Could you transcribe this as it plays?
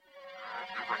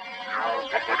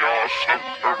Everything,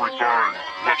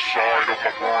 left side of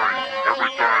my brain.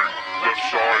 Everything, left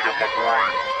side of my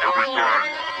brain.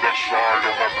 Everything, left side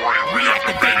of my brain.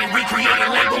 Reactivated, recreated,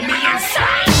 label me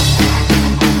insane.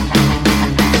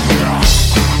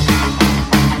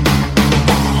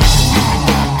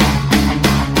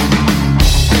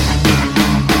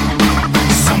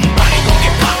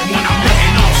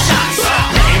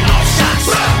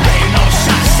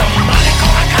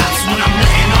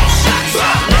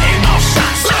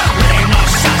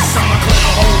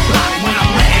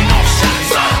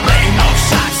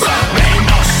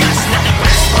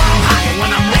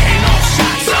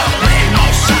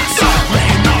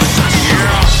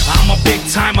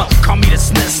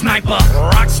 Sniper,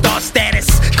 rockstar status,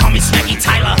 call me Smacky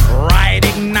Tyler. Riot,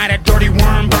 ignite a dirty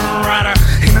worm, burn rider.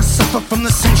 And I suffer from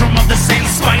the syndrome of the sand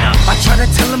spider. I try to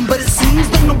tell them, but it seems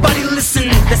that nobody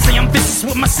listen. They say I'm vicious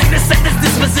with my sickness at this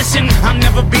disposition. I'll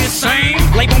never be the same,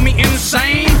 label me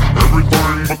insane.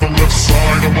 Everything but the left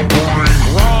side of my brain.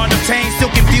 Raw and obtained, still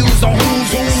confused on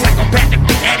who's who. Psychopathic,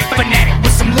 beat addict, fanatic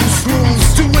with some loose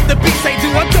screws. Do what the beats they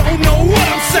do, I don't know what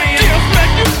I'm saying. Damn, man,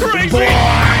 you crazy. Boy,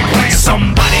 I ain't playing.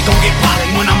 Somebody gon' get popped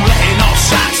when I'm letting off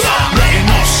shots. Letting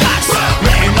off shots,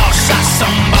 letting off shots.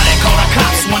 Somebody call the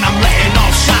cops when I'm letting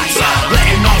off shots.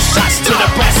 Letting off shots to the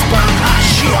breast burn hot.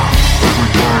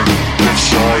 Everything, left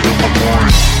side of my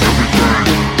brain. Everything,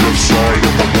 left side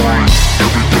of my brain.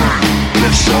 Everything,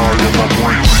 left side of my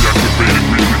brain. Reactivated,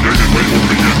 recreated, label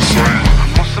me insane.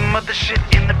 On some other shit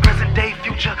in the present day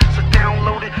future. So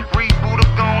download it, reboot it,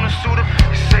 go on and suit it.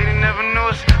 They say they never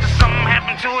knew us, so something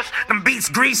happened to us. Them beats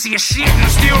greasy as shit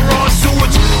and still raw as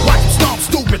sewage. Watch them stomp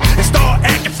stupid and start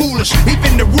acting foolish.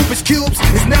 Even the Rubik's Cubes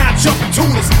is now jumping to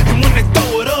us. And when they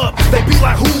throw it up, they be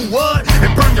like, who, what?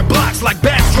 And burn your blocks like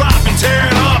bats drop and tear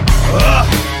it up.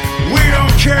 We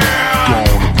don't care.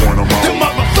 Them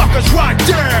motherfuckers right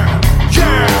there.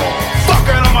 Yeah. Fuck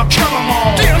it, I'ma kill them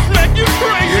all. Damn, Smack, you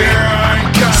crazy. Yeah, I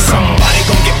ain't got somebody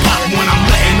gon' get popped when I'm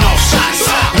letting off shots.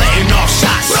 Letting off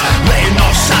shots. Letting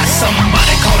off shots.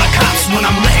 Somebody call the cops when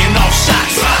I'm letting off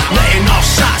shots. Letting off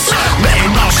shots.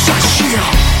 Letting off shots. Yeah.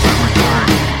 Everything,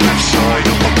 left side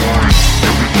of my brain.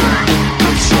 Everything,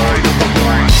 left side of my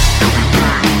brain.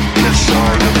 Everything, left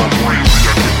side of my brain.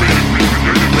 Reactivated,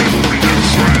 recreated, label me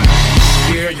insane.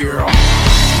 Yeah, yeah.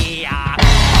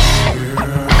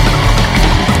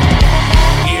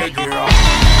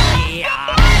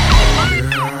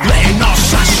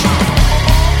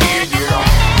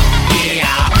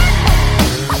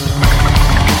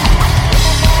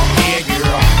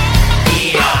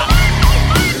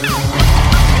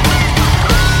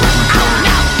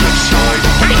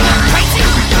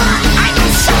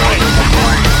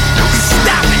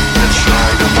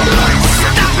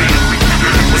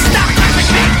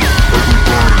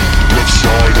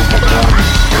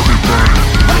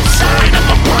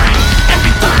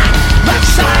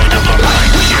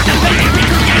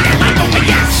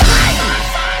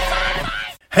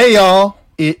 Hey y'all,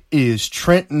 it is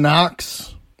Trent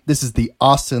Knox. This is the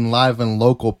Austin Live and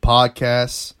Local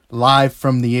podcast, live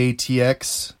from the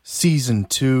ATX, Season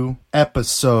 2,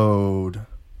 Episode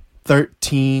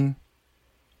 13.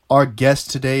 Our guest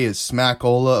today is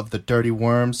Smackola of the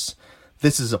Dirtywormz.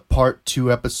 This is a part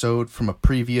 2 episode from a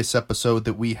previous episode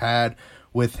that we had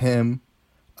with him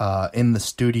in the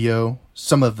studio.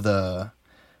 Some of the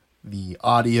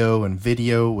audio and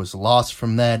video was lost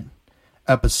from that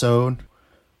episode.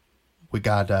 We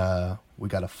got a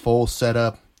full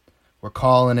setup. We're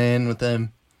calling in with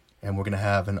them, and we're gonna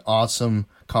have an awesome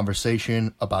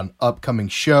conversation about an upcoming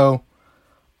show,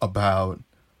 about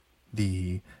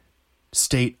the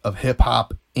state of hip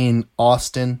hop in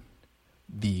Austin,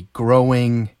 the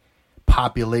growing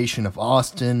population of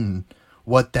Austin, and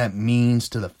what that means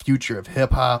to the future of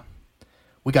hip hop.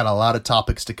 We got a lot of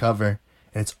topics to cover,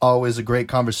 and it's always a great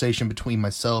conversation between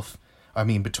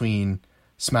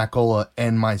Smackola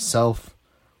and myself.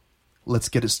 Let's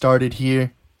get it started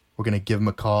here. We're going to give him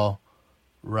a call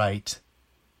right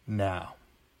now.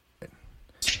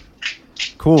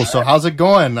 Cool. So how's it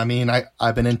going? I mean,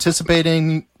 I've been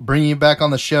anticipating bringing you back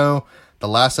on the show. The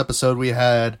last episode we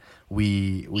had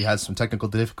some technical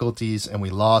difficulties and we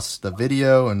lost the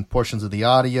video and portions of the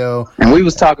audio. And we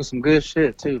was talking some good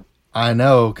shit too. I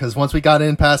know, because once we got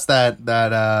in past that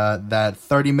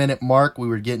 30-minute mark, we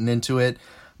were getting into it.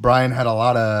 Brian had a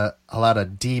lot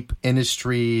of deep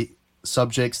industry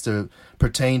subjects to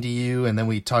pertain to you, and then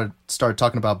we started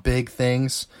talking about big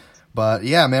things. But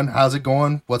yeah, man, how's it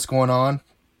going? What's going on?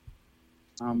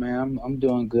 Oh man, I'm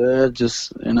doing good.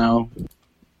 Just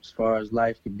as far as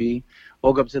life could be.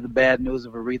 Woke up to the bad news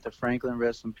of Aretha Franklin.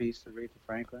 Rest in peace, Aretha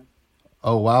Franklin.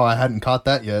 Oh wow, I hadn't caught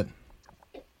that yet.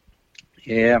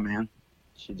 Yeah, man.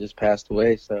 She just passed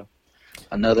away, so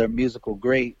another musical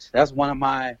great. That's one of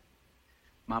my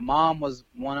mom was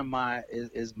one of my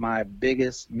is my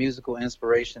biggest musical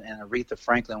inspiration, and Aretha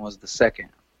Franklin was the second,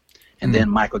 and then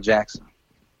Michael Jackson.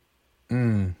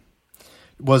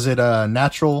 Was it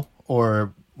natural,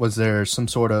 or was there some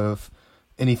sort of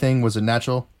anything? Was it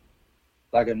natural?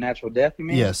 Like a natural death, you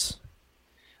mean? Yes.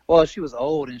 Well, she was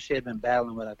old and she had been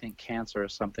battling with, I think, cancer or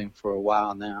something for a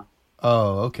while now.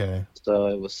 Oh, okay. So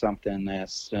it was something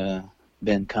that's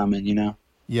been coming, you know.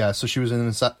 Yeah, so she was in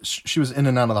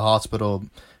and out of the hospital,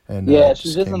 and Yeah, she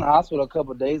was just in the hospital a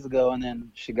couple of days ago, and then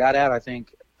she got out, I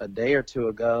think, a day or two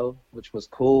ago, which was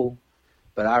cool.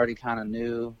 But I already kind of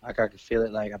knew, like I could feel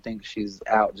it. Like I think she's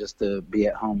out just to be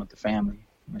at home with the family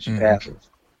when she passes.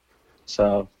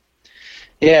 So,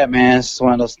 yeah, man, it's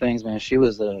one of those things, man. She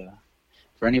was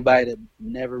for anybody that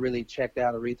never really checked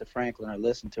out Aretha Franklin or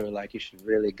listened to her, like you should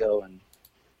really go and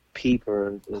peep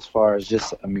her as far as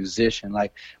just a musician.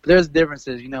 Like, but there's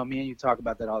differences, you know. Me and you talk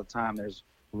about that all the time. There's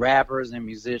rappers and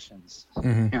musicians. You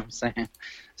know what I'm saying?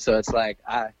 So it's like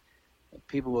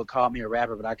people will call me a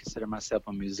rapper, but I consider myself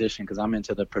a musician because I'm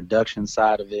into the production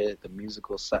side of it, the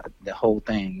musical side, the whole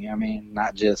thing. You know what I mean?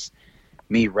 Not just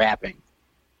me rapping.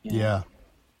 You know? Yeah.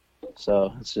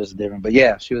 So it's just different. But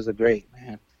yeah, she was a great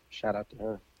man. Shout out to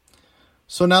her.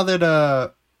 So now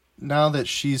that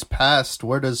she's passed,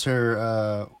 where does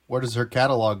her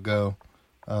catalog go?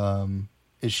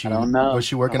 Is she? I don't know. Was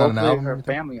she working on an album? Her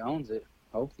family owns it.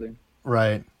 Hopefully.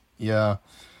 Right. Yeah.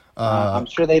 I'm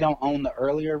sure they don't own the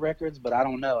earlier records, but I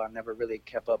don't know. I never really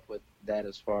kept up with that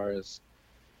as far as.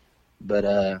 But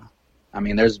I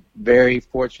mean, there's very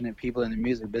fortunate people in the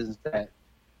music business that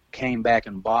came back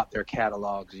and bought their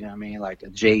catalogs. You know what I mean? Like a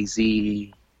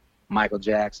Jay-Z, Michael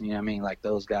Jackson. You know what I mean? Like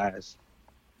those guys.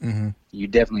 Mm-hmm. You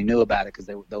definitely knew about it because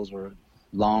those were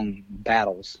long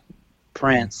battles.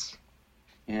 Prince.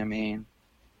 You know what I mean?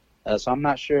 So I'm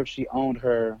not sure if she owned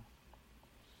her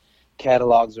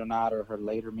catalogs or not, or her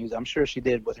later music. I'm sure she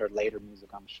did with her later music,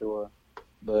 I'm sure,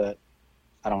 but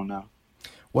I don't know.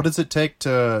 What does it take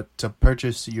to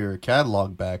purchase your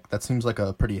catalog back? That seems like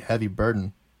a pretty heavy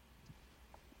burden.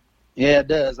 Yeah, it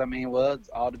does. I mean, well, it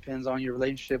all depends on your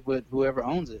relationship with whoever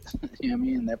owns it. You know what I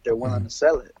mean? If they're willing to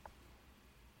sell it.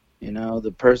 You know,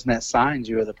 the person that signs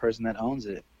you or the person that owns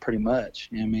it, pretty much.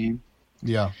 You know what I mean?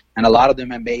 Yeah. And a lot of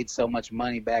them have made so much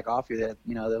money back off you that,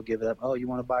 you know, they'll give it up. Oh, you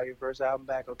want to buy your first album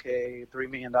back? Okay, $3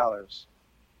 million. I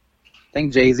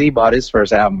think Jay-Z bought his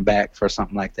first album back for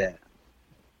something like that.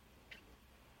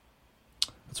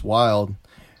 It's wild.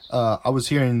 I was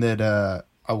hearing that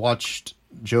I watched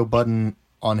Joe Budden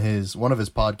on one of his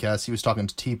podcasts. He was talking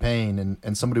to T-Pain,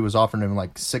 and somebody was offering him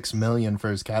like $6 million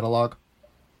for his catalog.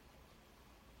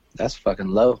 That's fucking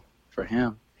low for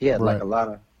him. He had like a lot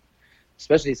of,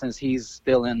 especially since he's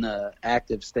still in the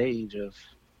active stage of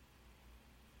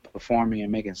performing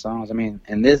and making songs. I mean,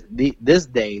 and this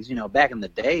days, you know, back in the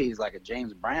days, like a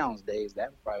James Brown's days,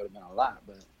 that probably would have been a lot.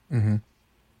 But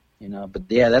you know, but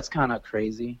yeah, that's kind of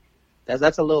crazy.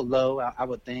 That's a little low, I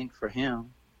would think, for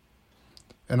him.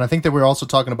 And I think that we're also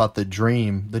talking about The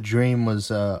Dream. The Dream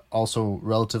was also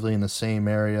relatively in the same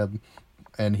area,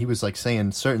 and he was like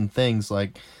saying certain things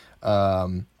like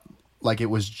it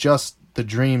was just The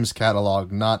Dream's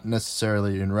catalog, not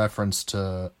necessarily in reference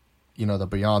to, you know, the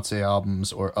Beyonce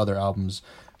albums or other albums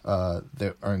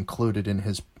that are included in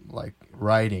his like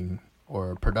writing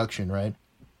or production, right?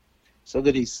 So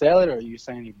did he sell it, or are you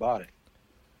saying he bought it?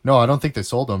 No, I don't think they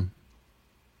sold them.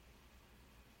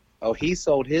 Oh, he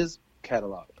sold his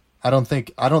catalog. I don't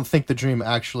think The Dream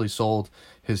actually sold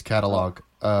his catalog.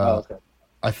 Okay.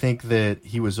 I think that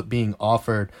he was being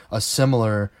offered a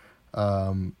similar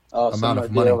amount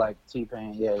of money, deal like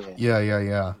T-Pain.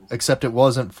 Yeah. Except it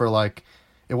wasn't for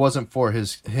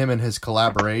him and his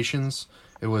collaborations.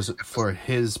 It was for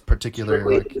his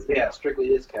particular strictly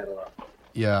his catalog.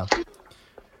 Yeah.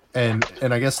 And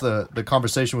I guess the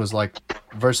conversation was like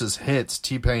versus hits.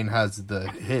 T-Pain has the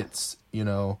hits, you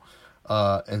know,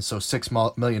 and so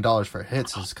 $6 million for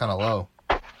hits is kind of low.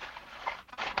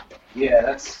 Yeah,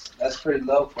 that's pretty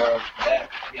low for that.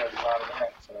 He has a lot of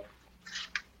that. So.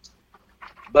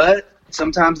 But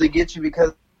sometimes they get you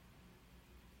because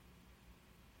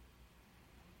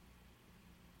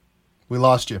we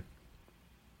lost you.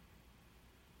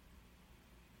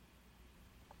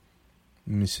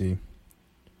 Let me see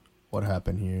what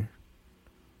happened here.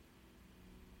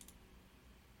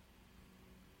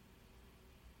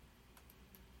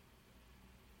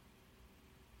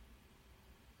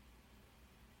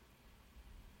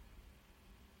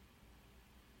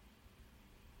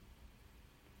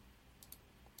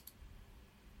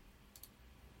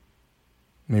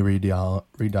 Let me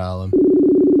redial him.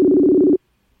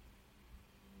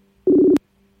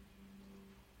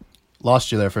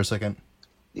 Lost you there for a second.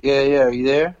 Yeah. Are you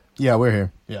there? Yeah, we're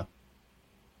here. Yeah.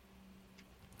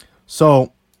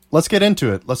 So let's get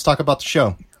into it. Let's talk about the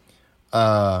show.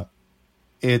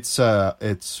 It's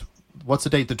what's the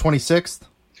date? The 26th?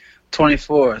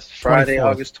 24th. Friday, 24th.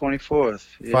 August 24th.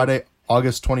 Yeah. Friday,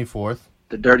 August 24th.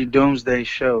 The Dirty Doomsday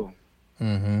Show.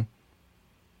 Mm-hmm.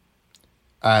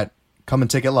 At Come and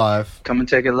Take It Live. Come and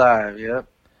take it live. Yep.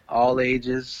 All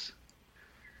ages.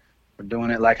 We're doing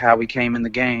it like how we came in the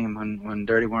game when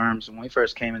Dirtywormz, when we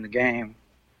first came in the game.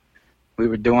 We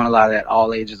were doing a lot of that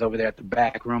all ages over there at the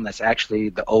back room. That's actually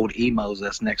the old emos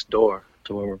that's next door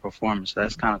to where we're performing. So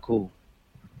that's kind of cool.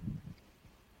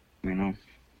 You know?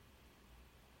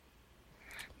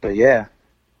 But yeah.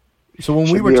 So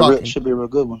when we were talking, should be a real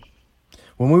good one.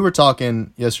 when we were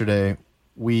talking yesterday,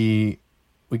 we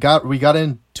got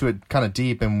into it kind of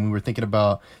deep, and we were thinking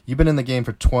about, you've been in the game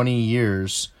for 20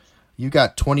 years. You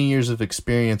got 20 years of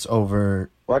experience over.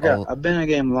 Well, I've been in the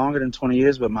game longer than 20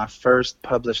 years, but my first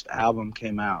published album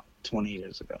came out 20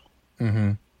 years ago.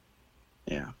 Mm-hmm.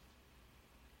 Yeah.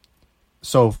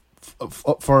 So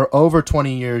for over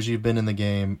 20 years you've been in the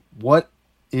game, what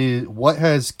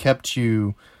has kept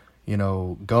you,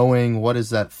 going? What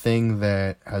is that thing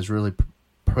that has really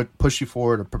pushed you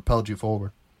forward or propelled you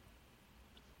forward?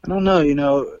 I don't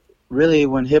know. Really,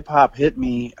 when hip hop hit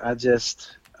me, I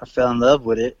fell in love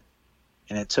with it,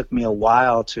 and it took me a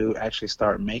while to actually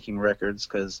start making records,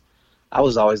 because I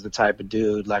was always the type of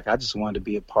dude, like, I just wanted to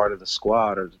be a part of the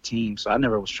squad or the team, so I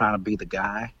never was trying to be the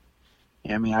guy. You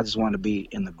know what I mean? I just wanted to be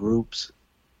in the groups,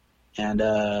 and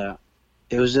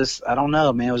it was just, I don't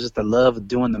know, man, it was just the love of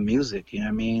doing the music, you know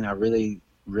what I mean? I really,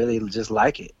 really just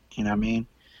like it, you know what I mean?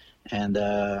 And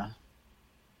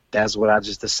that's what I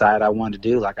just decided I wanted to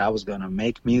do. Like, I was going to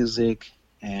make music,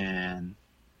 and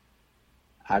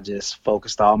I just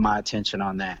focused all my attention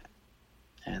on that.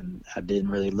 And I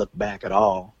didn't really look back at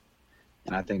all.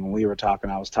 And I think when we were talking,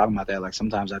 I was talking about that. Like,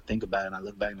 sometimes I think about it and I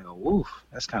look back and I go, woof,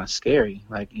 that's kind of scary.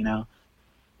 Like,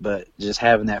 but just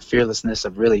having that fearlessness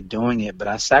of really doing it. But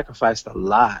I sacrificed a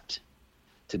lot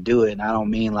to do it. And I don't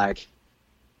mean like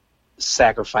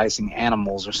sacrificing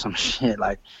animals or some shit.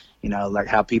 Like, like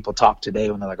how people talk today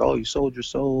when they're like, oh, you sold your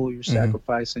soul, you're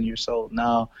sacrificing your soul.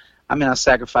 No, I mean, I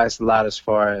sacrificed a lot as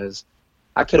far as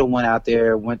I could have went out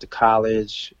there, went to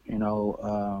college,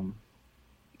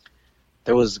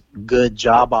 there was good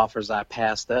job offers I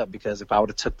passed up, because if I would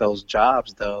have took those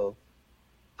jobs, though,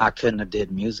 I couldn't have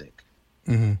did music.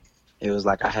 Mm-hmm. It was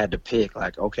like I had to pick,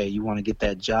 like, okay, you want to get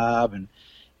that job, and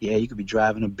yeah, you could be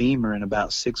driving a Beamer in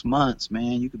about 6 months,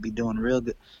 man. You could be doing real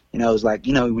good. It was like,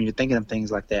 when you're thinking of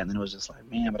things like that, and then it was just like,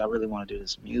 man, but I really want to do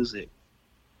this music.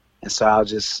 And so I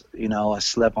just, I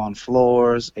slept on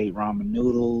floors, ate ramen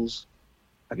noodles.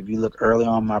 Like, if you look early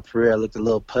on in my career, I looked a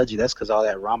little pudgy. That's because all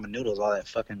that ramen noodles, all that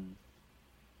fucking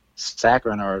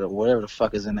saccharin or whatever the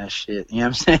fuck is in that shit. You know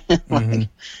what I'm saying? Like,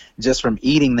 just from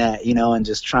eating that, and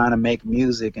just trying to make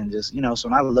music and just, so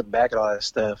when I look back at all that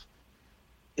stuff,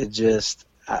 it just,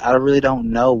 I really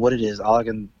don't know what it is. All I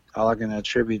can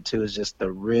attribute to is just the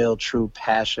real, true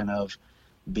passion of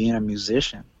being a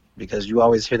musician. Because you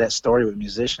always hear that story with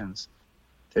musicians.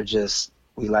 They're just,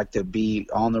 we like to be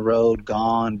on the road,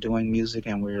 gone, doing music,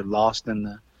 and we're lost in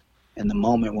the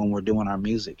moment when we're doing our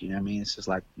music. You know what I mean? It's just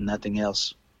like nothing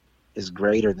else is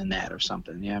greater than that or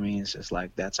something. You know what I mean? It's just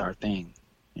like, that's our thing.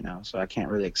 So I can't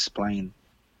really explain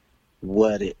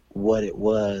what it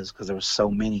was, because there were so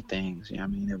many things. You know what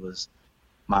I mean? It was,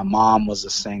 my mom was a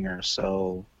singer,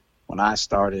 so when I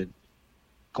started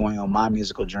going on my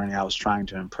musical journey, I was trying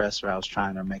to impress her. I was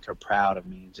trying to make her proud of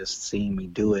me, just seeing me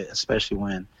do it, especially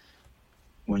when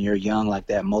you're young like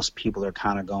that. Most people are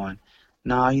kind of going,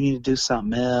 no, you need to do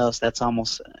something else. That's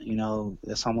almost,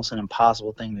 that's almost an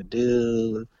impossible thing to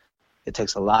do. It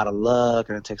takes a lot of luck,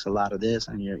 and it takes a lot of this,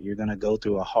 and you're going to go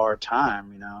through a hard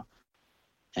time,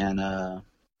 And,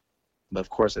 but of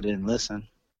course I didn't listen,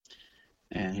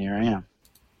 and here I am.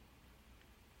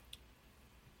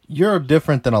 You're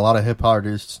different than a lot of hip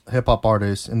hop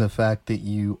artists in the fact that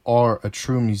you are a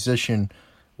true musician.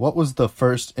 What was the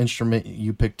first instrument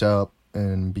you picked up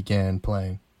and began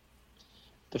playing?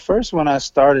 The first one I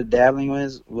started dabbling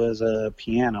with was a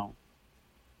piano,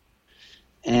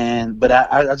 but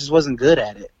I just wasn't good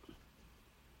at it.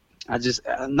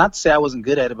 Not to say I wasn't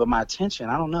good at it, but my attention,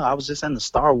 I don't know. I was just into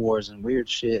Star Wars and weird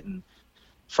shit and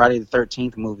Friday the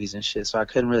 13th movies and shit, so I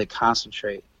couldn't really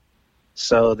concentrate.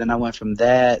 So then I went from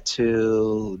that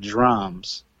to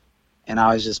drums, and I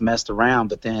always just messed around.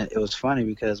 But then it was funny,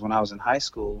 because when I was in high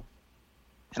school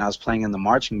and I was playing in the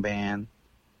marching band,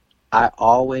 I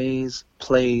always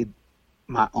played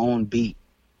my own beat.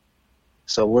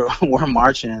 So we're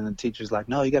marching, and the teacher's like,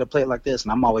 "No, you got to play it like this,"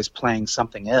 and I'm always playing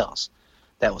something else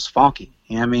that was funky.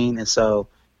 You know what I mean? And so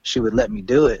she would let me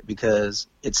do it because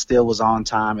it still was on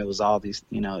time. It was all these,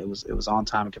 it was on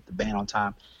time. It kept the band on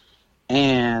time,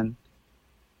 and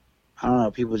I don't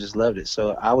know, people just loved it.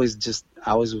 So I always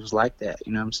was like that.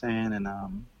 You know what I'm saying? And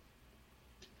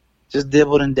just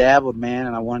dibbled and dabbled, man.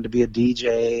 And I wanted to be a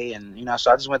DJ, and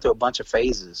so I just went through a bunch of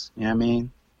phases. You know what I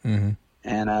mean? Mm-hmm.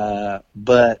 And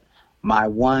but my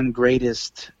one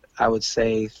greatest, I would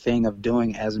say, thing of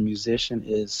doing as a musician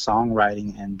is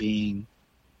songwriting and being.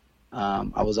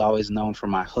 I was always known for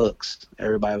my hooks.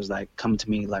 Everybody was like, come to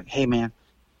me like, "Hey, man,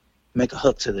 make a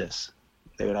hook to this."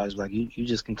 They would always be like, you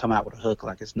just can come out with a hook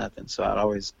like it's nothing. So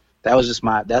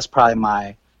that's probably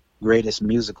my greatest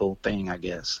musical thing, I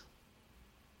guess.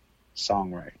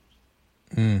 Songwriting.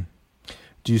 Mm.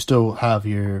 Do you still have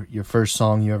your first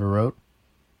song you ever wrote?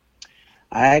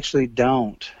 I actually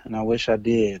don't, and I wish I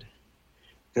did.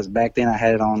 Because back then I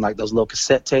had it on like those little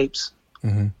cassette tapes.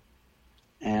 Mm-hmm.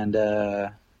 And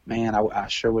man, I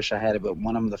sure wish I had it. But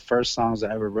one of the first songs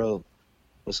I ever wrote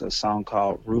was a song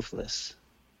called Ruthless.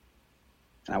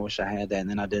 And I wish I had that. And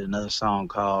then I did another song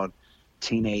called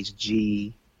Teenage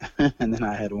G. And then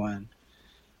I had one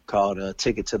called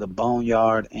Ticket to the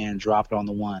Boneyard and Dropped on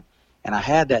the One. And I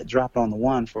had that Dropped on the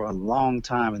One for a long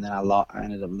time, and then I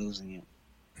ended up losing it.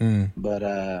 Mm.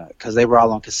 But because they were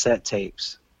all on cassette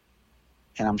tapes.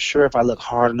 And I'm sure if I look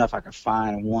hard enough, I could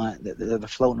find one. They're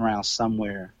floating around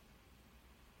somewhere,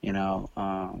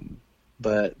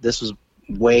 But this was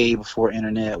way before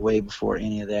internet, way before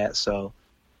any of that. So,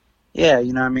 yeah,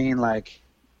 you know what I mean? Like,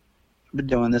 I've been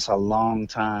doing this a long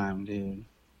time, dude.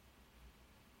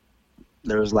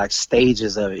 There was like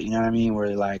stages of it, you know what I mean?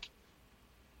 Where like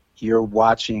you're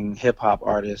watching hip hop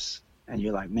artists and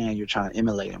you're like, man, you're trying to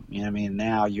emulate them. You know what I mean?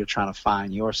 Now you're trying to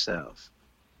find yourself.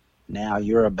 Now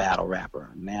you're a battle rapper.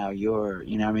 Now you're,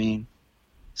 you know what I mean?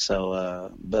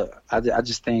 So, but I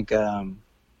just think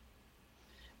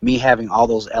me having all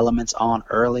those elements on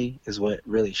early is what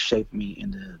really shaped me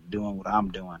into doing what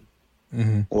I'm doing.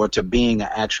 Mm-hmm. Or to being an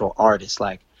actual artist.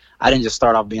 Like, I didn't just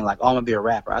start off being like, oh, I'm going to be a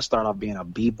rapper. I started off being a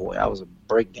b-boy. I was a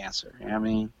break dancer. You know what I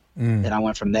mean? Mm. Then I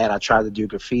went from that. I tried to do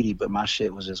graffiti, but my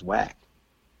shit was just whack.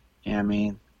 You know what I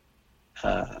mean?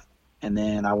 And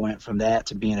then I went from that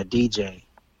to being a DJ.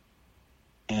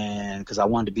 And because I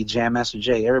wanted to be Jam Master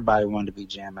Jay. Everybody wanted to be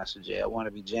Jam Master Jay. I wanted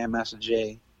to be Jam Master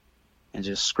Jay and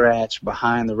just scratch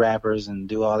behind the rappers and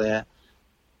do all that.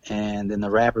 And then the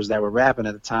rappers that were rapping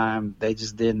at the time, they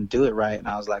just didn't do it right. And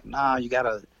I was like, nah, you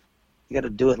gotta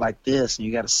do it like this, and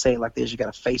you gotta say it like this. You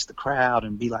gotta face the crowd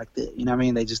and be like this. You know what I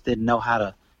mean? They just didn't know how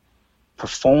to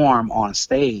perform on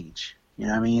stage. You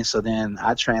know what I mean? So then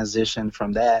I transitioned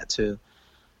from that to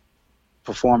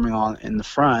performing in the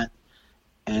front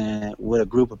and with a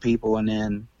group of people, and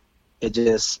then it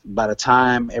just, by the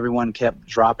time everyone kept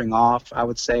dropping off, I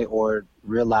would say, or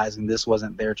realizing this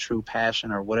wasn't their true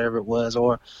passion or whatever it was,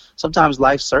 or sometimes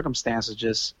life circumstances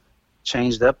just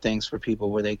changed up things for people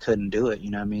where they couldn't do it,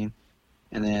 you know what I mean?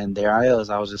 And then there I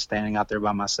was just standing out there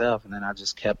by myself, and then I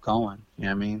just kept going, you know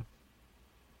what I mean?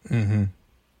 Mm-hmm.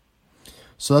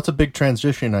 So that's a big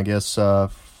transition, I guess,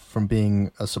 from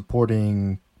being a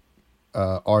supporting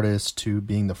artist to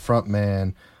being the front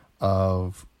man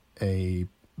of a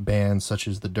band such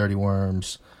as the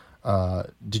Dirtywormz.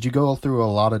 Did you go through a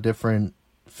lot of different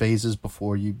phases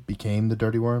before you became the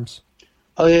Dirtywormz?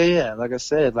 Oh yeah. Like I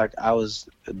said, like I was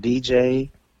a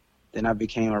DJ, then I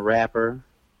became a rapper,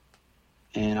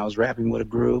 and I was rapping with a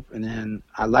group, and then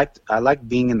I liked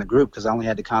being in the group because I only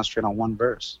had to concentrate on one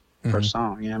verse per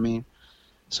song. You know what I mean?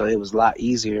 So it was a lot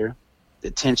easier. The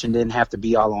tension didn't have to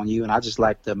be all on you, and I just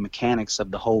liked the mechanics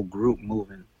of the whole group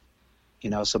moving.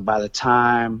 So by the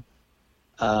time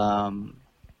the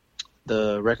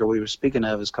record we were speaking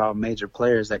of is called Major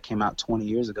Players, that came out 20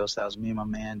 years ago. So that was me and my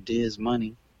man Diz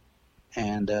Money.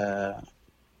 And it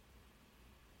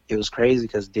was crazy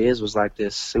because Diz was like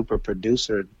this super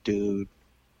producer dude,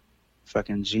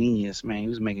 fucking genius, man. He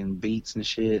was making beats and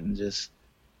shit, and just,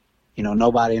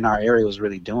 nobody in our area was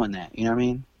really doing that. You know what I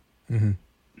mean? Mm-hmm.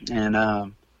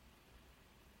 And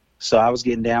so I was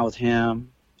getting down with him.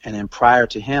 And then prior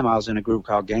to him, I was in a group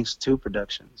called Gangsta 2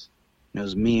 Productions. And it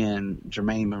was me and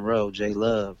Jermaine Monroe, J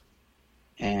Love.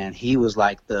 And he was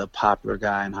like the popular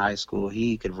guy in high school.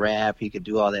 He could rap, he could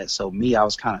do all that. So me, I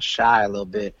was kind of shy a little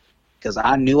bit because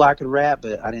I knew I could rap,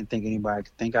 but I didn't think anybody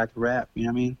could think I could rap. You know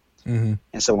what I mean? Mm-hmm.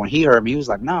 And so when he heard me, he was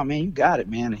like, "No, man, you got it,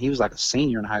 man." And he was like a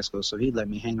senior in high school, so he let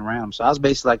me hang around him. So I was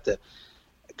basically like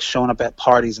showing up at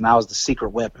parties, and I was the secret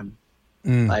weapon.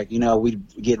 Like, you know,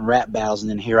 we'd get in rap battles, and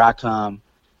then here I come,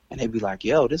 and they'd be like,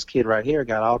 yo, this kid right here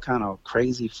got all kind of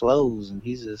crazy flows, and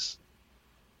he's just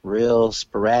real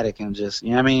sporadic and just, you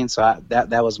know what I mean? So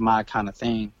that was my kind of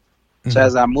thing. So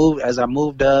as I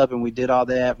moved up, and we did all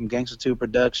that from Gangsta 2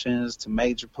 Productions to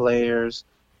Major Players,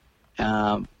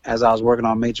 as I was working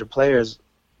on Major Players,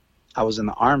 I was in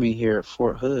the Army here at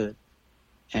Fort Hood,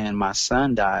 and my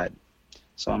son died.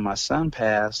 So when my son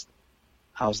passed,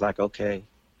 I was like, okay,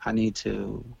 I need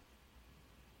to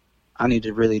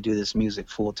really do this music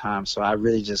full time. So I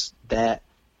really that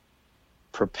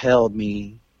propelled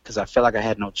me, because I felt like I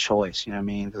had no choice, you know what I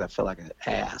mean? Because I felt like an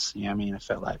ass, you know what I mean? I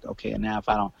felt like, okay, now if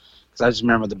I don't, because I just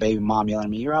remember the baby mom yelling at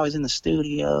me, you're always in the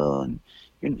studio, and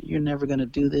you're never going to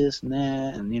do this and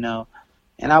that, and, you know.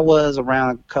 And I was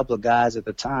around a couple of guys at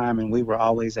the time, and we were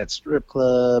always at strip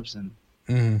clubs, and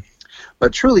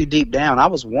but truly deep down, I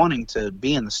was wanting to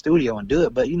be in the studio and do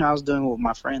it, but, you know, I was doing what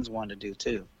my friends wanted to do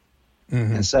too.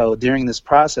 And so during this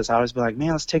process, I always be like,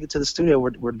 man, let's take it to the studio.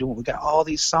 We got all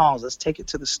these songs. Let's take it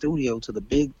to the studio, to the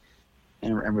big,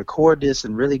 and record this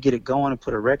and really get it going and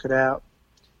put a record out.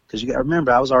 Because you got to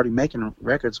remember, I was already making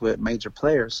records with Major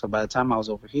Players. So by the time I was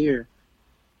over here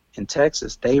in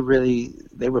Texas, they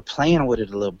were playing with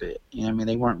it a little bit. You know what I mean?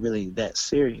 They weren't really that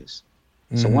serious.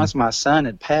 So once my son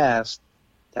had passed,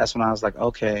 that's when I was like,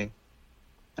 okay.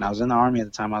 And I was in the Army at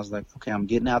the time. I was like, okay, I'm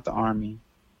getting out the Army,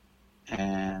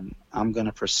 and I'm going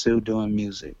to pursue doing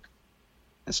music.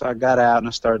 And so I got out, and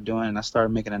I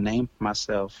started making a name for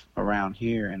myself around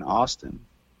here in Austin.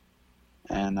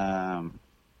 And,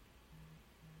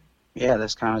 yeah,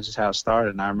 that's kind of just how it started.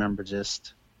 And I remember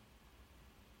just,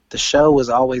 the show was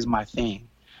always my thing.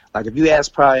 Like, if you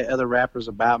ask probably other rappers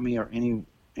about me, or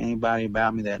anybody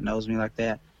about me that knows me like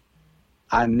that,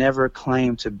 I never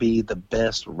claimed to be the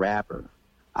best rapper.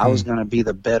 I was going to be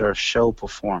the better show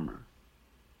performer.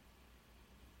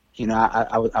 You know,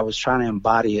 I was trying to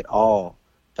embody it all,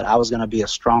 but I was going to be a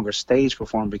stronger stage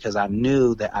performer, because I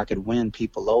knew that I could win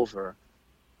people over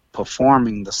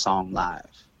performing the song live.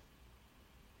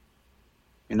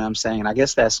 You know what I'm saying? And I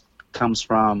guess that comes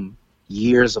from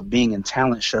years of being in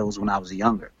talent shows when I was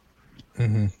younger.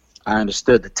 I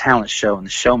understood the talent show and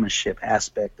the showmanship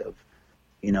aspect of,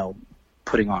 you know,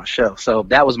 putting on a show. So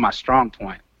that was my strong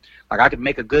point. Like, I could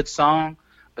make a good song,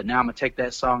 but now I'm going to take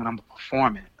that song and I'm going to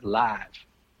perform it live.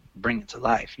 Bring it to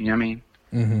life, you know what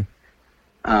I mean?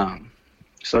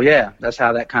 So yeah, that's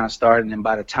how that kind of started. And then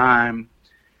by the time,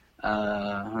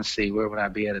 let's see, where would I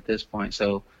be at this point?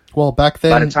 So, well, back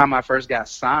then, by the time I first got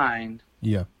signed,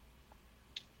 yeah,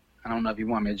 I don't know if you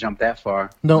want me to jump that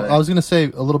far. No, I was going to say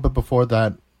a little bit before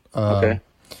that. Okay.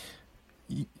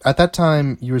 At that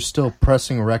time, you were still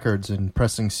pressing records and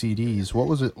pressing CDs. What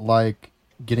was it like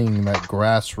getting that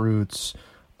grassroots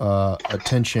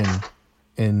attention?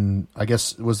 In, I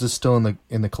guess, was this still in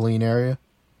the Killeen area?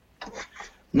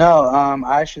 No,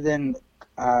 I actually didn't.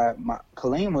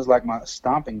 Killeen was like my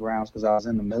stomping grounds, because I was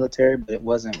in the military, but it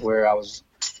wasn't where I was.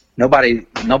 Nobody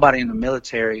in the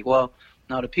military. Well,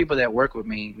 no, the people that work with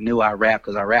me knew I rapped,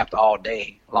 because I rapped all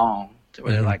day long. To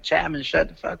where they're like, Chapman, shut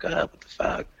the fuck up! What the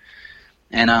fuck?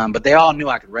 And but they all knew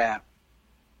I could rap.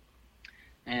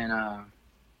 And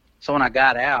so when I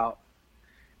got out,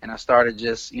 and I started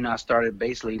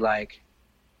basically like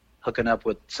hooking up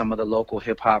with some of the local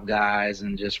hip hop guys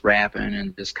and just rapping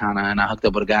and just kind of, and I hooked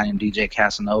up with a guy named DJ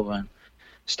Casanova and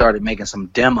started making some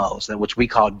demos, which we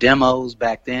called demos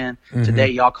back then. Today,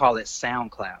 y'all call it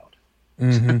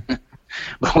SoundCloud.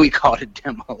 But we called it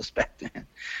demos back then.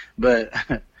 But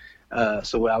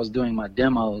so I was doing my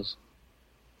demos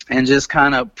and just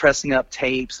kind of pressing up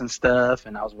tapes and stuff.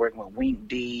 And I was working with Wink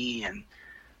D and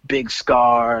Big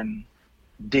Scar, and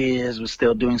Diz was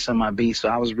still doing some of my beats. So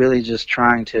I was really just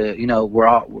trying to, you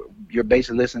know, you're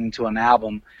basically listening to an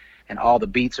album and all the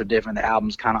beats are different. The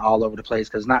album's kind of all over the place,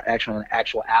 because it's not actually an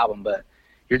actual album, but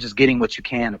you're just getting what you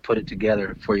can to put it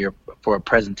together for a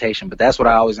presentation. But that's what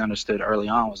I always understood early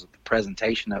on, was the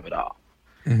presentation of it all.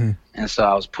 And so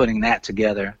I was putting that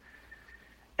together.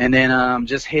 And then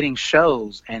just hitting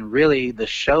shows. And really the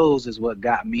shows is what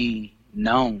got me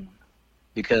known,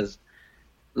 because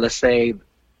let's say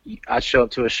I'd show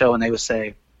up to a show and they would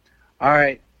say, all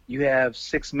right, you have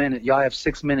 6 minutes. Y'all have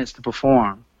 6 minutes to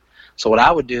perform. So what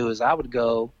I would do is I would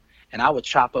go and I would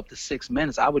chop up the 6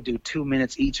 minutes. I would do 2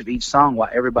 minutes each of each song, while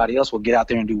everybody else would get out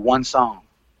there and do one song.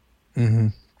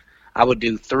 I would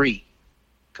do 3,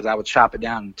 because I would chop it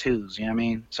down in 2s, you know what I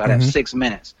mean? So I'd have 6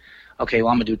 minutes. Okay,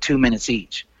 well, I'm going to do 2 minutes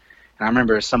each. And I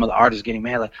remember some of the artists getting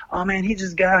mad, like, oh, man, he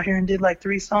just got out here and did like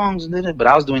 3 songs. And did it. But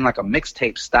I was doing like a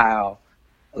mixtape style,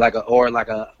 or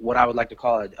what I would like to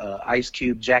call it, Ice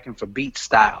Cube jacking for beat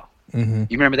style. Mm-hmm.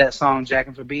 You remember that song,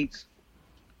 Jackin' for Beats?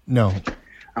 No.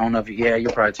 I don't know if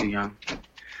you're probably too young.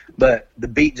 But the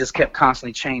beat just kept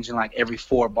constantly changing like every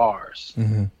 4 bars.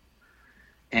 Mm-hmm.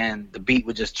 And the beat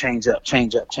would just change up.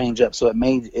 So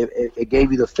it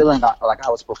gave you the feeling like I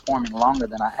was performing longer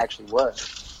than I actually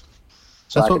was.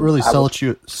 So That's what really sets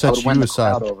you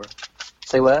aside. Over.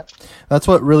 Say what? That's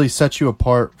what really sets you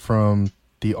apart from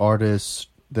the artists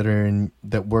that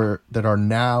are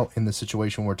now in the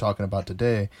situation we're talking about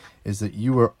today, is that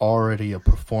you were already a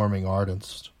performing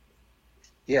artist.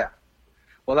 Yeah.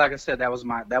 Well, like I said, that was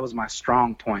my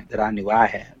strong point that I knew I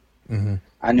had. Mm-hmm.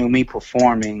 I knew me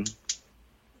performing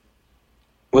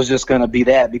was just going to be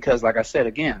that because, like I said,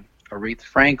 again, Aretha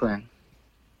Franklin,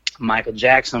 Michael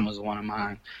Jackson was one of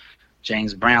mine,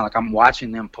 James Brown. Like, I'm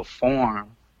watching them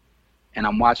perform, and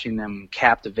I'm watching them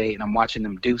captivate, and I'm watching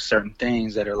them do certain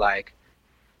things that are like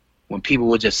when people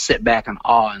would just sit back in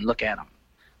awe and look at them.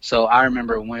 So I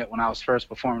remember when I was first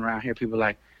performing around here, people were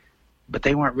like, but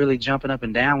they weren't really jumping up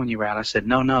and down when you were out. I said,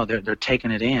 no, they're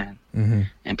taking it in. Mm-hmm.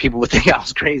 And people would think I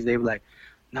was crazy. They were like,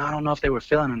 no, I don't know if they were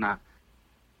feeling it or not.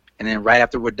 And then right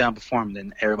after we're done performing,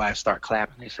 then everybody start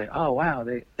clapping. They say, oh, wow,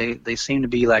 they seem to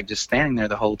be like just standing there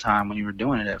the whole time when you were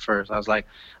doing it at first. I was like,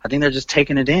 I think they're just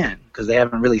taking it in because they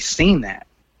haven't really seen that.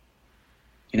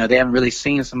 You know, they haven't really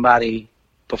seen somebody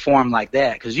perform like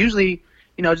that. Because usually,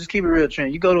 you know, just keep it real,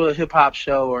 Trent. You go to a hip-hop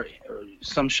show or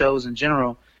some shows in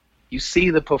general, you see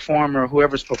the performer,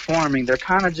 whoever's performing, they're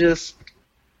kind of just,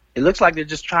 it looks like they're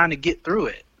just trying to get through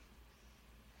it.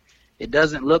 It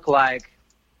doesn't look like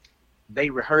they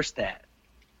rehearsed that.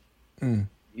 Mm.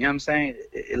 You know what I'm saying?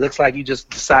 It looks like you just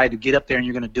decide to get up there and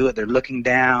you're going to do it. They're looking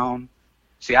down.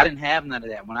 See, I didn't have none of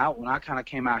that. When I kind of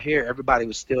came out here, everybody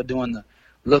was still doing the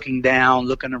looking down,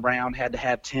 looking around, had to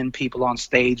have 10 people on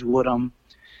stage with them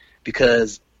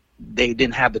because they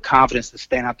didn't have the confidence to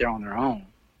stand out there on their own.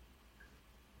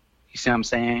 You see what I'm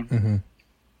saying? Mm-hmm.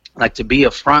 Like, to be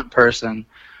a front person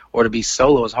or to be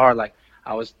solo is hard. Like,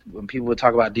 when people would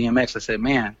talk about DMX, I said,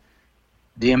 man,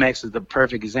 DMX is the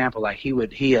perfect example. Like,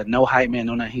 he had no hype man,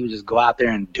 no nothing. He would just go out there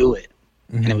and do it.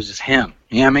 Mm-hmm. And it was just him.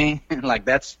 You know what I mean? Like,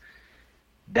 that's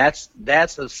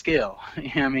a skill. You know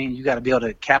what I mean? You got to be able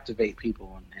to captivate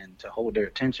people and to hold their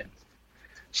attention.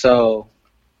 So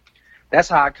that's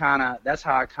how I kind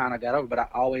of got over. But I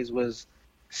always was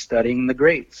studying the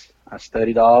greats. I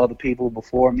studied all the people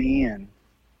before me and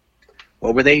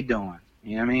what were they doing.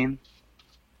 You know what I mean?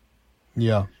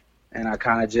 Yeah. And I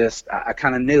kind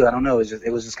of knew. I don't know.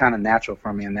 It was just kind of natural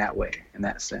for me in that way, in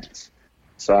that sense.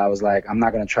 So I was like, I'm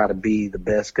not going to try to be the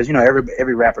best because, you know,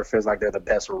 every rapper feels like they're the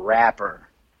best rapper.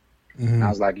 Mm-hmm. And I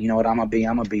was like, you know what, I'm gonna be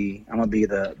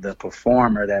the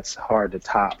performer that's hard to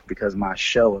top because my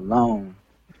show alone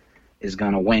is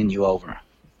gonna win you over.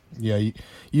 Yeah, you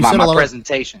my, said my a lot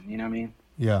presentation. You know what I mean?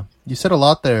 Yeah, you said a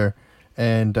lot there,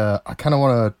 and I kind of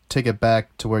want to take it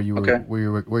back to where you were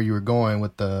where you were going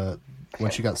with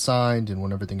when she got signed and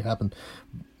when everything happened.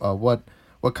 What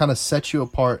kind of set you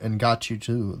apart and got you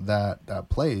to that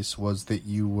place was that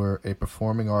you were a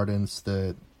performing artist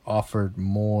that offered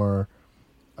more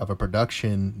of a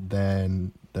production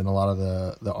than a lot of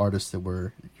the artists that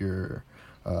were your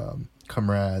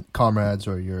comrades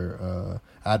or your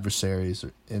adversaries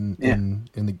in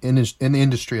the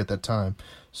industry at that time.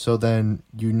 So then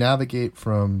you navigate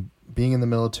from being in the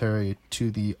military to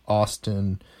the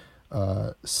Austin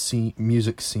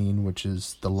music scene, which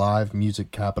is the live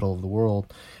music capital of the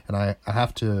world, and I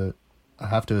have to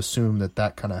assume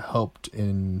that kind of helped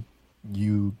in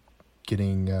you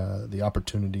getting the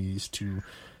opportunities to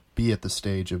be at the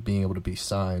stage of being able to be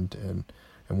signed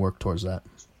and work towards that.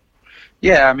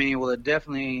 Yeah, I mean, well, it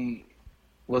definitely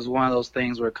was one of those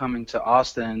things where coming to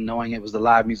Austin, knowing it was the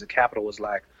live music capital, was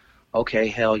like, okay,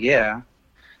 hell yeah.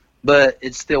 But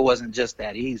it still wasn't just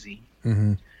that easy.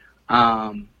 Mm-hmm.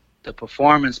 The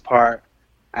performance part,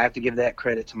 I have to give that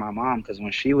credit to my mom because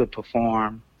when she would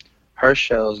perform her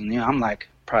shows, and I'm like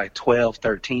probably 12,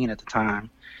 13 at the time,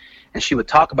 and she would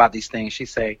talk about these things, she'd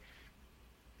say,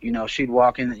 she'd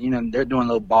walk in, they're doing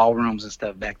little ballrooms and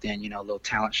stuff back then, little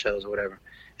talent shows or whatever.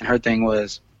 And her thing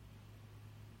was,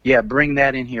 yeah, bring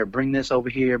that in here, bring this over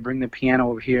here, bring the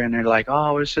piano over here. And they're like,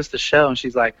 oh, it's just a show. And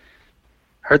she's like,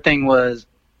 her thing was,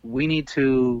 we need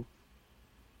to,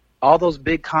 all those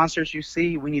big concerts you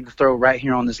see, we need to throw right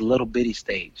here on this little bitty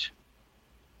stage.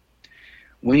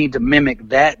 We need to mimic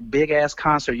that big ass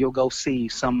concert you'll go see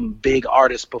some big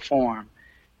artist perform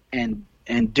and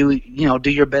do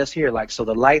your best here. Like, so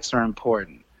the lights are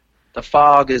important. The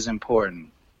fog is important.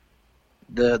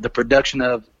 The production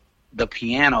of the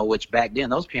piano, which back then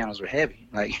those pianos were heavy.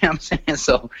 Like, you know what I'm saying?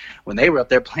 So when they were up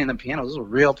there playing the pianos, those were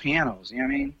real pianos, you know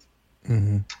what I mean?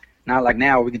 Mm-hmm. Not like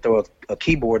now we can throw a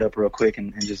keyboard up real quick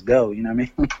and just go, you know what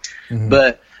I mean? Mhm.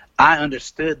 But I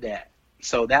understood that.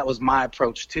 So that was my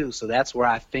approach too. So that's where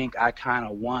I think I kind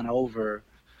of won over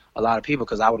a lot of people,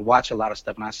 because I would watch a lot of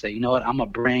stuff and I say, you know what, I'm gonna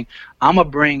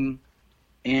bring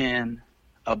in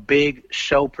a big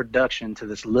show production to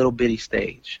this little bitty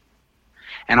stage,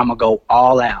 and I'm gonna go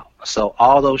all out. So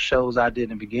all those shows I did in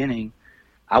the beginning,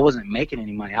 I wasn't making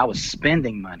any money. I was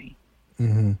spending money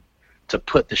Mhm. to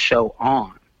put the show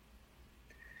on.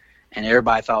 And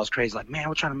everybody thought I was crazy. Like, man,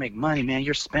 we're trying to make money, man.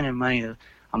 You're spending money.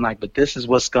 I'm like, but this is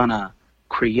what's going to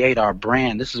create our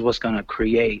brand. This is what's going to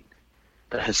create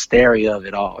the hysteria of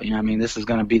it all. You know what I mean? This is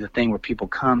going to be the thing where people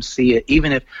come see it.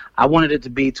 Even if I wanted it to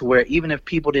be to where even if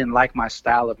people didn't like my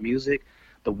style of music,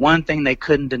 the one thing they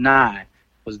couldn't deny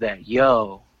was that,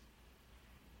 yo,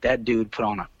 that dude put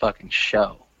on a fucking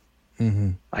show.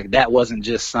 Mhm. Like, that wasn't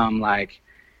just some, like,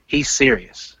 he's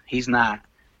serious. He's not.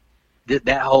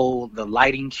 That whole, the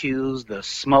lighting cues, the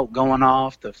smoke going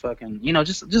off, the fucking, you know,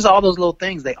 just all those little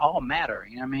things, they all matter,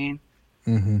 you know what I mean?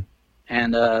 Mhm.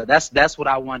 And that's what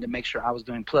I wanted to make sure I was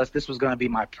doing. Plus, this was going to be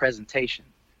my presentation.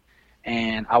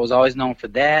 And I was always known for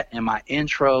that and my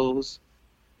intros.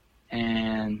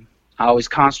 And I always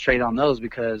concentrate on those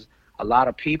because a lot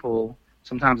of people,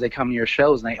 sometimes they come to your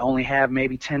shows and they only have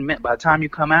maybe 10 minutes. By the time you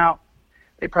come out,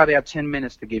 they probably have 10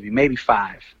 minutes to give you, maybe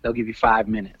 5. They'll give you 5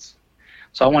 minutes.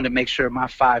 So I wanted to make sure my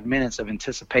 5 minutes of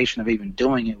anticipation of even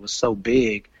doing it was so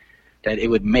big that it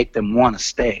would make them want to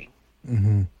stay.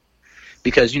 Mhm.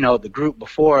 Because, you know, the group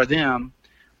before them,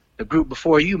 the group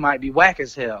before you might be whack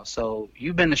as hell. So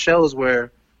you've been to shows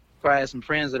where I have some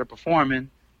friends that are performing,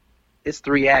 it's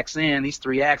 3 acts in, these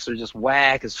 3 acts are just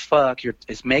whack as fuck.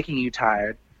 It's making you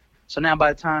tired. So now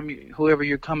by the time whoever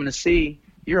you're coming to see,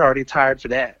 you're already tired for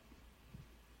that.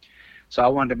 So I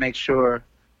wanted to make sure,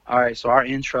 all right, so our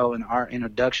intro and our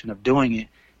introduction of doing it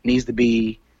needs to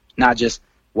be not just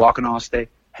walking on stage,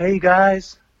 hey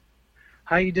guys,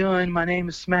 how you doing? My name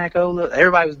is Smackola.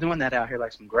 Everybody was doing that out here,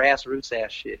 like some grassroots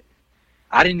ass shit.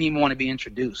 I didn't even want to be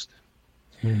introduced.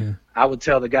 Mhm. I would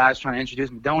tell the guys trying to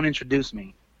introduce me, don't introduce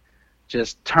me.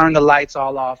 Just turn the lights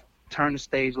all off, turn the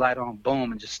stage light on,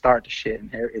 boom, and just start the shit,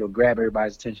 and it'll grab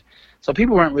everybody's attention. So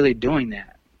people weren't really doing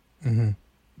that. Mhm.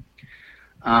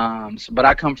 But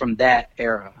I come from that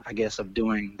era, I guess, of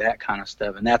doing that kind of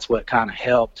stuff, and that's what kind of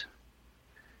helped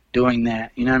doing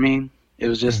that. You know what I mean? It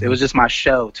was just my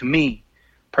show. To me,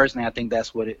 personally, I think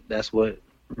that's what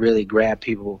really grabbed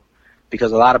people,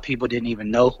 because a lot of people didn't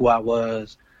even know who I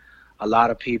was. A lot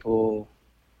of people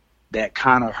that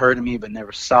kind of heard of me but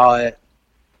never saw it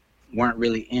weren't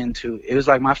really into it. It was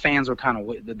like my fans were kind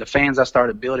of, the fans I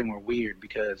started building were weird,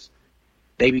 because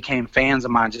they became fans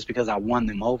of mine just because I won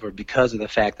them over, because of the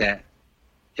fact that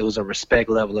it was a respect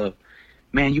level of,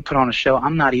 man, you put on a show,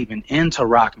 I'm not even into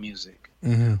rock music.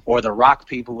 Mhm. Or the rock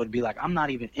people would be like, I'm not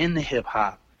even into hip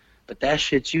hop, but that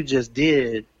shit you just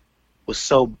did was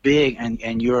so big,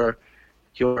 and your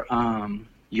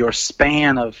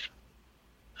span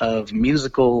of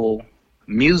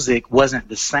music wasn't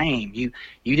the same. You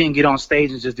didn't get on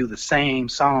stage and just do the same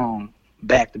song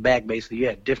back to back. Basically, you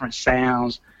had different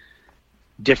sounds,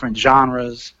 different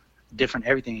genres, different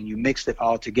everything, and you mixed it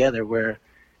all together. Where,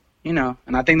 you know,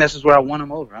 and I think that's just where I won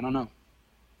them over. I don't know.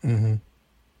 Mhm.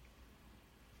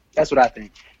 That's what I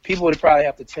think. People would probably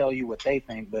have to tell you what they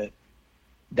think, but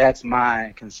that's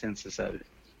my consensus of it.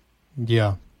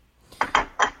 Yeah.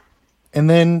 And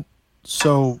then,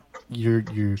 so your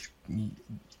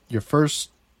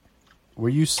first, were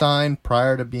you signed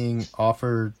prior to being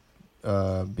offered,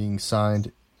 being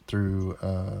signed through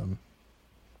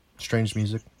Strange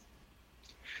Music?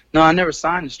 No, I never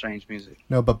signed to Strange Music.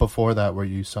 No, but before that, were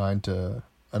you signed to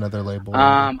another label?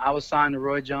 I was signed to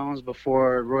Roy Jones.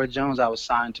 Before Roy Jones, I was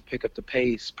signed to Pick Up the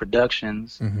Pace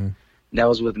Productions. Mm-hmm. That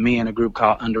was with me and a group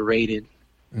called Underrated.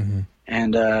 Mm-hmm.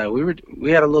 And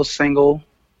we had a little single,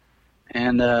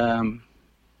 and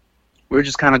we were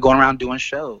just kind of going around doing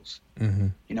shows. Mm-hmm.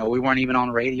 You know, we weren't even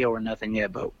on radio or nothing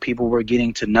yet, but people were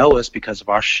getting to know us because of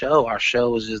our show. Our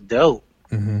show was just dope.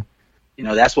 Mm-hmm. You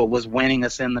know, that's what was winning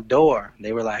us in the door.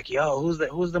 They were like, yo,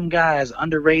 who's them guys,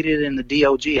 Underrated and the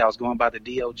DOG? I was going by the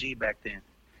DOG back then.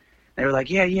 They were like,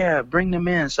 yeah, bring them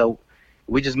in. So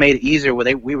we just made it easier.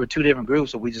 We were 2 different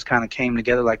groups, so we just kind of came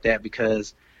together like that,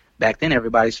 because back then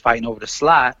everybody's fighting over the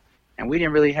slot, and we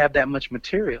didn't really have that much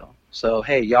material. So,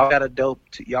 hey, y'all got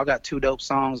 2 dope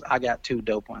songs. I got 2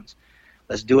 dope ones.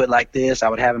 Let's do it like this. I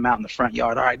would have them out in the front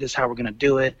yard. All right, this is how we're going to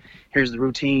do it. Here's the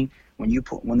routine.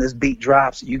 When this beat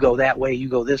drops, you go that way, you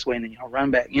go this way, and then y'all run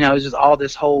back. You know, it's just all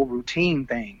this whole routine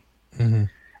thing. Mm-hmm.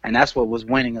 And that's what was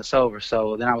winning us over.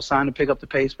 So then I was signed to Pick Up the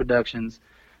Pace Productions.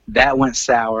 That went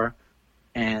sour.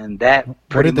 And that What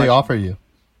pretty did they much, offer you?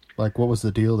 Like, what was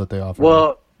the deal that they offered?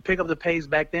 well, Pick Up the Pace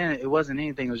back then, it wasn't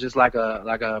anything. It was just like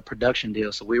a production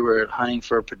deal. So we were hunting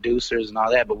for producers and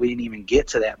all that, but we didn't even get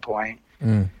to that point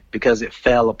because it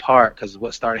fell apart. Because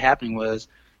what started happening was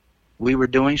we were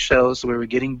doing shows, so we were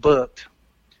getting booked.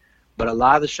 But a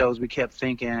lot of the shows we kept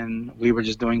thinking we were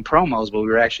just doing promos, but we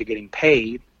were actually getting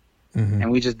paid,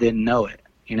 and we just didn't know it.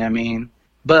 You know what I mean?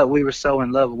 But we were so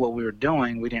in love with what we were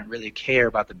doing, we didn't really care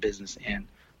about the business end.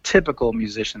 Typical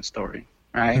musician story,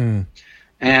 right?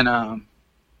 And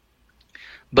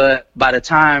but by the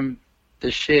time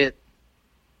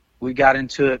we got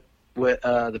into it with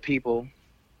the people,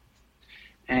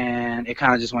 and it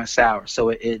kind of just went sour. So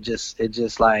it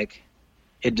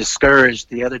discouraged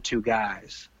the other two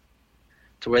guys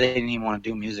to where they didn't even want to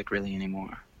do music really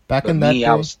anymore. Back in that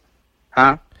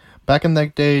day, Back in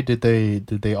that day, did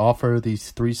they offer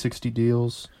these 360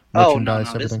 deals? Oh no,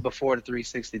 everything? this is before the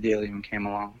 360 deal even came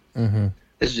along.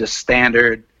 This is just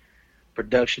standard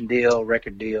production deal,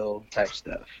 record deal type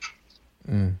stuff.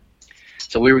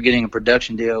 So we were getting a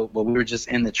production deal, but we were just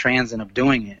in the transit of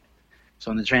doing it.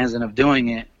 So in the transit of doing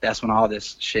it, that's when all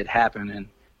this shit happened, and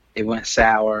it went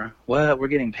sour. What? We're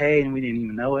getting paid, and we didn't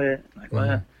even know it. Like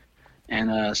what?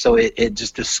 And so it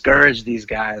just discouraged these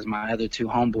guys, my other two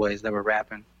homeboys that were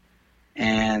rapping,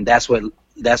 and that's what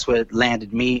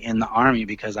landed me in the Army,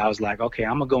 because I was like, okay,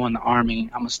 I'm gonna go in the Army.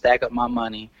 I'm gonna stack up my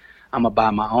money. I'm gonna buy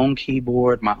my own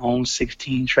keyboard, my own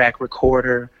 16-track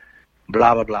recorder,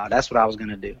 blah blah blah. That's what I was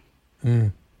gonna do.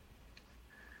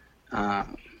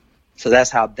 So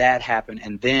that's how that happened.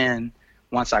 And then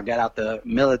once I got out the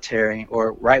military,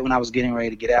 or right when I was getting ready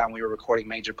to get out and we were recording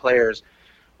Major Players,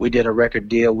 we did a record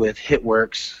deal with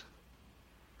Hitworks.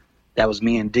 That was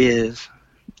me and Diz.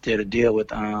 Did a deal with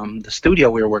the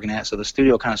studio we were working at. So the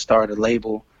studio kind of started a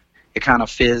label. It kind of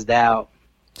fizzed out.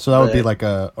 So that would be like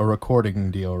a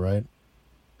recording deal, right?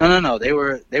 No. They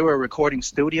were a recording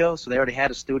studio, so they already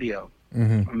had a studio.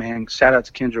 Man, shout out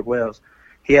to Kendrick Wells.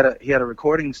 He had a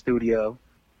recording studio,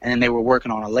 and then they were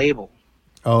working on a label.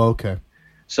 Oh, okay.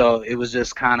 So it was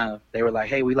just kind of, they were like,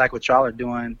 hey, we like what y'all are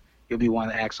doing. You'll be one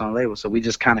of the acts on the label. So we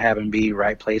just kind of happened to be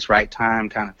right place, right time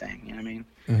kind of thing. You know what I mean?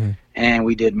 And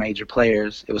we did Major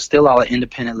Players. It was still all an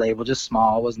independent label, just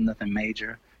small. It wasn't nothing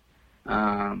major.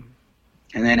 And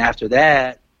then after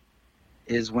that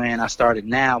is when I started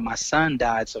Now. My son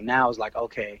died, so now I was like,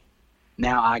 okay,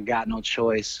 now I got no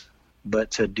choice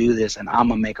but to do this, and I'm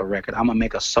going to make a record. I'm going to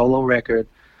make a solo record.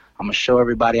 I'm going to show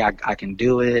everybody I can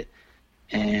do it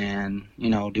and,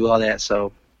 do all that.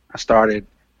 So I started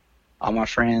all my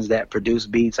friends that produce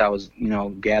beats. I was,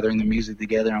 gathering the music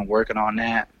together and working on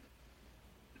that.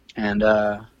 And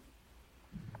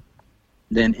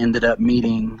then ended up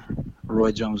meeting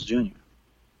Roy Jones Jr.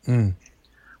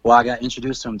 Well, I got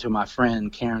introduced to him to my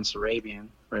friend Karen Sarabian,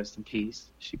 rest in peace.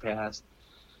 She passed.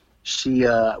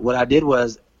 What I did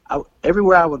was,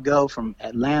 everywhere I would go, from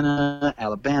Atlanta,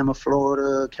 Alabama,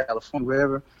 Florida, California,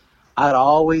 wherever, I'd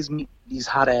always meet these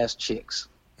hot-ass chicks.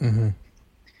 And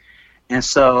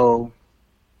so,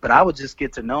 but I would just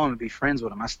get to know them and be friends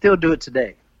with them. I still do it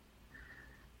today.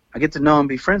 I get to know them and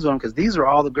be friends with them because these are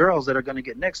all the girls that are going to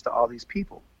get next to all these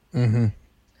people. And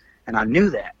I knew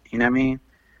that, you know what I mean?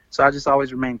 So I just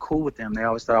always remained cool with them. They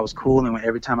always thought I was cool, and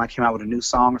every time I came out with a new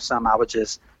song or something, I would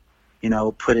just,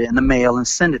 put it in the mail and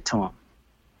send it to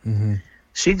them.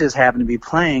 She just happened to be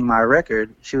playing my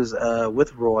record. She was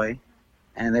with Roy,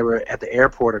 and they were at the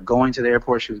airport or going to the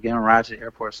airport. She was getting a ride to the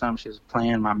airport or something. She was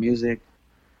playing my music,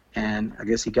 and I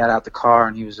guess he got out the car,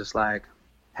 and he was just like,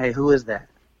 hey, who is that?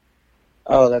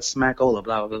 Oh, that's Smackola,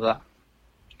 blah, blah, blah.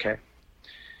 Okay.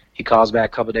 He calls back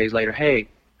a couple of days later, hey,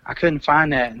 I couldn't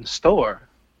find that in the store.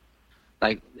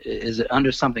 Like, is it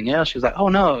under something else? She was like, oh,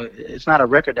 no, it's not a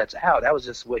record that's out. That was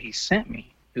just what he sent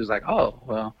me. He was like, oh,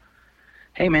 well,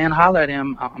 hey, man, holler at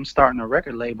him. I'm starting a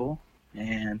record label,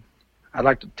 and I'd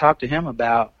like to talk to him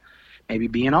about maybe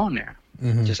being on there.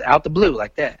 Just out the blue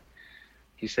like that.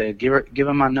 He said, give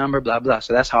him my number, blah, blah.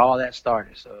 So that's how all that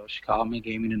started. So she called me,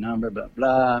 gave me the number, blah,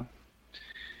 blah.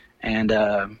 And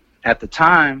at the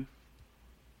time,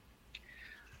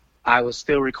 I was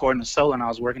still recording a solo, and I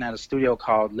was working at a studio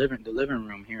called The Living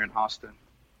Room here in Austin.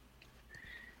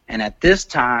 And at this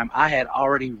time, I had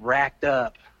already racked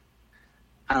up,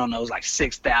 I don't know, it was like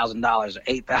 $6,000 or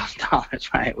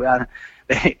 $8,000, right? Well,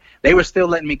 they were still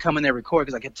letting me come in there and record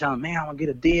because I kept telling them, man, I'm going to get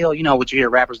a deal. You know what you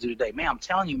hear rappers do today. Man, I'm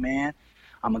telling you, man,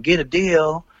 I'm going to get a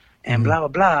deal and blah, blah,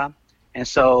 blah. And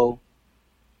so,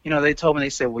 they told me, they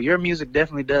said, well, your music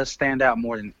definitely does stand out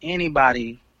more than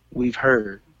anybody we've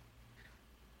heard.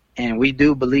 And we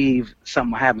do believe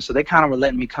something will happen. So they kind of were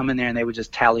letting me come in there, and they would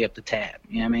just tally up the tab.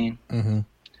 You know what I mean?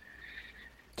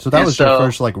 So that was your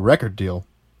first like record deal.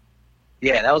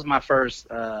 Yeah, that was my first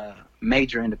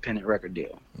major independent record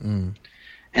deal. Mm.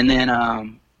 And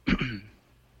then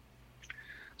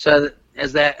so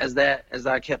as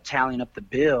I kept tallying up the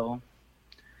bill,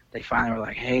 they finally were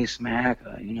like, "Hey, Smack,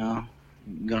 you know,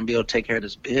 you gonna be able to take care of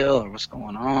this bill, or what's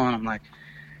going on?" I'm like,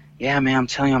 "Yeah, man, I'm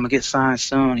telling you, I'm gonna get signed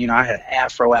soon." You know, I had an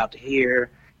afro out to here.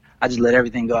 I just let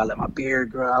everything go. I let my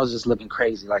beard grow. I was just looking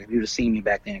crazy. Like, if you'd have seen me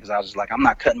back then, because I was just like, I'm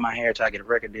not cutting my hair till I get a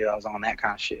record deal. I was on that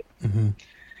kind of shit. Mm-hmm.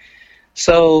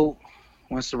 So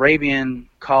when Sarabian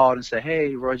called and said,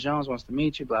 "Hey, Roy Jones wants to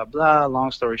meet you," blah, blah,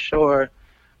 long story short,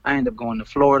 I ended up going to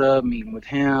Florida, meeting with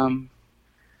him.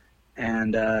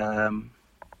 And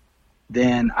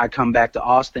then I come back to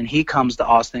Austin. He comes to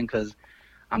Austin because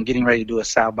I'm getting ready to do a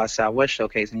South by Southwest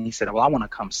showcase. And he said, "Well, I want to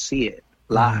come see it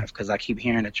live because I keep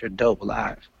hearing that you're dope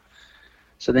live."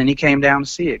 So then he came down to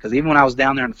see it. Because even when I was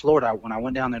down there in Florida, when I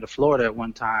went down there to Florida at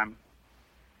one time,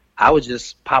 I would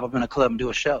just pop up in a club and do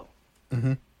a show.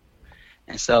 Mm-hmm.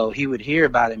 And so he would hear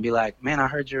about it and be like, "Man, I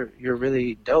heard you're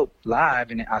really dope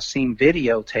live, and I've seen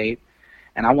videotape,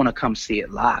 and I want to come see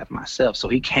it live myself." So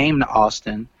he came to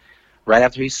Austin right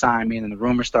after he signed me, and then the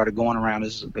rumors started going around.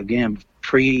 This is, again,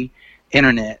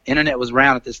 pre-internet. Internet was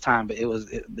around at this time, but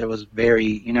there was very,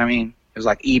 you know what I mean? It was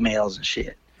like emails and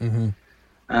shit. Mm-hmm.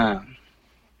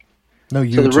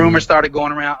 So the rumors started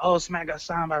going around, "Oh, Smack got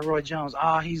signed by Roy Jones.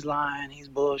 Oh, he's lying. He's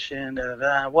bullshitting. Da, da,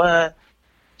 da. What?"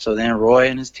 So then Roy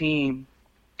and his team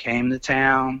came to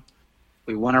town.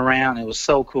 We went around. It was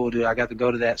so cool, dude. I got to go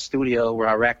to that studio where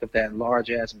I racked up that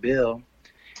large-ass bill.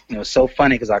 And it was so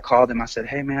funny because I called them. I said,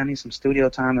 "Hey, man, I need some studio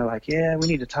time." They're like, "Yeah, we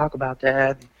need to talk about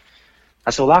that."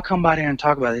 I said, "Well, I'll come by there and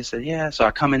talk about it." They said, "Yeah." So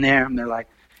I come in there, and they're like,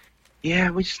 "Yeah,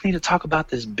 we just need to talk about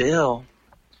this bill."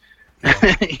 You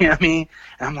know what I mean?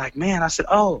 And I'm like, man, I said,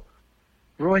 "Oh,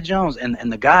 Roy Jones."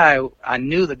 And the guy, I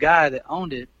knew the guy that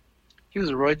owned it. He was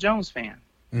a Roy Jones fan.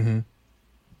 Mm-hmm.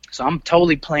 So I'm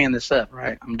totally playing this up,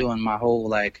 right? I'm doing my whole,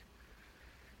 like,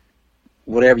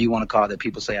 whatever you want to call it that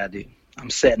people say I do. I'm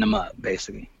setting them up,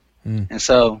 basically. Mm. And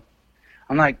so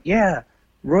I'm like, "Yeah,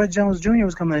 Roy Jones Jr.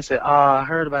 was coming in." They said, "Oh, I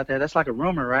heard about that. That's like a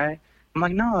rumor, right?" I'm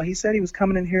like, "No, he said he was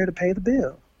coming in here to pay the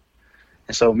bill."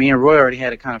 And so me and Roy already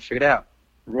had it kind of figured out.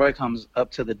 Roy comes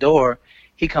up to the door.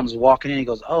 He comes walking in. He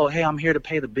goes, "Oh, hey, I'm here to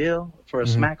pay the bill for a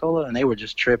Smackola." And they were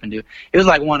just tripping, dude. It was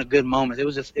like one of the good moments. It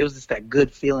was just that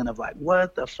good feeling of like,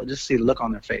 what the fuck? Just see the look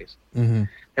on their face. Mm-hmm.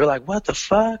 They were like, "What the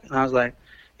fuck?" And I was like,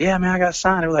 "Yeah, man, I got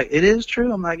signed." They were like, "It is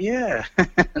true?" I'm like, "Yeah."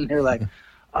 And they were like,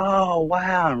 "Oh,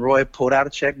 wow." And Roy pulled out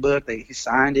a checkbook. He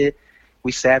signed it.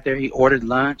 We sat there. He ordered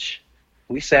lunch.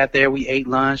 We sat there. We ate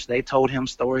lunch. They told him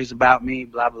stories about me,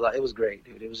 blah, blah, blah. It was great,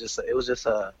 dude. It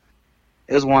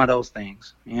was one of those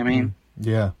things. You know what I mean?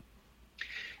 Yeah.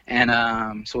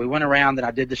 And so we went around and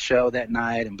I did the show that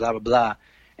night and blah, blah, blah.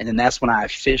 And then that's when I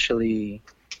officially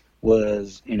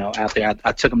was, you know, out there.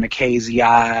 I took him to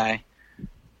KZI.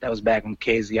 That was back when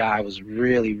KZI was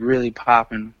really, really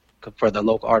popping for the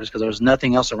local artists because there was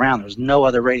nothing else around. There was no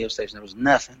other radio station. There was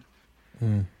nothing.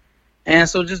 Mm. And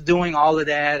so just doing all of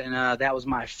that, and that was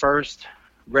my first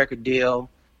record deal.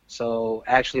 So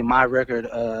actually my record,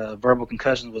 Verbal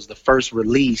Concussions, was the first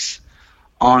release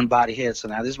on Body Hit. So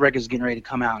now this record is getting ready to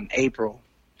come out in April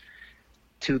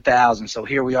 2000. So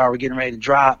here we are, we're getting ready to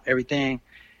drop everything.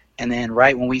 And then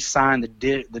right when we signed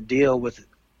the deal with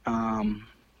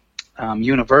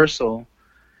Universal,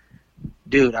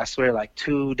 dude, I swear, like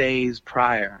 2 days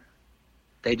prior,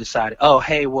 they decided, "Oh,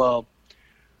 hey, well,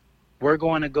 we're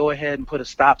going to go ahead and put a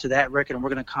stop to that record, and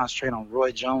we're going to concentrate on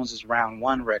Roy Jones's Round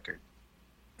 1 record."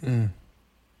 Mm.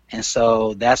 And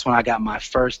so that's when I got my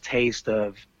first taste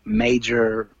of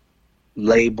major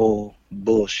label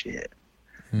bullshit.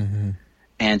 Mm-hmm.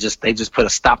 And they just put a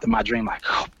stop to my dream, like,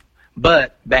 oh.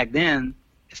 But back then,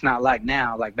 it's not like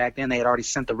now. Like back then, they had already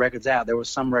sent the records out. There were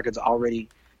some records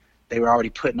they were already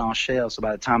putting on shelves. So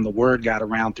by the time the word got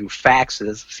around through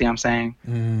faxes, see what I'm saying?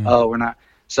 Mm. Oh, we're not.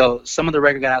 So some of the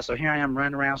record got out. So here I am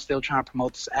running around still trying to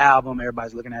promote this album.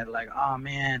 Everybody's looking at it like, "Oh,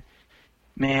 man,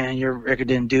 your record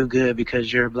didn't do good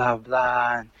because you're blah,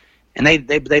 blah." And they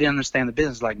didn't understand the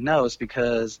business. Like, no, it's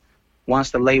because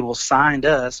once the label signed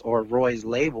us, or Roy's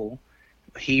label,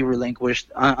 he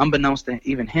relinquished, unbeknownst to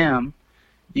even him,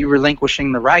 you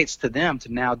relinquishing the rights to them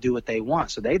to now do what they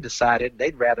want. So they decided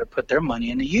they'd rather put their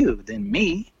money into you than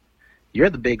me. You're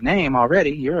the big name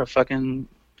already. You're a fucking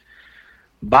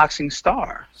boxing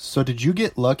star. So did you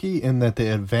get lucky in that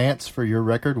the advance for your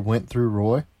record went through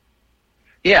Roy?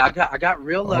 Yeah, I got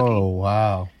real lucky. Oh,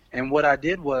 wow. And what I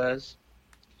did was,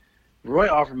 Roy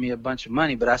offered me a bunch of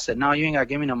money, but I said, "No, you ain't got to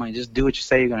give me no money. Just do what you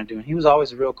say you're going to do." And he was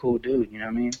always a real cool dude, you know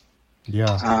what I mean?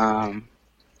 Yeah.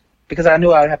 because I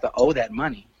knew I would have to owe that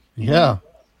money. Yeah.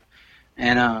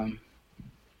 And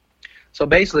so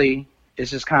basically,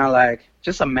 it's just kind of like,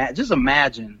 just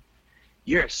imagine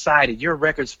you're excited. Your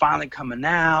record's finally coming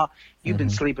out. You've been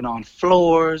sleeping on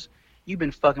floors. You've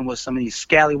been fucking with some of these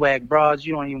scallywag broads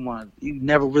you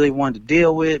never really wanted to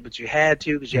deal with, but you had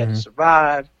to because you had to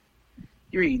survive.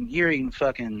 You're eating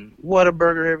fucking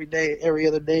Whataburger every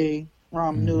other day,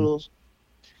 ramen noodles.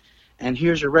 And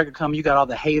here's your record coming. You got all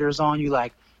the haters on you,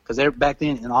 like, because back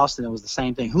then in Austin, it was the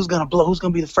same thing. Who's going to blow? Who's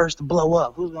going to be the first to blow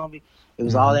up? It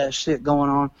was all that shit going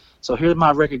on. So here's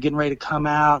my record getting ready to come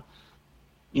out.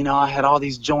 You know, I had all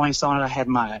these joints on it.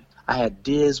 I had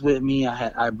Diz with me.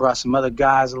 I brought some other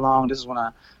guys along. This is when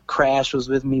Crash was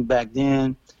with me back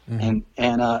then. And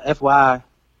FYI,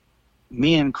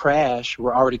 me and Crash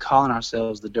were already calling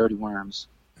ourselves the Dirtywormz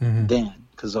then.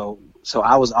 So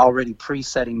I was already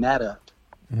pre-setting that up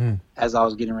as I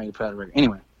was getting ready to put out a record.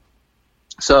 Anyway,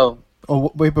 so...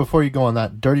 Oh, wait, before you go on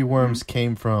that, Dirtywormz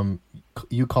came from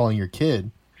you calling your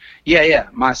kid. Yeah.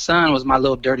 My son was my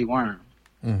little dirty worm.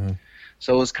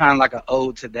 So it was kind of like an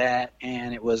ode to that,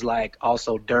 and it was like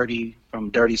also dirty from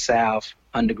Dirty South,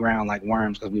 underground like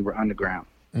worms because we were underground.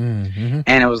 And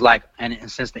it was like,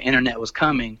 and since the internet was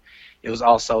coming, it was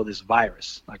also this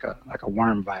virus, like a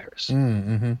worm virus.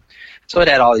 So it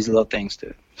had all these little things to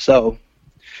it. So,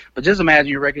 but just imagine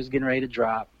your record's getting ready to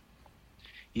drop.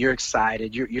 You're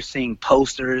excited. You're seeing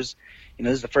posters. You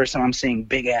know, this is the first time I'm seeing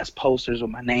big ass posters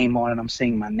with my name on it. I'm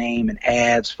seeing my name and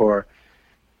ads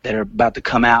that are about to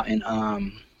come out in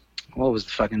what was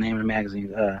the fucking name of the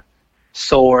magazine?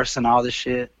 Source and all this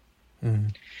shit.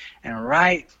 And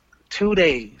right 2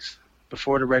 days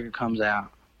before the record comes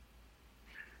out,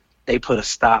 they put a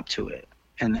stop to it.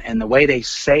 And the way they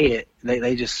say it,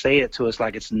 they just say it to us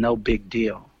like it's no big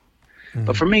deal.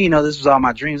 But for me, you know, this was all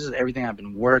my dreams. This is everything I've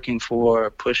been working for,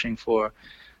 pushing for.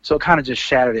 So it kind of just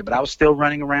shattered it. But I was still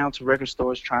running around to record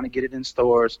stores trying to get it in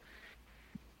stores.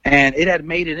 And it had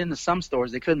made it into some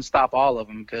stores. They couldn't stop all of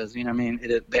them because, you know what I mean,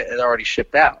 it already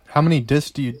shipped out. How many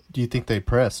discs do you think they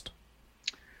pressed?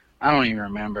 I don't even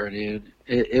remember, dude.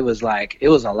 It was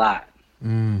a lot.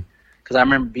 Because I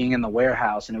remember being in the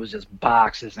warehouse and it was just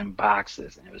boxes and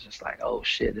boxes. And it was just like, oh,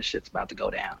 shit, this shit's about to go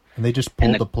down. And they just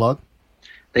pulled the plug?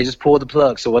 They just pulled the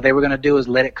plug. So what they were going to do is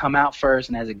let it come out first,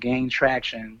 and as it gained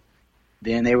traction,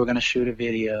 then they were going to shoot a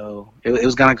video. It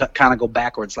was going to kind of go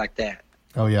backwards like that.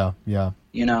 Oh, yeah.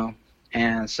 You know?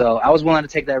 And so I was willing to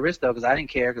take that risk, though, because I didn't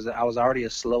care, because I was already a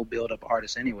slow build-up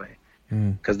artist anyway.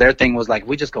 Because their thing was like,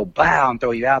 we just go bow and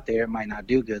throw you out there, it might not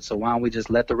do good. So why don't we just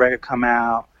let the record come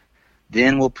out,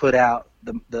 then we'll put out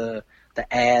the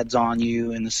ads on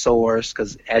you in the source,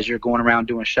 because as you're going around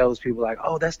doing shows, people are like,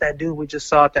 oh, that's that dude we just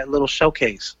saw at that little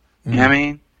showcase. You know what I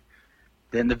mean?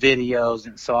 Then the videos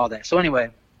and so all that. So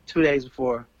anyway, 2 days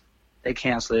before they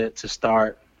canceled it to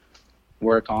start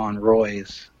work on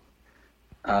Roy's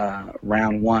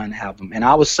Round 1 album. And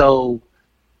I was so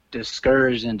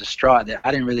discouraged and distraught that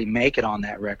I didn't really make it on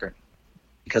that record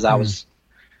because I was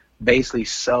basically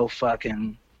so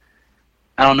fucking...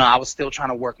 I don't know. I was still trying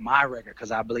to work my record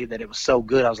because I believed that it was so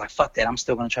good. I was like, fuck that. I'm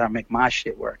still going to try to make my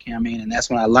shit work. You know what I mean? And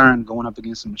that's when I learned going up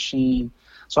against a machine.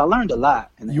 So I learned a lot.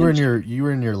 You were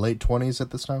in your late 20s at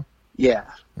this time? Yeah.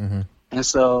 And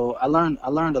so I learned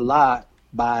a lot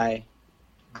by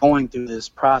going through this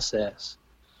process.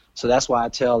 So that's why I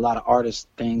tell a lot of artists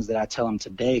things that I tell them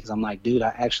today, because I'm like, dude,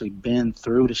 I actually been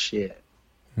through the shit.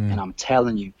 And I'm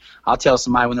telling you, I'll tell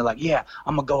somebody when they're like, yeah,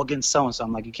 I'm going to go against so-and-so.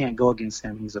 I'm like, you can't go against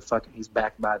him. He's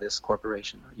backed by this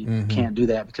corporation. You can't do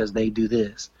that because they do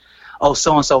this. Oh,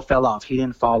 so-and-so fell off. He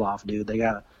didn't fall off, dude.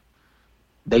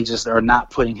 They just are not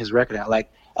putting his record out.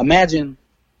 Like, imagine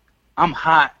I'm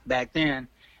hot back then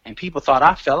and people thought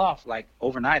I fell off like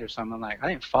overnight or something. I'm like, I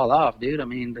didn't fall off, dude. I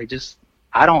mean,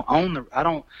 I don't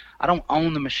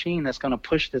own the machine that's going to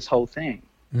push this whole thing.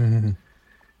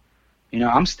 You know,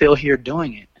 I'm still here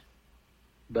doing it.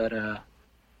 But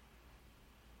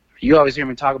you always hear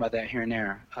me talk about that here and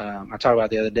there. I talked about it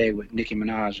the other day with Nicki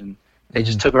Minaj, and they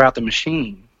just took her out the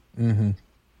machine.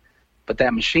 But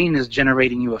that machine is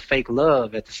generating you a fake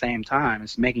love at the same time.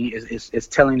 It's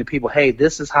telling the people, hey,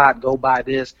 this is hot. Go buy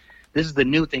this. This is the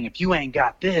new thing. If you ain't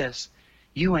got this,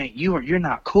 you're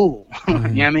not cool. You know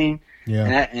what I mean?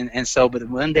 Yeah. And so, but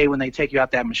one day when they take you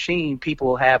out that machine, people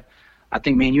will have. I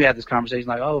think me and you had this conversation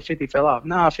like, oh, 50 fell off.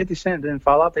 No, 50 Cent didn't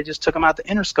fall off. They just took him out the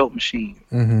Interscope machine.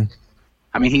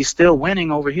 I mean, he's still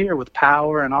winning over here with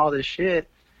Power and all this shit.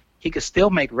 He could still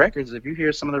make records. If you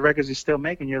hear some of the records he's still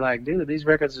making, you're like, dude, these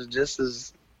records are just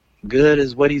as good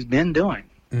as what he's been doing.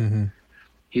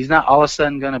 He's not all of a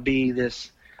sudden going to be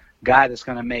this guy that's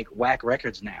going to make whack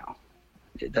records now.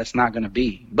 That's not going to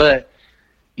be. But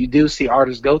you do see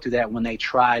artists go through that when they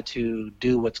try to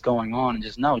do what's going on and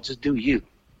just do you.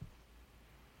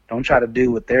 Don't try to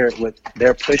do what they're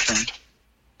pushing.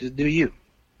 Just do you.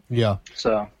 Yeah.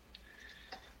 So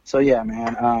yeah,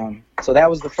 man. So that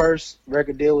was the first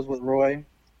record deal was with Roy.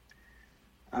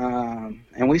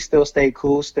 And we still stayed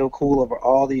cool, over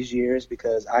all these years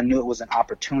because I knew it was an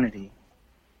opportunity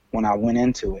when I went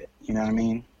into it. You know what I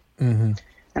mean? Mm-hmm.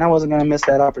 And I wasn't going to miss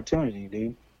that opportunity,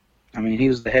 dude. I mean, he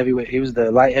was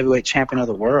the light heavyweight champion of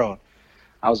the world.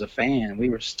 I was a fan. We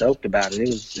were stoked about it.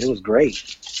 It was great.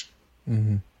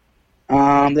 Mm-hmm.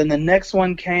 Then the next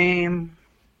one came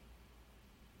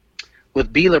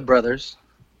with Beeler Brothers,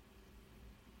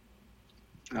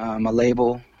 a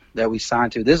label that we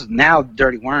signed to. This is now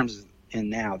Dirtywormz is in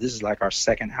now. This is like our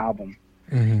second album.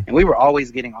 Mm-hmm. And we were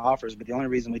always getting offers, but the only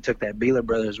reason we took that Beeler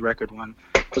Brothers record one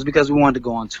was because we wanted to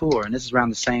go on tour. And this is around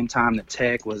the same time that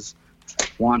Tech was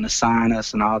wanting to sign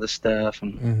us and all this stuff.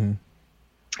 And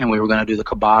and we were going to do the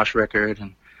Kibosh record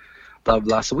and blah, blah,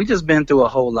 blah. So we just been through a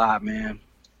whole lot, man.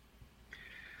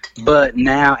 But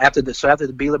now, after the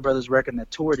Beeler Brothers record and the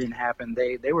tour didn't happen,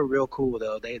 they were real cool,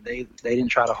 though. They didn't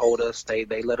try to hold us. They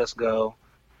let us go.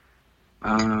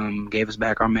 Gave us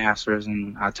back our masters,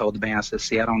 and I told the band, I said,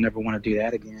 see, I don't ever want to do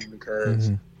that again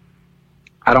because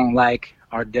I don't like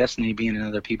our destiny being in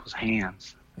other people's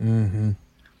hands. Mm-hmm.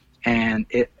 And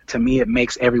to me, it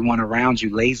makes everyone around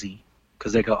you lazy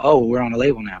because they go, oh, we're on a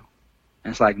label now.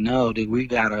 And it's like, no, dude,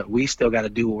 we still got to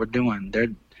do what we're doing.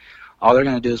 All they're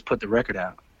going to do is put the record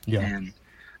out and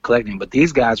collecting. But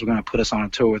these guys were going to put us on a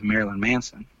tour with Marilyn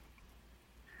Manson.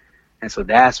 And so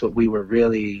that's what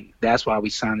that's why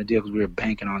we signed the deal, because we were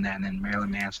banking on that. And then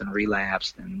Marilyn Manson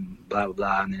relapsed and blah, blah,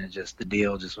 blah. And then the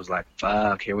deal just was like,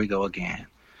 fuck, here we go again.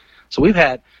 So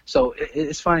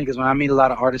it's funny because when I meet a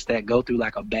lot of artists that go through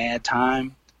like a bad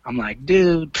time, I'm like,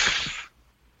 dude,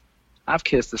 I've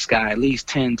kissed the sky at least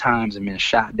 10 times and been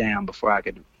shot down before I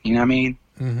could, you know what I mean?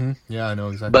 Mm-hmm. Yeah, I know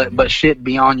exactly. But shit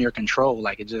beyond your control,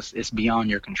 like it's beyond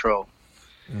your control.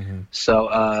 Mm-hmm.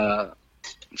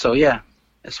 So yeah,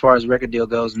 as far as record deal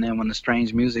goes, and then when the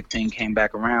Strange Music thing came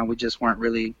back around, we're just not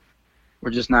really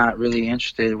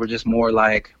interested. We're just more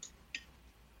like,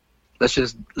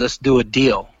 let's do a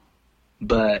deal,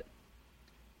 but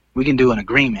we can do an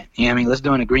agreement. You know what I mean? Let's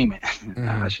do an agreement.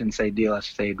 Mm-hmm. I shouldn't say deal, I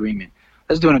should say agreement.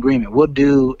 Let's do an agreement. We'll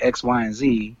do X, Y, and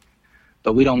Z,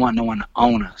 but we don't want no one to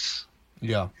own us.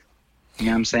 Yeah. You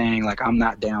know what I'm saying? Like, I'm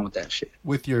not down with that shit.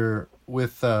 With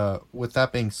that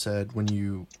being said, when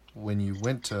you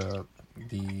went to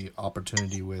the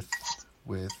opportunity with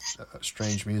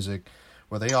Strange Music,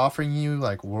 were they offering you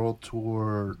like world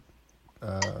tour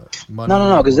money?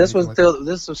 No, because this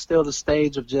was still the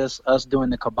stage of just us doing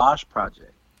the Kibosh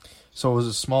project. So it was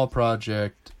a small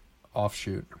project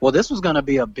offshoot. Well, this was going to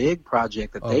be a big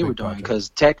project that they were doing because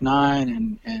Tech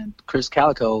Nine and Chris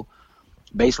Calico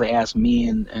basically asked me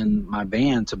and my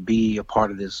band to be a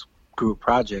part of this group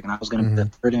project, and I was going to be the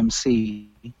third MC,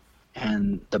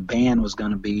 and the band was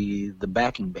going to be the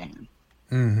backing band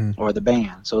or the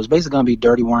band. So it was basically going to be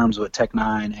Dirtywormz with Tech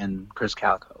Nine and Chris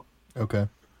Calico. Okay.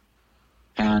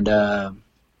 And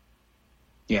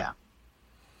yeah.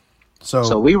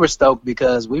 So we were stoked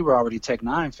because we were already Tech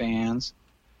Nine fans,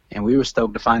 and we were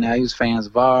stoked to find out he was fans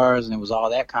of ours, and it was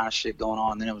all that kind of shit going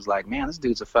on. And then it was like, man, this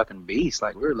dude's a fucking beast.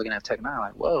 Like, we were looking at Tech Nine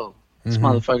like, whoa, this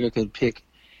motherfucker could pick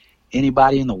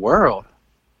anybody in the world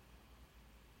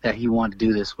that he wanted to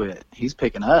do this with. He's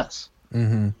picking us.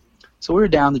 Mm-hmm. So we were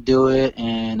down to do it,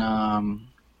 and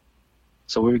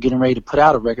so we were getting ready to put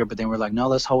out a record, but then we're like, no,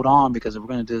 let's hold on, because if we're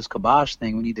going to do this Kibosh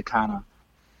thing, we need to kind of,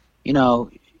 you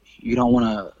don't want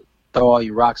to throw all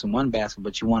your rocks in one basket,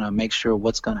 but you want to make sure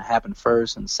what's going to happen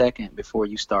first and second before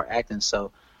you start acting.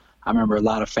 So I remember a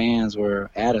lot of fans were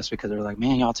at us because they were like,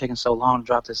 man, y'all taking so long to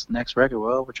drop this next record.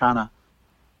 Well, we're trying to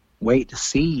wait to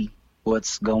see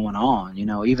what's going on.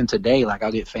 Even today, like,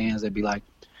 I'll get fans that be like,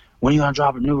 when are you going to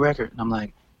drop a new record? And I'm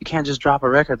like, you can't just drop a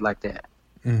record like that.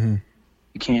 Mm-hmm.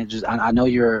 You can't just, I know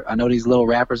these little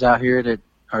rappers out here that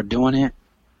are doing it,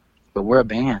 but we're a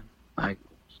band. Like,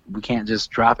 we can't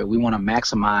just drop it. We want to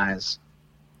maximize.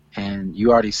 And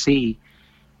you already see,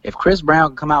 if Chris Brown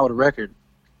can come out with a record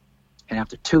and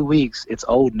after 2 weeks it's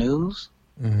old news,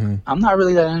 I'm not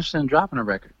really that interested in dropping a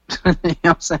record. You know what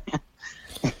I'm saying?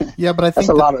 Yeah, but I think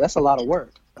that's a lot of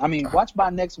work. I mean, watch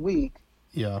by next week.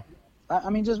 Yeah. I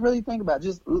mean, just really think about it.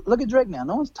 Just look at Drake now.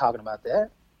 No one's talking about that.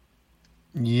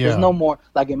 Yeah. There's no more.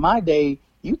 Like, in my day,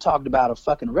 you talked about a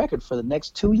fucking record for the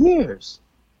next 2 years.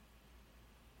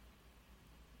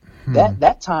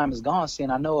 That time is gone. See,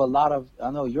 and I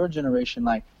know your generation,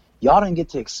 like, y'all didn't get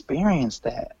to experience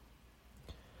that.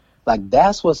 Like,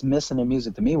 that's what's missing in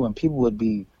music to me, when people would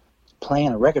be playing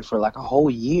a record for like a whole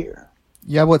year.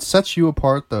 Yeah, what sets you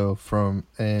apart though from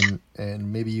and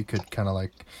maybe you could kind of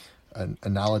like an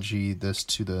analogy this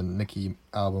to the Nicki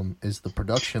album is the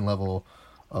production level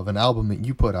of an album that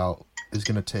you put out is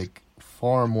going to take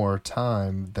far more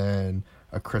time than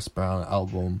a Chris Brown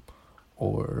album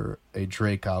or a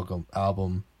Drake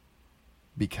album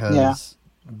because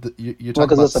you're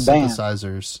talking about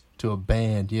synthesizers to a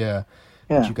band,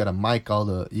 But you got to mic all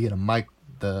the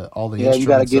instruments. You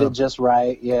got to get it just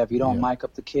right. Yeah, if you don't mic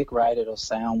up the kick right, it'll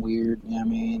sound weird. You know what I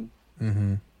mean?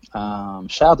 Mm-hmm.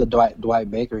 Shout out to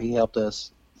Dwight Baker. He helped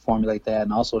us formulate that,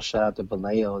 and also shout out to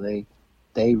Vallejo.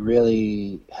 They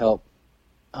really helped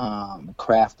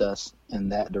craft us in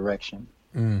that direction.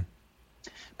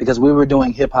 Because we were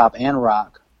doing hip hop and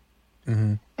rock,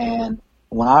 and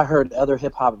when I heard other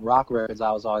hip hop rock records,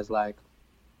 I was always like,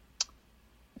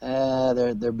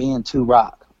 they're being too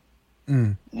rock.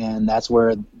 And that's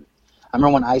where I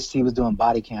remember when Ice-T was doing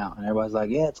Body Count, and everybody's like,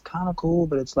 yeah, it's kind of cool,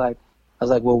 but it's like, I was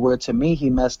like, well, where to me he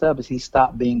messed up is he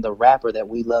stopped being the rapper that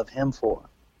we love him for.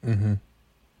 And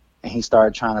he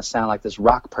started trying to sound like this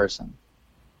rock person.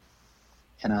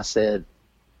 And I said,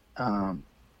 and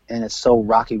it's so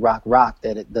rocky rock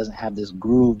that it doesn't have this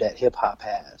groove that hip hop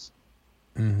has.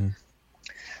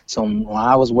 So when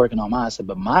I was working on mine, I said,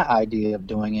 but my idea of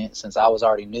doing it, since I was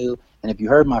already new, and if you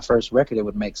heard my first record, it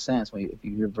would make sense if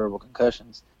you hear Verbal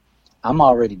Concussions. I'm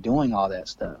already doing all that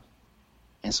stuff.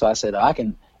 And so I said,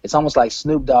 it's almost like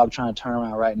Snoop Dogg trying to turn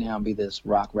around right now and be this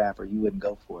rock rapper. You wouldn't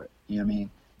go for it. You know what I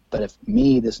mean? But if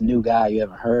me, this new guy you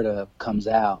haven't heard of, comes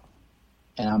out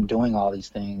and I'm doing all these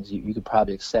things, you could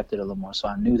probably accept it a little more. So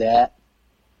I knew that.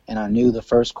 And I knew the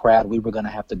first crowd we were going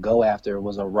to have to go after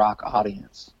was a rock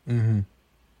audience.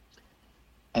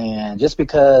 And just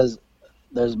because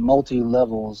there's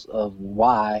multi-levels of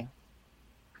why,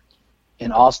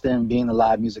 in Austin being the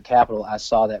live music capital, I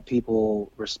saw that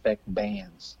people respect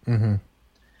bands.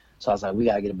 So I was like, we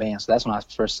got to get a band. So that's when I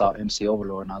first saw MC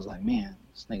Overlord, and I was like, man,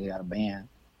 this nigga got a band.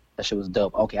 That shit was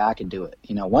dope. Okay, I can do it.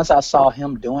 You know, once I saw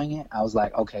him doing it, I was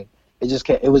like, okay.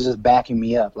 It was just backing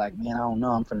me up. Like, man, I don't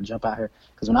know. I'm finna jump out here.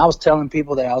 Because when I was telling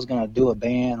people that I was going to do a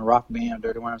band, a rock band,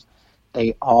 Dirtywormz,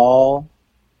 they all,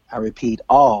 I repeat,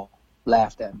 all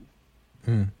laughed at me.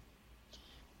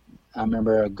 I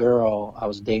remember a girl I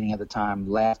was dating at the time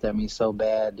laughed at me so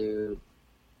bad, dude,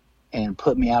 and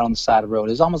put me out on the side of the road.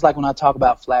 It's almost like when I talk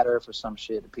about flat earth or some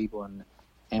shit to people, and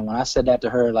when I said that to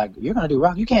her, like, you're going to do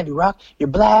rock? You can't do rock. You're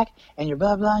black, and you're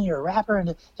blah, blah, and you're a rapper,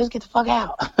 and just get the fuck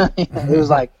out. It was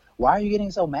like, why are you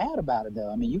getting so mad about it,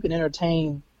 though? I mean,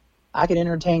 I can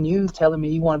entertain you telling me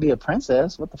you want to be a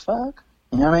princess. What the fuck?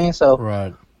 You know what I mean? So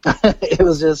right.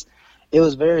 It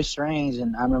was very strange,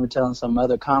 and I remember telling some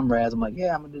other comrades, I'm like,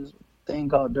 yeah, I'm going to do this thing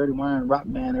called Dirtywormz rock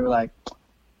band. They were like,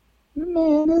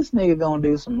 man, this nigga going to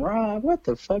do some rock. What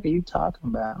the fuck are you talking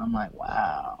about? And I'm like,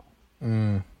 wow.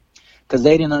 Because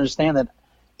they didn't understand that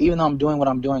even though I'm doing what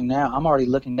I'm doing now, I'm already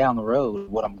looking down the road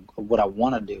what I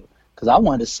want to do. Because I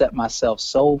wanted to set myself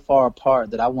so far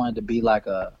apart that I wanted to be like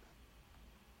an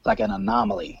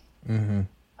anomaly.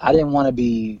 I didn't want to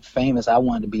be famous. I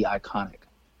wanted to be iconic.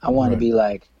 I wanted to be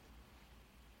like,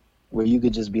 where you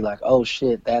could just be like, oh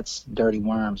shit, that's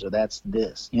Dirtywormz, or that's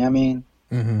this. You know what I mean?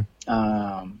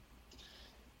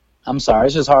 I'm sorry,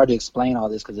 it's just hard to explain all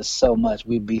this because it's so much.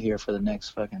 We'd be here for the next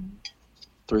fucking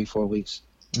 3-4 weeks.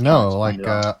 No, like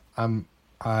I'm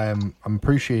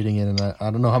appreciating it, and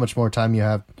I don't know how much more time you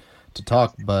have to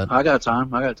talk, but I got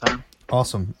time.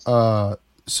 Awesome.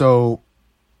 So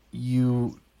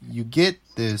you get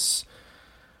this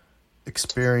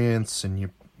experience, and you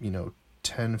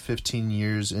 10-15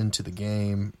 years into the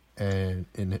game, and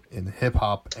in hip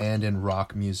hop and in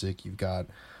rock music, you've got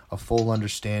a full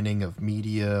understanding of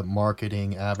media,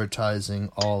 marketing,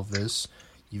 advertising, all of this.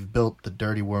 You've built the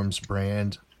Dirtywormz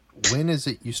brand. When is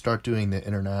it you start doing the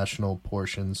international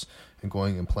portions and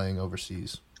going and playing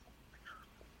overseas?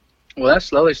 Well, that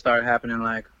slowly started happening.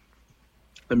 Like,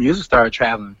 the music started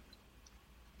traveling.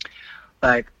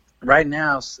 Like, right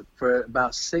now, for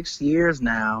about 6 years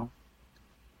now,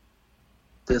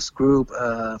 this group,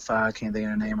 I can't think of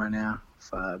their name right now.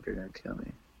 They're gonna kill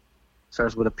me.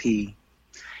 Starts with a P.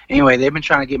 Anyway, they've been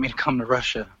trying to get me to come to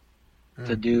Russia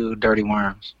to do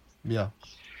Dirtywormz. Yeah.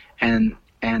 And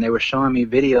they were showing me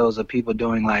videos of people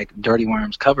doing like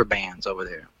Dirtywormz cover bands over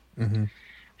there.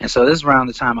 And so this is around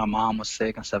the time my mom was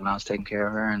sick and stuff, and I was taking care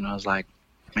of her, and I was like,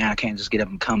 man, I can't just get up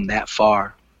and come that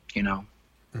far, you know.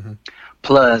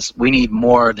 Plus, we need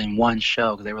more than one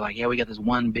show, because they were like, yeah, we got this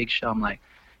one big show. I'm like,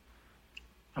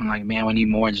 man, we need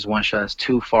more than just one show. It's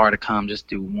too far to come. Just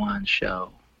do one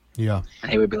show. Yeah.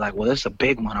 And they would be like, well, this is a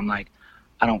big one. I'm like,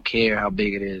 I don't care how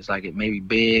big it is. Like, it may be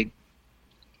big,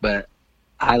 but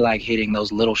I like hitting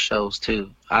those little shows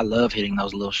too. I love hitting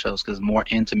those little shows because it's more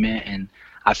intimate, and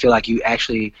I feel like you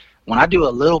actually, when I do a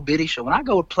little bitty show, when I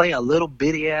go play a little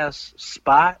bitty ass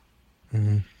spot,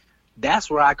 Mm-hmm. that's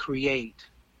where I create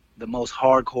the most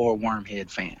hardcore Wormhead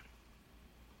fan.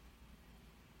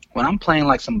 When I'm playing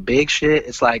like some big shit,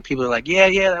 it's like people are like, yeah,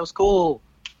 that was cool.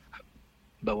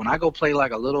 But when I go play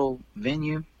like a little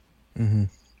venue, Mm-hmm.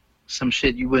 some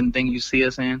shit you wouldn't think you see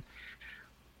us in,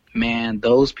 man,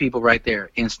 those people right there,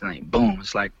 instantly, boom,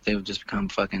 it's like they've just become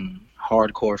fucking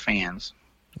hardcore fans.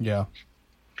 Yeah.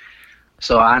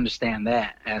 So I understand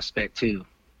that aspect too.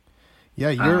 Yeah,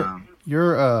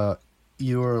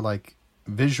 your like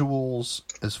visuals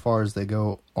as far as they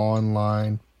go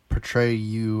online portray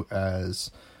you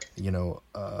as, you know,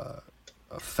 a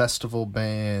festival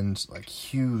band, like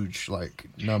huge like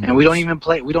numbers. And we don't even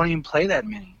play that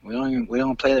many. We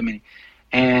don't play that many.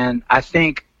 And I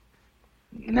think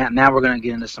now we're gonna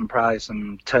get into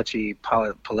some touchy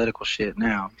political shit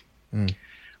now. Mm.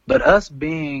 But us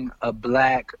being a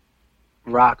black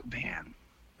rock band,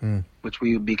 which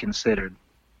we would be considered,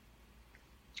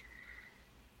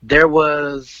 there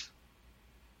was,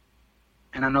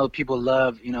 and I know people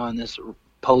love, you know, in this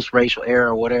post-racial era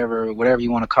or whatever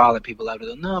you want to call it, people love to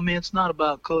go, no, man, it's not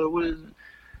about color. What is it?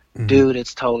 Mm-hmm. Dude,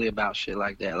 it's totally about shit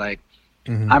like that. Like,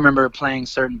 I remember playing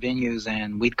certain venues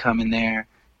and we'd come in there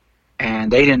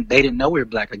and they didn't know we were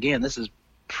black. Again, this is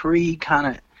pre kind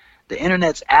of, the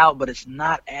internet's out, but it's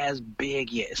not as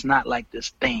big yet. It's not like this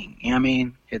thing. You know what I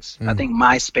mean? It's, I think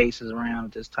MySpace is around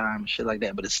at this time and shit like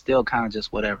that, but it's still kind of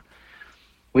just whatever.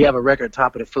 We have a record,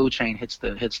 Top of the Food Chain, hits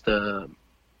the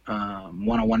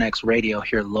 101X radio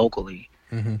here locally.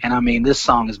 And I mean, this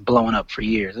song is blowing up for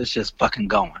years. It's just fucking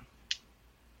going.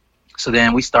 So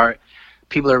then we start,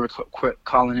 people are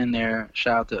calling in there.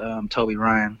 Shout out to Toby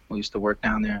Ryan, who used to work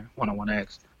down there,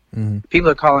 101X. People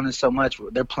are calling in so much.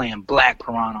 They're playing Black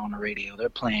Piranha on the radio. They're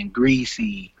playing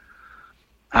Greasy.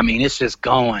 I mean, it's just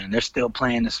going. They're still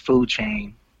playing this Food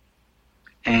Chain.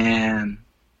 And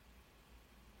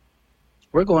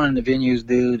we're going into venues,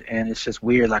 dude, and it's just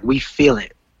weird. Like, we feel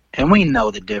it. And we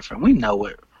know the difference. We know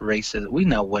what race is. We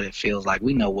know what it feels like.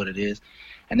 We know what it is.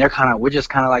 And we're just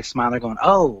kind of like smiling. They're going,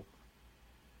 oh.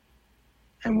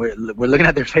 And we're looking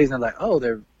at their face and they're like, oh,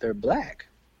 they're black.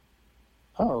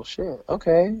 Oh, shit.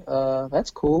 Okay.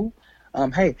 That's cool.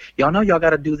 Hey, y'all know y'all got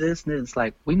to do this. And it's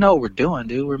like, we know what we're doing,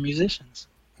 dude. We're musicians.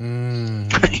 You know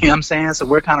what I'm saying? So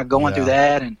we're kind of going through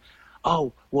that. And,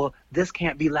 oh, well, this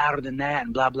can't be louder than that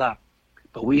and blah, blah.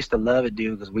 But we used to love it,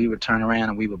 dude, because we would turn around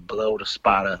and we would blow the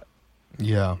spot up.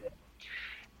 Yeah.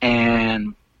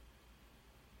 And,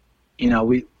 you know,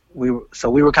 we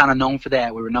were kind of known for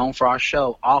that. We were known for our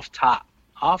show, Off Top.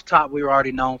 Off Top, we were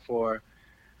already known for,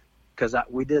 because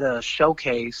we did a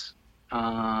showcase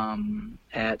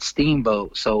at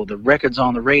Steamboat. So the record's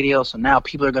on the radio, so now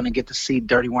people are going to get to see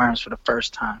Dirtywormz for the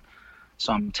first time.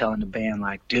 So I'm telling the band,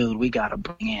 like, dude, we got to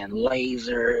bring in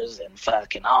lasers and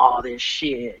fucking all this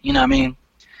shit. You know what I mean?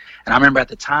 And I remember at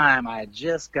the time, I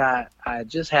just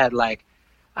had like,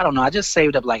 I don't know, I just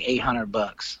saved up like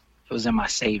 $800. It was in my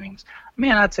savings.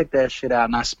 Man, I took that shit out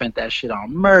and I spent that shit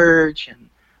on merch and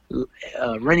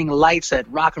renting lights at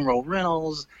Rock and Roll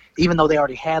Rentals. Even though they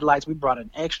already had lights, we brought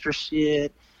in extra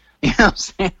shit. You know what I'm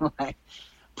saying? Like,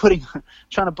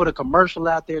 trying to put a commercial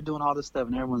out there, doing all this stuff,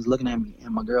 and everyone's looking at me.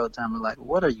 And my girl at the time was like,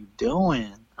 "What are you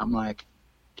doing?" I'm like,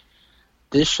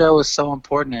 "This show is so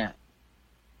important that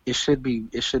it should be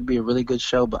a really good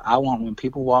show. But I want, when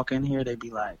people walk in here, they be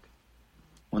like,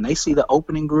 when they see the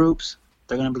opening groups,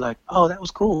 they're gonna be like, oh, that was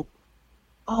cool.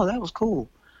 Oh, that was cool."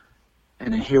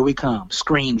 And then here we come.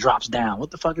 Screen drops down.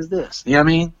 What the fuck is this? You know what I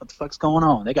mean? What the fuck's going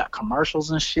on? They got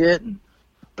commercials and shit and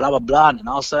blah, blah, blah. And then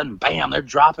all of a sudden, bam, they're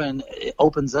dropping. It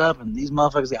opens up and these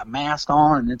motherfuckers got masks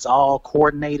on and it's all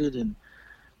coordinated. And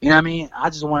you know what I mean? I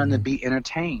just wanted them to be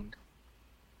entertained.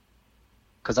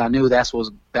 Because I knew that was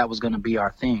going to be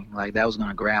our thing. Like, that was going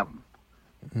to grab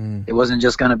them. It wasn't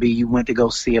just going to be you went to go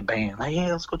see a band. Like,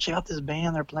 yeah, let's go check out this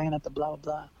band. They're playing at the blah, blah,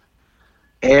 blah.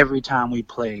 Every time we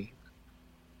played,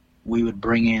 we would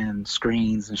bring in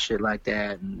screens and shit like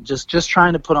that, and just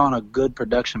trying to put on a good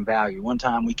production value. One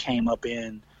time we came up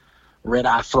in Red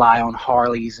Eye Fly on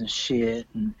Harleys and shit,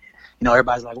 and you know,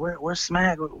 everybody's like, "Where's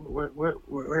Smack? Where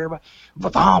everybody?"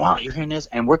 Wow, you're hearing this,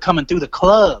 and we're coming through the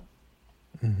club.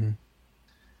 You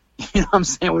know what I'm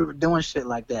saying? We were doing shit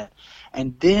like that,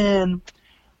 and then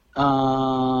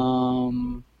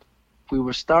we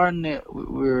were starting to.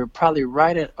 We were probably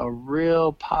right at a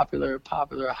real popular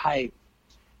hype.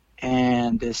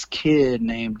 and this kid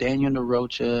named Daniel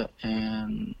Narocha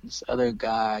and this other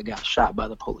guy got shot by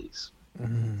the police.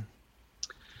 Mm-hmm.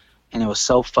 And it was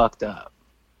so fucked up.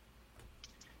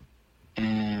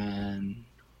 And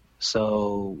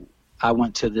so I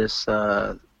went to this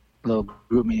little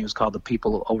group meeting. It was called the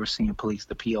People Overseeing Police,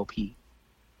 the POP.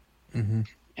 Mm-hmm.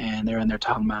 And they're in there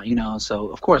talking about, you know, so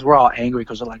of course we're all angry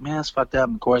because they're like, man, it's fucked up.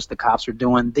 And of course the cops are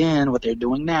doing then what they're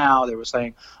doing now. They were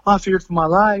saying, oh, I feared for my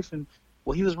life. And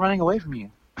well, he was running away from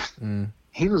you.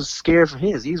 He was scared for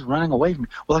his. He's running away from me.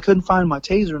 Well, I couldn't find my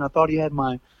taser, and I thought he had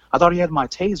my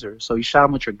taser. So you shot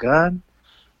him with your gun?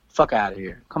 Fuck out of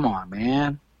here. Come on,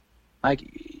 man. Like,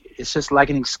 it's just like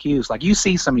an excuse. Like, you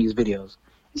see some of these videos.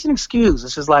 It's an excuse.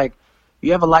 It's just like,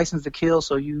 you have a license to kill,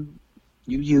 so you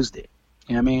used it.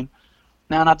 You know what I mean?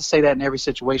 Now, not to say that in every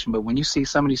situation, but when you see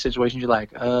some of these situations, you're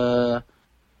like,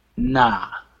 nah.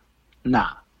 You know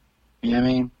what I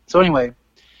mean? So anyway,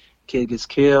 kid gets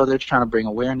killed. They're trying to bring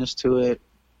awareness to it.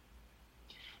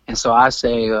 And so I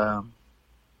say, well,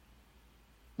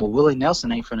 Willie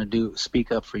Nelson ain't finna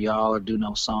speak up for y'all or do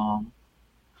no song.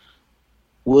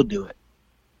 We'll do it.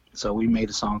 So we made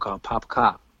a song called Pop a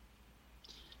Cop.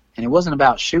 And it wasn't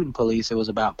about shooting police. It was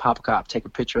about Pop a Cop, take a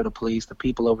picture of the police, the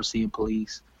people overseeing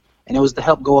police. And it was to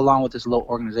help go along with this little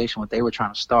organization, what they were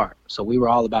trying to start. So we were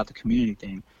all about the community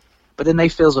thing. But then they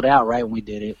fizzled out right when we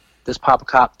did it. This Pop a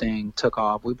Cop thing took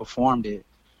off. We performed it.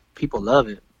 People love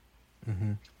it.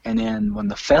 Mm-hmm. And then when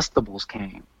the festivals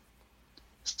came,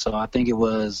 so I think it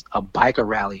was a biker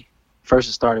rally. First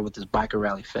it started with this biker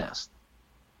rally fest.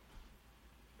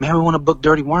 Man, we want to book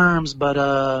Dirtywormz, but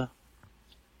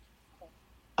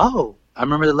I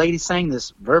remember the lady saying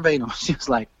this verbatim. She was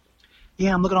like,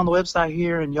 yeah, I'm looking on the website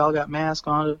here and y'all got masks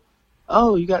on.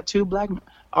 Oh, you got 2 black men.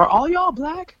 Are all y'all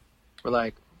black? We're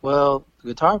like, well, the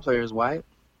guitar player is white.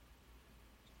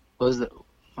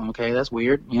 Okay, that's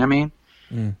weird. You know what I mean?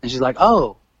 And she's like,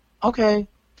 oh, okay.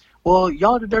 Well,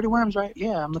 y'all are the Dirtywormz, right?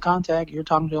 Yeah, I'm the contact. You're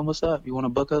talking to him. What's up? You want to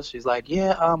book us? She's like,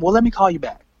 yeah, well, let me call you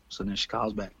back. So then she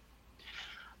calls back.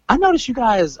 I noticed you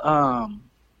guys have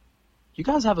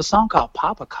a song called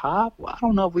Pop a Cop. Well, I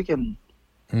don't know if we can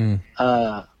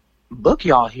book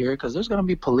y'all here because there's going to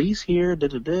be police here.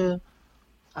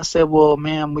 I said, well,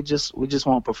 ma'am, we just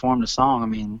won't perform the song. I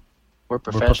mean, we're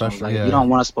professionals. Like, if you don't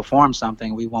want us to perform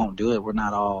something, we won't do it. We're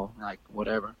not all, like,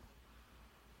 whatever.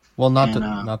 Well, not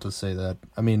to say that.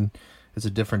 I mean, it's a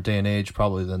different day and age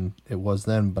probably than it was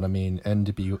then, but I mean,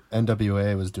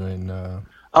 NWA was doing...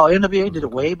 NWA did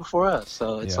it way before us,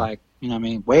 so it's like, you know what I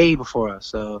mean, way before us.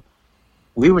 So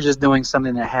we were just doing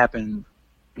something that happened,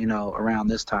 you know, around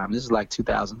this time. This is like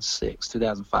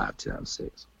 2005,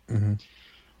 2006. Mm-hmm.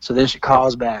 So then she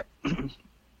calls back, and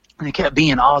it kept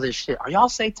being all this shit. Are y'all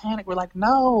satanic? We're like,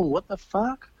 no, what the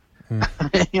fuck? You know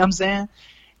what I'm saying?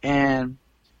 And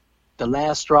the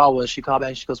last straw was she called back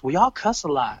and she goes, well, y'all cuss a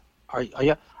lot. Are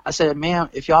y'all? I said, ma'am,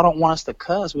 if y'all don't want us to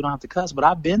cuss, we don't have to cuss. But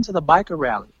I've been to the biker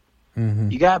rally.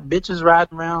 Mm-hmm. You got bitches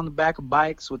riding around the back of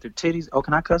bikes with their titties. Oh,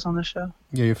 can I cuss on this show?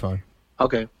 Yeah, you're fine.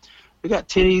 Okay. We got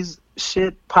titties,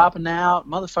 shit popping out.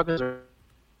 Motherfuckers are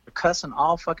cussing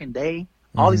all fucking day.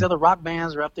 All these other rock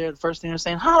bands are up there. The first thing they're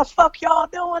saying, how the fuck y'all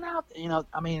doing out there? You know,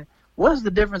 I mean, what is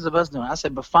the difference of us doing? I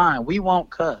said, but fine, we won't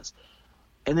cuss.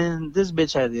 And then this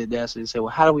bitch had the audacity to say, well,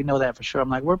 how do we know that for sure? I'm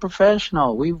like, we're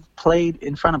professional. We've played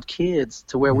in front of kids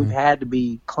to where we've had to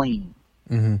be clean.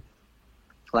 Mm-hmm.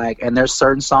 Like, and there's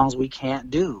certain songs we can't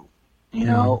do, you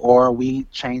know, or we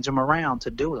change them around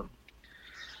to do them.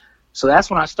 So that's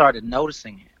when I started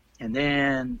noticing it. And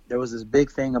then there was this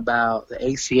big thing about the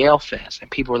ACL Fest,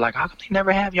 and people were like, how come they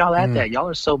never have y'all at that? Y'all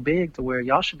are so big to where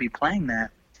y'all should be playing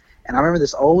that. And I remember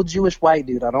this old Jewish white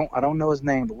dude, I don't know his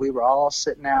name, but we were all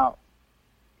sitting out,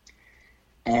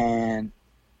 and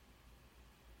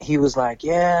he was like,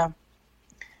 yeah.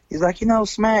 He's like, you know,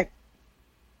 Smack,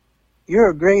 you're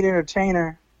a great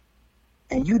entertainer,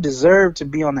 and you deserve to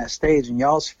be on that stage, and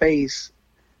y'all's face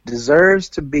deserves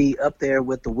to be up there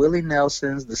with the Willie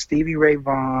Nelsons, the Stevie Ray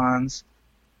Vaughns,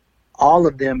 all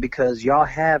of them, because y'all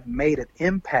have made an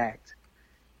impact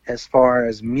as far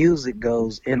as music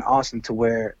goes in Austin to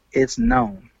where it's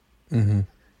known. Mm-hmm.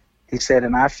 He said,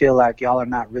 and I feel like y'all are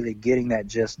not really getting that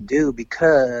just due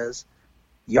because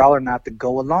y'all are not the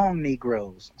go-along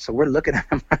Negroes. So we're looking at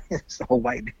him, this old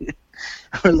white dude.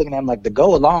 We're looking at him like the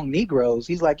go-along Negroes.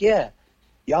 He's like, yeah,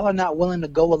 y'all are not willing to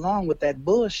go along with that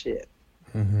bullshit.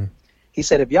 Mm-hmm. He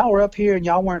said, if y'all were up here and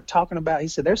y'all weren't talking about, he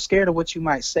said, they're scared of what you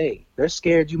might say. They're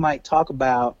scared you might talk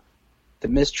about the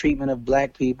mistreatment of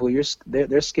black people.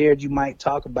 They're scared you might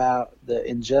talk about the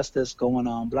injustice going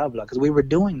on, blah, blah, because we were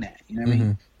doing that. You know what I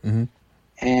mean? Mm-hmm.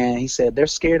 And he said, they're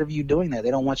scared of you doing that.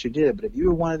 They don't want you to do it. But if you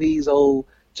were one of these old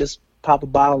just pop a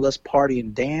bottle, let's party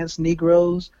and dance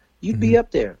Negroes, you'd be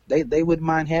up there. They wouldn't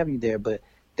mind having you there, but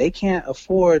they can't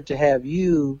afford to have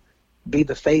you be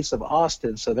the face of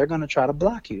Austin, so they're going to try to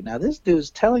block you. Now, this dude's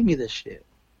telling me this shit.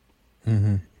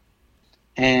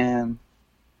 And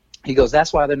he goes,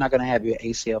 that's why they're not going to have you at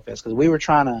ACL Fest, because we were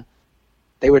trying to,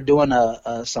 they were doing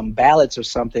some ballots or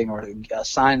something, or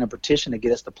signing a petition to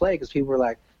get us to play, because people were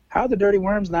like, how are the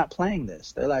Dirtywormz not playing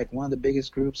this? They're like one of the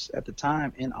biggest groups at the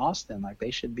time in Austin. Like, they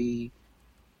should be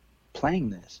playing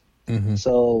this.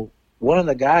 So one of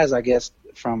the guys, I guess,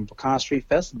 from Pecan Street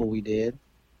Festival we did,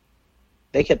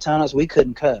 they kept telling us we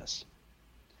couldn't cuss.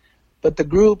 But the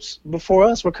groups before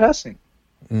us were cussing.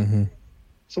 So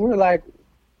we were like,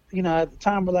 you know, at the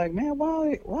time we're like, man,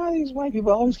 why these white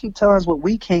people always keep telling us what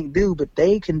we can't do, but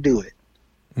they can do it?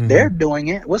 They're doing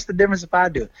it. What's the difference if I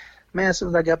do it? Man, as soon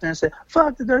as I got up there and said,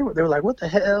 fuck the dirty, they were like, what the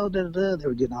hell? They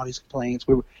were getting all these complaints.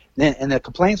 And the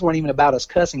complaints weren't even about us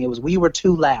cussing. It was we were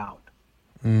too loud.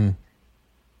 And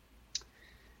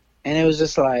it was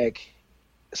just like,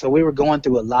 so we were going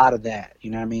through a lot of that,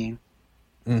 you know what I mean?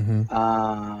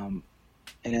 And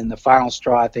then the final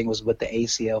straw, I think, was with the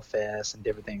ACL Fest and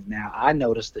different things. Now, I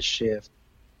noticed the shift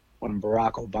when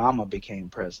Barack Obama became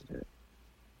president.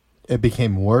 It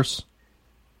became worse?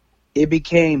 It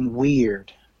became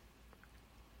weird.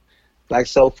 Like,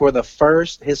 so for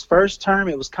his first term,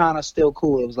 it was kind of still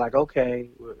cool. It was like, okay,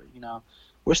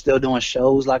 we're still doing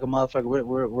shows like a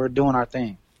motherfucker. We're doing our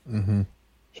thing.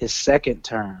 His second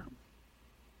term,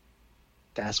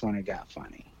 that's when it got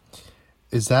funny.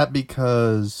 Is that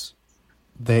because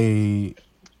the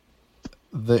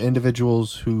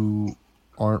individuals who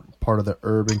aren't part of the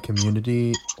urban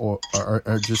community or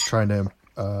are just trying to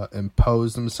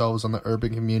impose themselves on the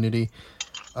urban community,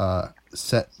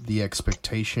 set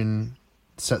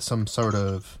some sort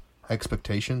of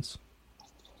expectations?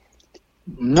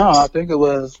 No, I think it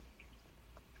was.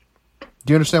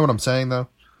 Do you understand what I'm saying, though?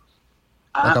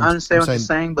 I understand what you're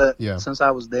saying, but since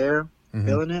I was there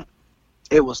feeling it,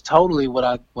 it was totally what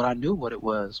I knew what it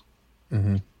was.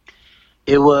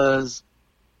 It was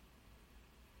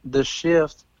the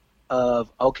shift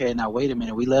of, okay, now wait a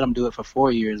minute, we let them do it for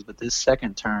 4 years, but this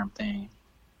second term thing.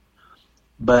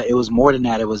 But it was more than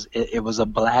that. It was a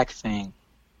black thing.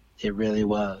 It really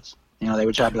was. You know, they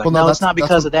would try to be like, no, it's not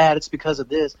because of that. It's because of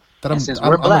this. I'm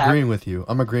agreeing with you.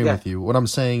 I'm agreeing with you. What I'm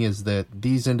saying is that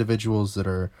these individuals that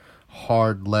are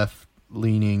hard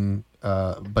left-leaning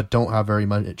but don't have very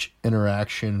much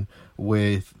interaction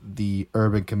with the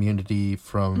urban community,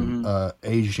 from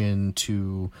Asian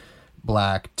to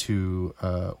black to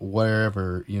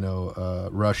wherever,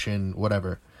 Russian,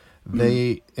 whatever.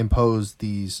 They impose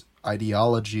these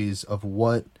ideologies of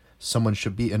what someone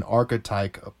should be, an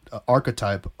archetype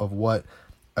of what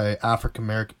a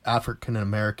African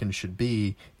American should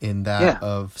be, in that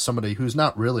of somebody who's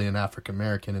not really an African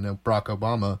American, and Barack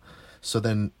Obama. So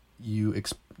then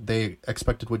they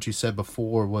expected what you said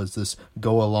before was this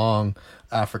go along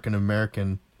African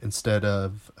American instead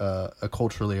of a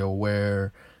culturally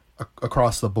aware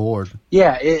across the board.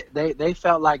 Yeah, they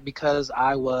felt like because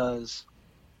I was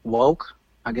woke,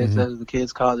 I guess that's what the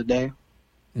kids call it today,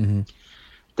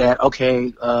 that,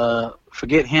 okay,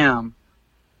 forget him,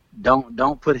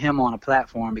 don't put him on a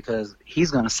platform because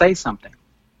he's going to say something.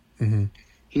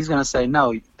 He's going to say,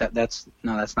 no, that's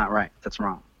not right, that's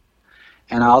wrong.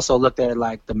 And I also looked at it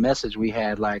like the message we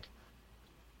had, like,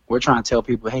 we're trying to tell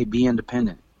people, hey, be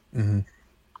independent.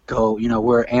 Go,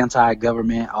 we're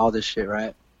anti-government, all this shit,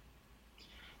 right?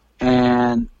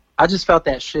 And I just felt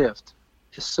that shift.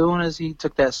 As soon as he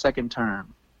took that second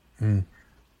term,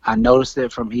 I noticed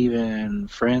it from even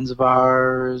friends of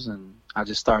ours, and I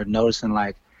just started noticing,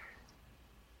 like,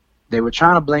 they were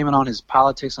trying to blame it on his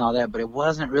politics and all that, but it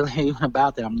wasn't really even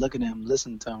about that. I'm looking at him,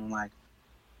 listening to him, like,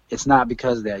 it's not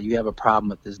because of that. You have a problem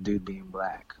with this dude being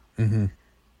black.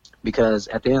 Because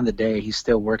at the end of the day, he's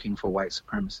still working for white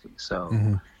supremacy.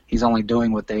 So he's only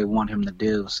doing what they want him to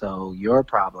do. So your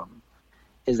problem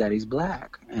is that he's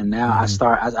black. And now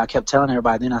I kept telling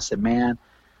everybody then, I said, man,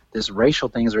 this racial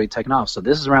thing is already taken off. So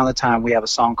this is around the time we have a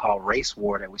song called Race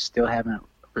War that we still haven't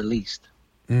released.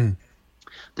 This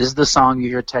is the song you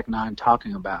hear Tech Nine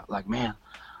talking about. Like, man,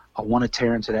 I want to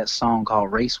tear into that song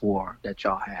called Race War that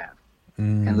y'all have.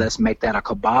 And let's make that a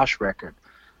kibosh record.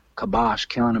 Kibosh,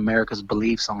 killing America's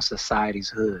beliefs on society's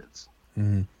hoods.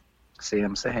 See what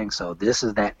I'm saying? So this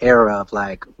is that era of,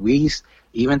 like,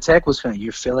 even Tech was feeling,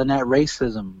 you're feeling that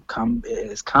racism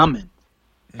is coming.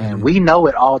 And we know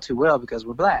it all too well because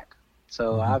we're black.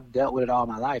 So I've dealt with it all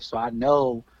my life. So I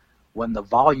know when the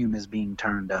volume is being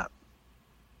turned up.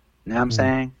 You know what I'm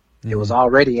saying? It was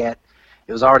already at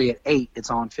 8. It's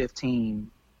on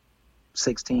 15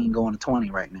 16 going to 20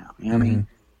 right now. You know what I mean?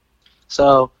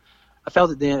 So I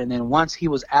felt it then, and then once he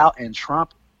was out and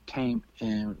Trump came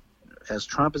in, as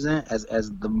Trump is in, as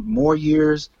the more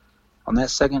years on that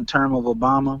second term of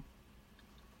Obama,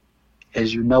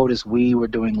 as you notice, we were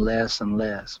doing less and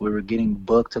less. We were getting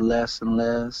booked to less and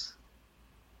less.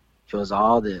 It was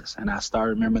all this, and I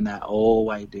started remembering that old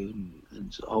white dude,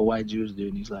 old white Jewish dude,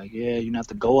 and he's like, "Yeah, you have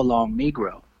to go along,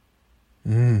 Negro."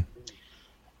 And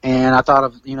I thought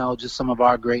of, you know, just some of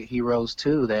our great heroes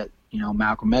too, that, you know,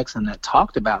 Malcolm X, and that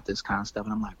talked about this kind of stuff,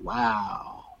 and I'm like,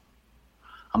 wow.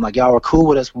 I'm like, y'all were cool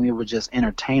with us when we were just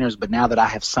entertainers, but now that I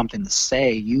have something to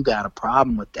say, you got a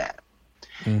problem with that.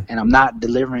 And I'm not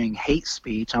delivering hate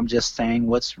speech. I'm just saying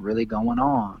what's really going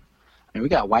on. I mean, we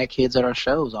got white kids at our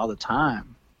shows all the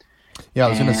time. Yeah, I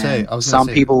was going to say. Some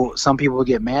people would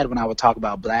get mad when I would talk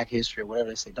about Black history or whatever.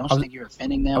 They say, "Don't you think you're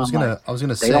offending them?" I was going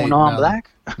to say they don't know I'm Black.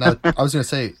 I was going to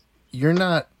say, you're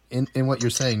not in what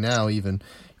you're saying now. Even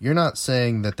you're not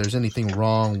saying that there's anything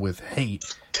wrong with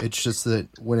hate. It's just that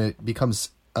when it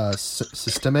becomes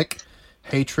systemic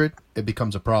hatred, it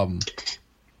becomes a problem.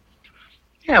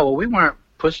 Yeah, well, we weren't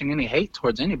pushing any hate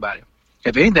towards anybody.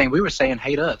 If anything, we were saying,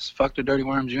 hate us. Fuck the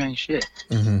Dirtywormz, you ain't shit.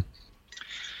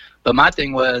 But my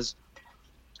thing was,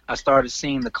 I started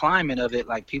seeing the climate of it.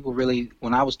 Like, people really,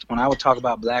 when I would talk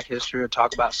about Black history or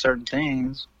talk about certain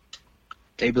things,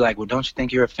 they'd be like, well, don't you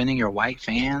think you're offending your white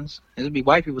fans? It would be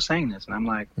white people saying this. And I'm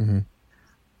like,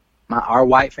 our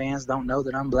white fans don't know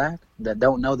that I'm Black? That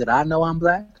don't know that I know I'm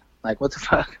Black? Like, what the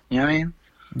fuck? You know what I mean?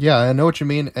 Yeah, I know what you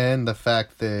mean. And the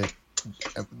fact that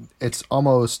it's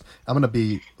almost, I'm going to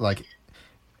be like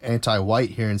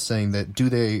anti-white here and saying that, do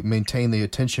they maintain the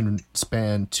attention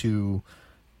span to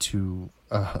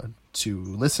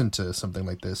listen to something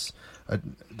like this? It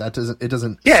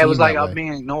doesn't. Yeah, it was like I was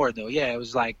being ignored though. Yeah, it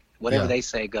was like whatever they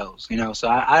say goes. You know, so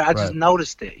I just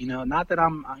noticed it. You know, not that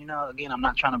I'm, you know, again, I'm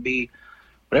not trying to be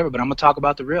whatever, but I'm gonna talk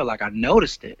about the real. Like, I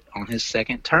noticed it on his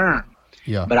second term.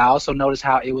 Yeah. But I also noticed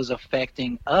how it was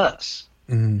affecting us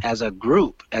as a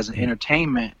group, as an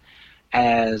entertainment,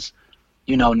 as,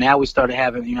 you know, now we started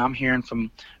having, you know, I'm hearing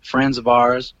from friends of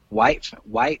ours, white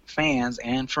fans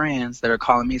and friends that are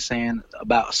calling me saying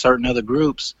about certain other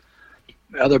groups,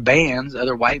 other bands,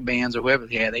 other white bands or whoever,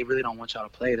 yeah, they really don't want y'all to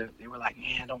play. They were like,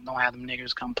 man, don't have them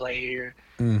niggers come play here.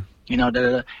 You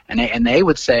know, and they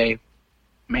would say,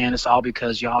 man, it's all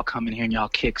because y'all come in here and y'all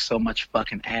kick so much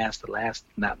fucking ass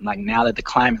like now that the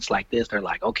climate's like this, they're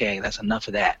like, okay, that's enough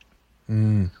of that.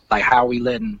 Like, how are we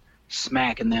letting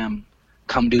Smack and them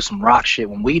come do some rock shit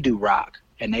when we do rock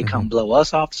and they come blow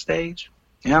us off the stage?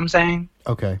 You know what I'm saying?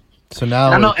 Okay. So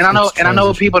now I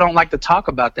know people don't like to talk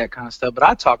about that kind of stuff, but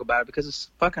I talk about it because it's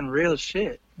fucking real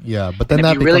shit. Yeah, but then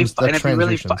that becomes the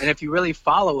transitions. And if you really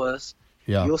follow us,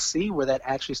 you'll see where that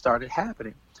actually started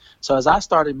happening. So as I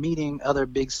started meeting other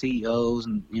big CEOs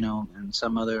and, you know, and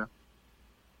some other,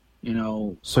 you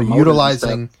know, so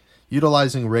utilizing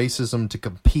racism to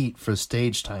compete for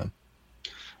stage time.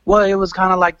 Well, it was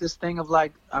kind of like this thing of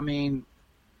like, I mean,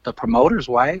 the promoter's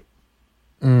white,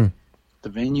 the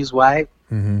venue's white,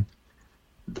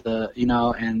 the, you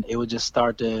know, and it would just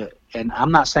start to, and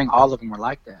I'm not saying all of them were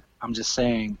like that. I'm just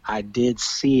saying I did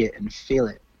see it and feel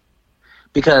it,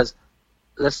 because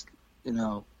let's, you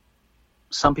know,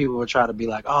 some people would try to be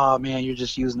like, oh man, you're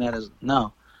just using that as,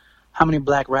 no. How many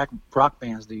Black rock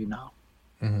bands do you know?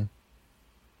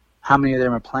 How many of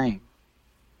them are playing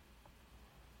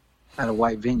at a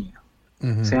white venue? See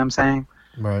what I'm saying?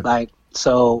 Right. Like,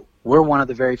 so we're one of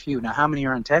the very few. Now, how many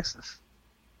are in Texas?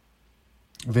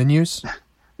 Venues?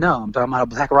 No, I'm talking about a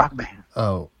Black rock band.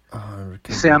 Oh.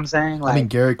 You see what I'm saying? Like, I mean,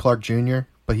 Gary Clark Jr.,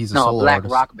 but he's a solo Black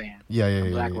artist. Rock band. Yeah.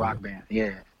 Black rock band,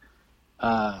 yeah.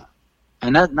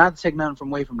 And not to take nothing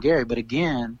away from Gary, but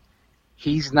again,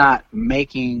 he's not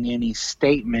making any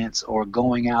statements or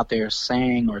going out there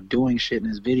saying or doing shit in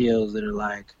his videos that are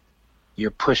like, you're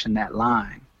pushing that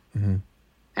line.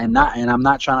 And I'm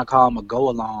not trying to call him a go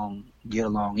along, get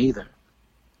along either.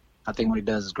 I think what he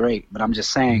does is great, but I'm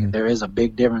just saying there is a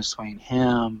big difference between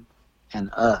him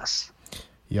and us.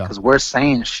 Yeah. Because we're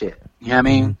saying shit. You know what I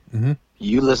mean?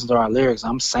 You listen to our lyrics,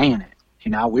 I'm saying it.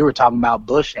 You know, we were talking about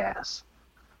Bush ass.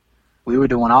 We were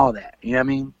doing all that. You know what I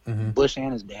mean? Bush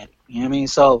and his daddy. You know what I mean?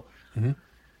 So,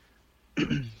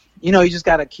 you know, you just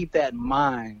got to keep that in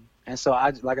mind. And so,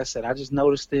 like I said, I just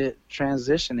noticed it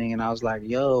transitioning, and I was like,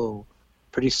 yo,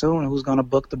 pretty soon, who's going to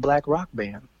book the Black rock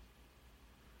band?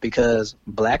 Because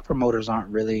Black promoters aren't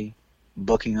really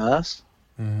booking us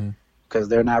because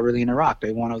they're not really into rock.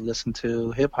 They want to listen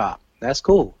to hip hop. That's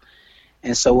cool.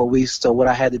 And so what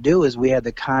I had to do is we had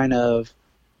to kind of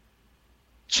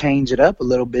change it up a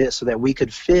little bit so that we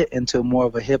could fit into more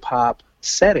of a hip hop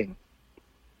setting.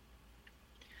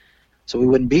 So we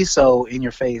wouldn't be so in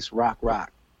your face rock. You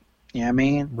know what I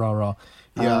mean? Raw.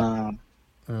 Yeah.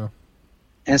 Yeah.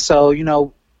 And so, you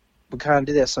know, we kind of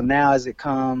did that. So now as it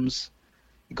comes,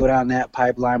 you go down that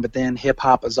pipeline, but then hip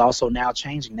hop is also now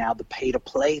changing. Now the pay to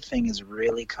play thing is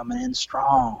really coming in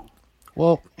strong.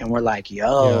 Well, and we're like,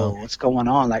 yo, what's going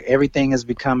on? Like everything is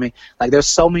becoming like there's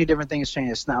so many different things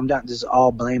changing. I'm not just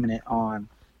all blaming it on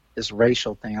this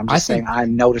racial thing. I'm just saying I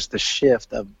noticed the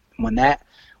shift of when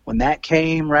that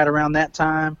came right around that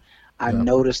time. I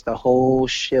noticed the whole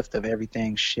shift of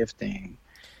everything shifting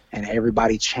and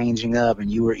everybody changing up,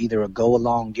 and you were either a go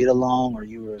along, get along, or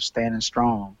you were standing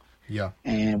strong. Yeah.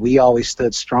 And we always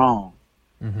stood strong.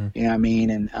 Mm-hmm. You know what I mean?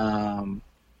 And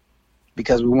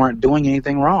because we weren't doing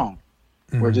anything wrong.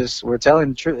 Mm-hmm. We're telling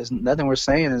the truth. It's nothing we're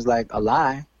saying is like a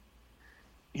lie.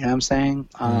 You know what I'm saying?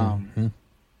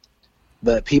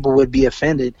 But people would be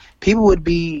offended.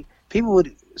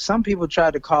 Some people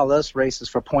tried to call us racist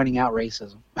for pointing out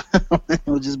racism. It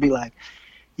would just be like,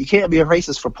 you can't be a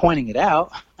racist for pointing it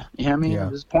out. You know what I mean?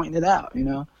 Just pointing it out, you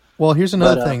know? Well, here's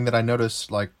another thing that I noticed,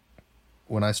 like,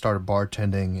 when I started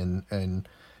bartending and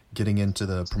getting into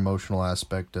the promotional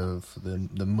aspect of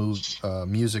the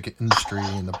music industry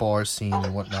and the bar scene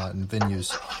and whatnot and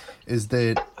venues, is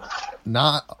that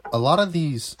not a lot of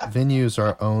these venues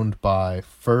are owned by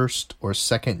first or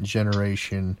second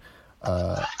generation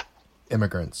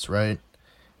immigrants, right?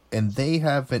 And they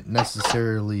haven't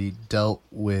necessarily dealt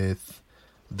with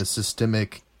the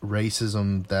systemic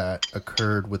racism that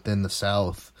occurred within the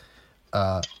South,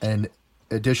 and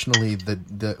additionally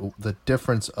the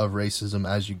difference of racism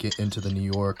as you get into the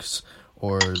New Yorks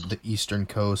or the Eastern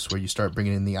Coast, where you start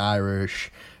bringing in the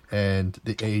Irish and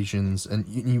the Asians, and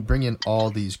you bring in all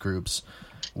these groups.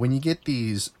 When you get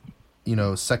these, you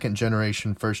know, second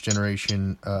generation, first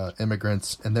generation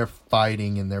immigrants, and they're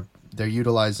fighting and they're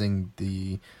utilizing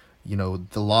the, you know,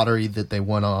 the lottery that they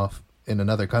won off in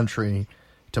another country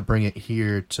to bring it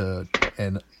here to,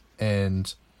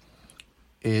 and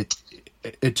it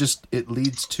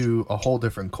leads to a whole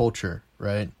different culture,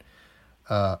 right?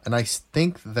 And I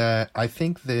think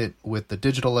that with the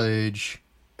digital age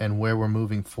and where we're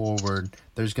moving forward,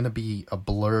 there's going to be a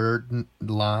blurred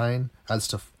line as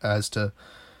to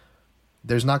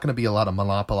there's not going to be a lot of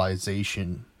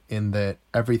monopolization, in that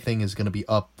everything is going to be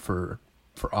up for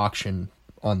auction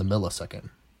on the millisecond.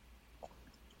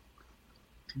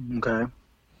 Okay.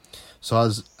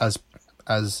 So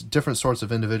as different sorts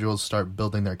of individuals start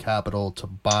building their capital to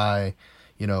buy,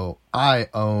 you know, I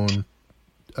own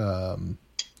the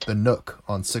Nook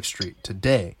on 6th Street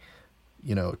today.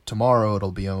 You know, tomorrow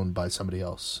it'll be owned by somebody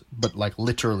else, but like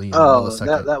literally in a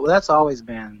millisecond. That's always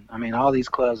been. I mean, all these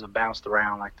clubs have bounced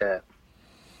around like that.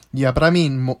 Yeah, but I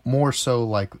mean more so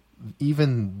like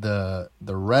even the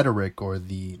rhetoric or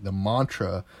the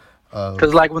mantra of,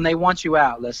 because like when they want you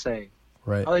out, let's say,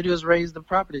 right, all they do is raise the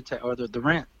property tax or the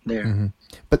rent there. Mm-hmm.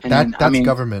 But that's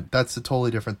government. That's a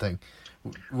totally different thing.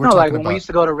 Like when we used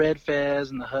to go to Red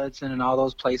Fez and the Hudson and all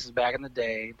those places back in the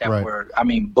day that were, I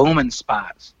mean, booming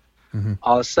spots. Mm-hmm.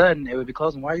 All of a sudden it would be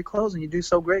closing. Why are you closing? You do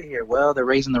so great here. Well, they're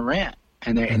raising the rent,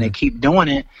 and they keep doing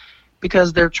it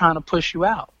because they're trying to push you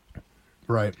out.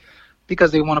 Right.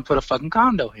 Because they want to put a fucking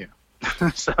condo here.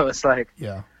 So it's like,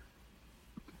 yeah,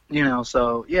 you know,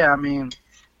 so yeah, I mean,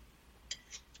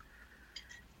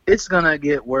 it's gonna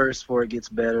get worse before it gets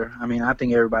better. I mean, I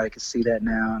think everybody can see that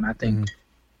now, and I think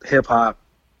hip hop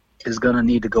is gonna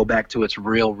need to go back to its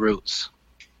real roots.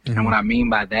 Mm-hmm. And what I mean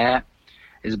by that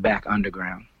is back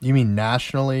underground. You mean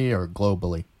nationally or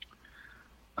globally?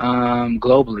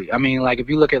 Globally. I mean, like if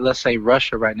you look at, let's say,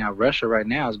 Russia right now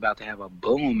is about to have a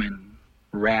boom in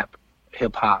rap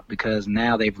hip hop, because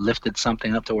now they've lifted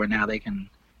something up to where now they can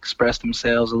express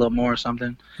themselves a little more or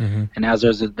something. Mm-hmm. And now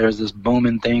there's this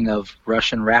booming thing of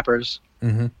Russian rappers.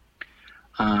 Mm-hmm.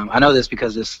 I know this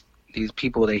because these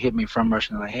people, they hit me from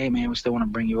Russia and they're like, hey man, we still want to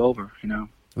bring you over, you know.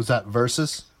 Was that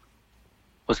Versus?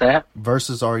 What's that?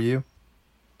 Versus Are You?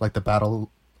 Like the battle?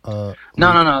 No,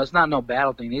 it's not no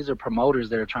battle thing. These are promoters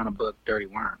that are trying to book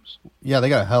Dirtywormz. Yeah, they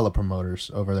got hella promoters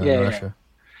over there in Russia.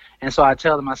 And so I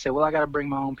tell them, I say, well, I got to bring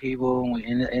my own people.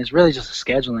 And it's really just a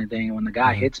scheduling thing. And when the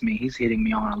guy hits me, he's hitting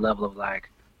me on a level of like,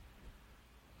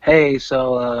 hey,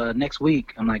 so next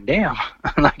week. I'm like, damn.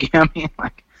 Like, you know what I mean?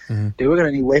 Like, dude, we're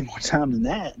going to need way more time than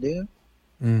that, dude.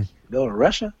 Go to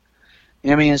Russia? You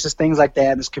know what I mean? It's just things like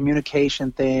that. This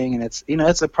communication thing. And it's, you know,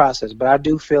 it's a process. But I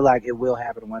do feel like it will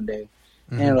happen one day.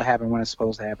 And it'll happen when it's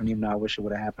supposed to happen, even though I wish it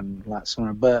would have happened a lot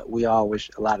sooner. But we all wish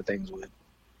a lot of things would.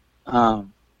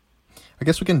 I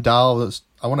guess we can dial this.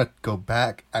 I want to go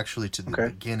back actually to the Okay.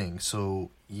 beginning. So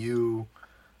you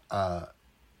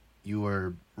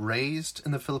were raised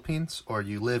in the Philippines, or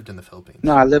you lived in the Philippines?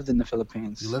 No, I lived in the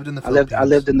Philippines. You lived in the I lived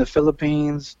Philippines. in the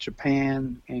Philippines,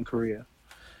 Japan, and Korea.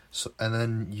 So, and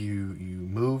then you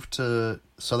moved to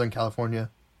Southern California,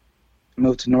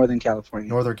 Moved to Northern California.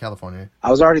 Northern California. I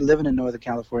was already living in Northern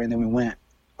California, and then we went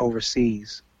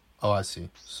overseas. Oh, I see.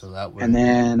 So that was. And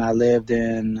then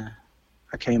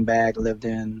I came back, lived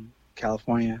in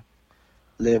California,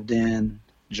 lived in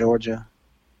Georgia,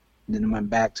 then went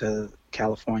back to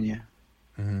California,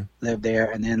 Mm-hmm, lived there,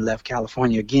 and then left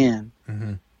California again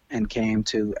mm-hmm, and came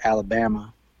to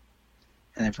Alabama.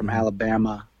 And then from Mhm.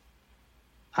 Alabama,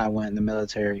 I went in the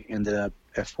military, ended up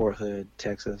at Fort Hood,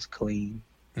 Texas, clean.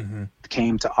 mm-hmm.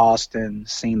 Came to Austin,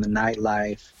 seen the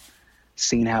nightlife,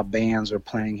 seen how bands were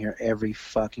playing here every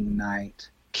fucking night,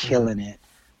 killing it,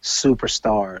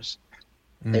 superstars.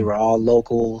 They were all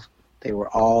local. They were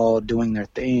all doing their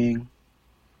thing.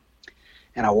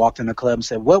 And I walked in the club and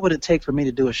said, what would it take for me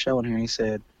to do a show in here? And he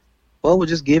said, well, we'll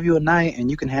just give you a night and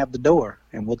you can have the door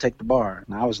and we'll take the bar.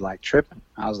 And I was like tripping.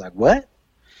 I was like, what?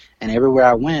 And everywhere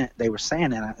I went, they were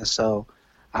saying that. And so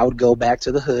I would go back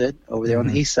to the hood over there on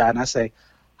the east side and I say,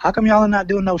 how come y'all are not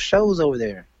doing no shows over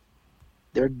there?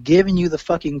 They're giving you the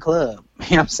fucking club. You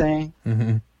know what I'm saying?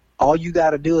 Mm-hmm. All you got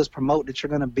to do is promote that you're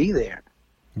going to be there.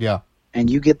 Yeah. And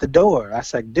you get the door. I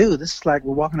was like, dude, this is like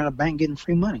we're walking out of a bank getting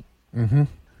free money. Mm-hmm.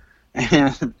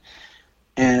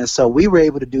 And so we were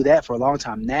able to do that for a long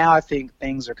time. Now I think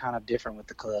things are kind of different with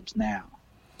the clubs now.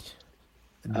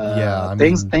 Yeah. I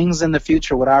Things mean, in the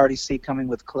future, what I already see coming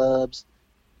with clubs,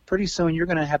 pretty soon you're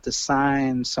going to have to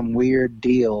sign some weird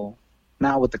deal.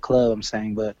 Not with the club, I'm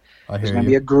saying, but I there's hear going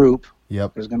to you. be a group.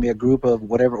 Yep. There's going to be a group of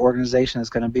whatever organization it's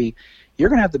going to be. You're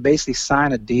going to have to basically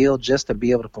sign a deal just to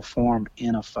be able to perform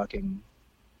in a fucking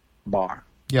bar.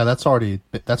 Yeah, that's already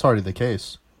the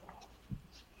case.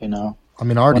 You know, I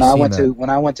mean, I already when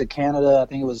I went to Canada, I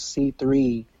think it was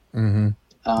C3.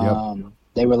 Mm-hmm.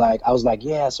 They were like, I was like,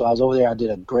 yeah. So I was over there. I did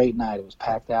a great night. It was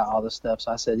packed out, all this stuff.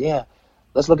 So I said, yeah,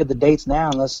 let's look at the dates now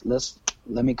and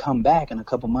let me come back in a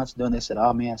couple months. Doing. They said,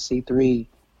 oh man, C3,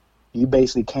 you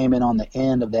basically came in on the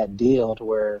end of that deal to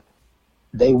where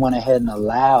they went ahead and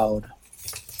allowed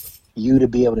you to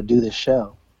be able to do this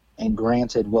show and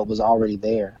granted what was already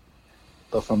there.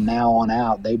 But from now on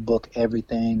out, they book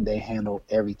everything. They handle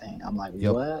everything. I'm like,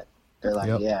 Yep. what? They're like,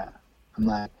 Yep. yeah. I'm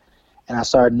like, and I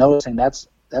started noticing that's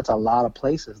a lot of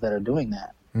places that are doing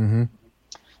that Mm-hmm.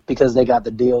 because they got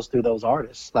the deals through those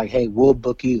artists. Like, hey, we'll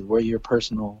book you. We're your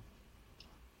personal.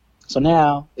 So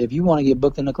now, if you want to get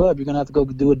booked in the club, you're going to have to go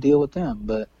do a deal with them.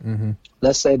 But Mm-hmm.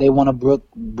 let's say they want to book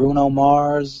Bruno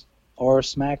Mars or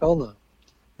Smackola.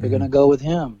 They're going to go with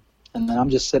him. And then I'm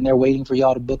just sitting there waiting for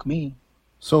y'all to book me.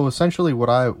 So essentially, what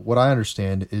I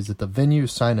understand is that the venues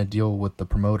sign a deal with the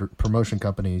promotion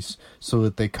companies, so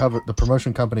that the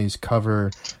promotion companies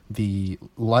cover the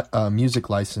music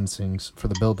licensings for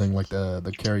the building, like the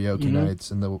karaoke nights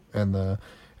and the dance.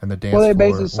 Well, they floor,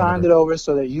 basically signed whatever. it over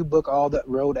so that you book all the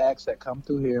road acts that come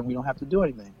through here, and we don't have to do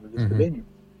anything. We're just the venue.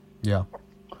 Yeah.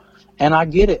 And I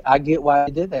get it. I get why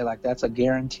they did that. Like, that's a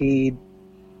guaranteed.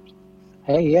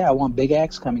 Hey, yeah, I want big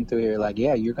acts coming through here. Like,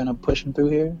 yeah, you're gonna push them through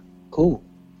here. Cool.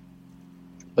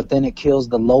 But then it kills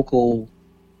the local.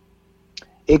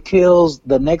 It kills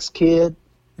the next kid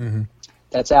Mm-hmm.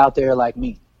 that's out there like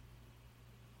me.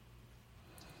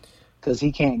 Because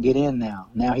he can't get in now.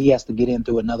 Now he has to get in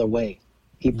through another way.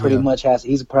 He pretty much has.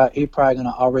 He's probably going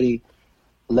to already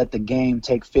let the game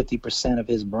take 50% of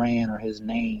his brand or his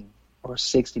name, or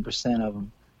 60% of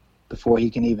them, before he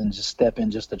can even just step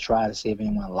in just to try to see if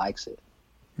anyone likes it.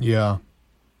 Yeah.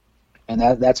 And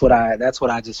that's what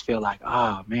I just feel like.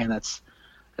 Ah, man, that's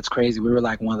crazy. We were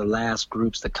like one of the last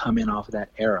groups to come in off of that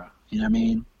era. You know what I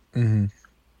mean? Mm-hmm.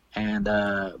 And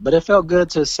but it felt good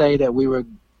to say that we were.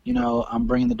 You know, I'm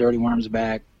bringing the Dirtywormz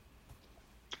back.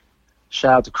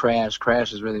 Shout out to Crash.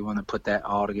 Crash is really the one that put that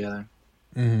all together.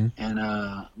 Mm-hmm.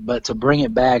 And but to bring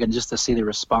it back and just to see the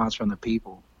response from the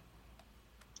people.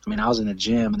 I mean, I was in the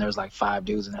gym and there was like 5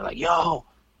 dudes and they're like, "Yo,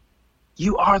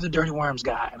 you are the Dirtywormz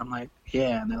guy." And I'm like,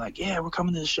 "Yeah." And they're like, "Yeah, we're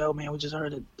coming to the show, man. We just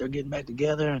heard that they're getting back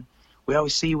together and we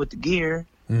always see you with the gear."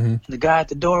 Mm-hmm. And the guy at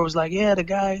the door was like, "Yeah,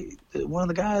 one of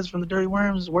the guys from the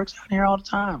Dirtywormz works out here all the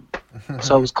time."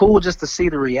 So it was cool just to see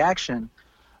the reaction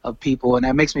of people, and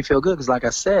that makes me feel good because, like I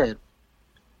said,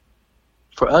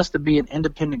 for us to be an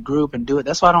independent group and do it,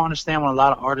 that's why I don't understand when a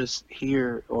lot of artists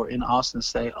here or in Austin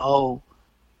say, "Oh,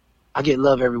 I get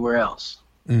love everywhere else."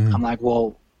 Mm-hmm. I'm like,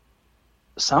 well,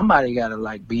 somebody got to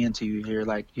like be into you here.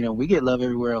 Like, you know, we get love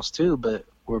everywhere else too, but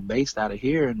we're based out of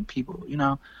here, and people, you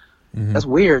know, That's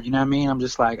weird, you know what I mean? I'm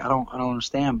just like, I don't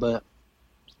understand, but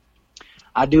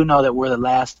I do know that we're the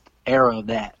last era of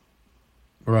that.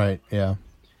 Right, yeah.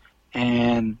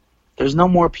 And there's no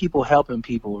more people helping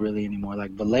people really anymore.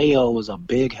 Like Vallejo was a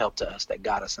big help to us that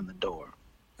got us in the door.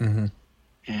 Mm-hmm.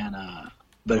 And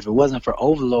but if it wasn't for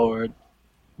Overlord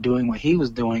doing what he was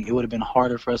doing, it would have been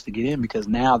harder for us to get in, because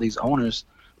now these owners,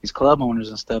 these club owners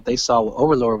and stuff, they saw what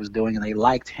Overlord was doing and they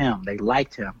liked him.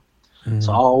 Mm-hmm.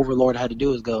 So all Overlord had to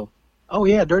do is go, oh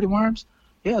yeah, Dirtywormz?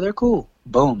 Yeah, they're cool.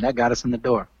 Boom, that got us in the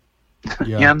door. Yeah. You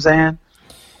know what I'm saying?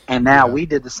 And now we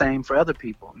did the same for other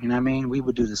people. You know what I mean? We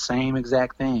would do the same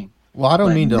exact thing. Well, I don't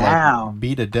But mean to now, like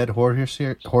beat a dead horse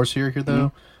here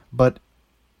though, but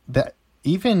that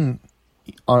even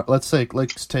let's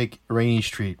take Rainy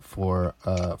Street for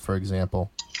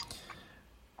example.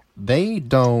 They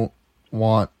just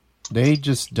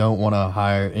don't want to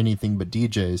hire anything but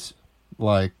DJs.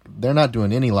 Like, they're not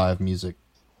doing any live music.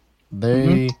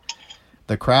 The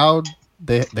crowd,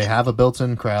 they have a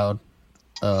built-in crowd,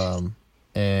 and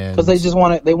because they just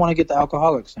want to get the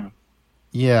alcoholics in.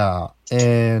 Yeah,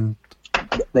 and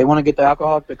they want to get the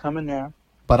alcoholic to come in there.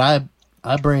 But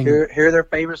I bring hear their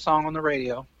favorite song on the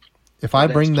radio. If I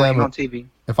bring them on TV.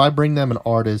 If I bring them an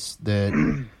artist that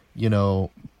you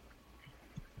know,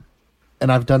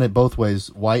 and I've done it both ways,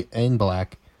 white and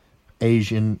black,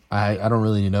 Asian. I don't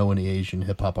really know any Asian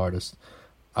hip hop artists.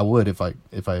 I would if I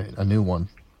knew one.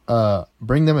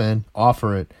 Bring them in,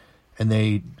 offer it, and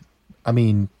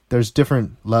there's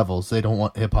different levels. They don't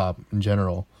want hip hop in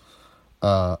general.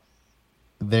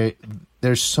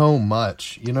 There's so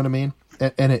much, you know what I mean?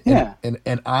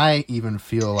 And I even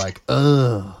feel like,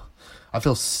 I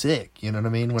feel sick, you know what I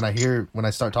mean? When I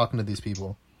start talking to these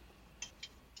people.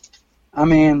 I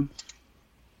mean,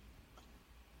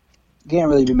 you can't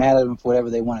really be mad at them for whatever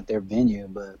they want at their venue,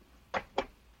 but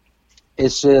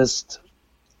it's just,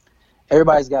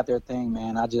 everybody's got their thing,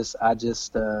 man. It's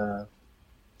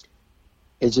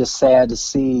just sad to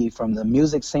see from the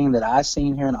music scene that I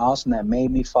seen here in Austin that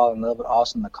made me fall in love with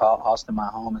Austin, to call Austin my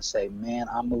home and say, man,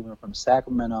 I'm moving from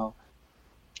Sacramento.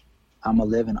 I'm going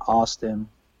to live in Austin.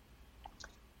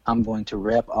 I'm going to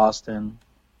rep Austin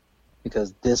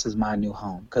because this is my new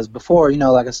home. Because before,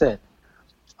 like I said,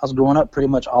 I was growing up pretty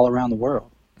much all around the world.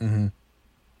 Mm-hmm.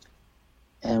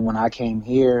 And when I came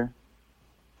here,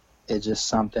 it just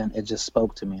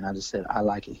spoke to me. And I just said, I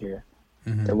like it here.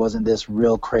 Mm-hmm. There wasn't this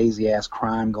real crazy-ass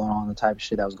crime going on, the type of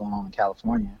shit that was going on in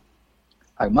California.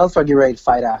 Like, motherfucker get ready to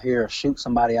fight out here or shoot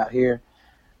somebody out here.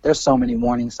 There's so many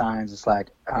warning signs. It's like,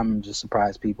 I'm just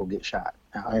surprised people get shot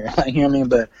out here. You know what I mean?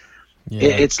 But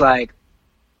it's like,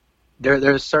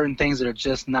 there's certain things that are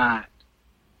just not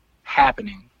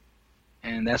happening.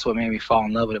 And that's what made me fall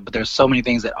in love with it. But there's so many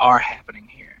things that are happening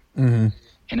here. Mm-hmm.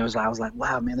 And I was like,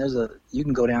 wow, man, you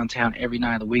can go downtown every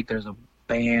night of the week. There's a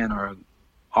band or a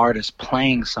artist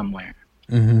playing somewhere.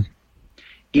 Mm-hmm.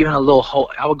 Even a little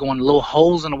hole. I would go in little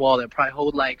holes in the wall that probably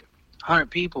hold like 100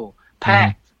 people,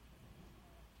 packed.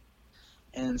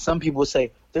 Mm-hmm. And some people would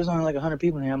say, there's only like 100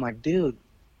 people in here. I'm like, dude,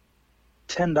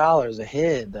 $10 a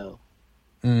head though.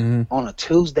 Mm-hmm. On a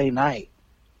Tuesday night,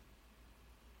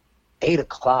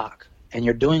 8:00, and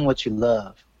you're doing what you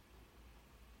love.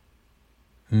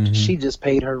 Mm-hmm. She just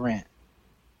paid her rent,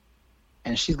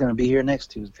 and she's gonna be here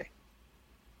next Tuesday.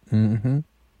 Mm-hmm.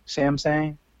 See what I'm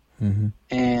saying? Mm-hmm.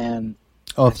 And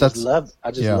I just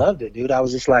loved it, dude. I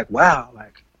was just like, wow,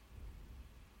 like,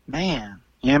 man,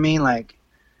 you know what I mean? Like,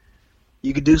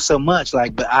 you could do so much,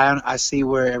 like, but I see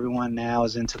where everyone now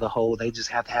is into the whole, they just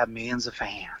have to have millions of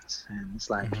fans, and it's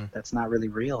like, that's not really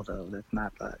real, though. That's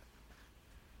not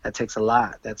that takes a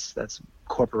lot. That's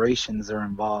corporations are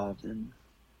involved, and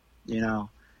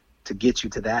to get you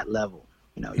to that level,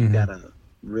 you gotta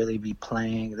really be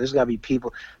playing. There's gotta be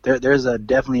people. There's a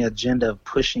definitely agenda of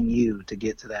pushing you to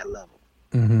get to that level.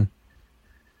 Mm-hmm.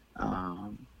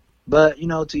 But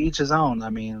to each his own. I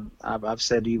mean, I've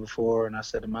said to you before, and I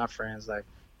said to my friends, like,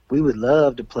 we would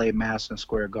love to play Madison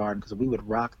Square Garden because we would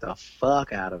rock the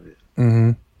fuck out of it.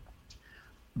 Mm-hmm.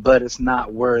 But it's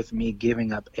not worth me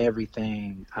giving up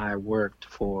everything I worked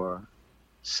for,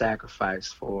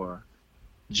 sacrificed for,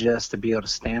 just to be able to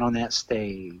stand on that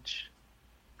stage,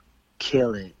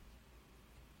 kill it,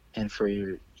 and for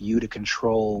you to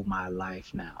control my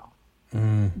life now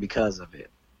because of it.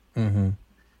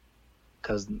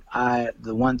 Because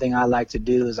the one thing I like to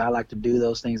do is I like to do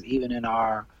those things even in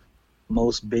our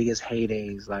most biggest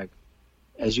heydays. Like,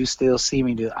 as you still see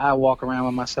me do, I walk around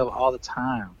with myself all the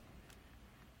time.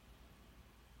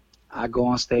 I go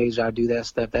on stage, I do that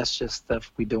stuff. That's just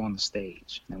stuff we do on the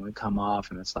stage. And we come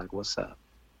off and it's like, what's up?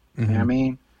 You know what I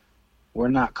mean? We're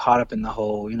not caught up in the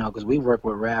whole, because we work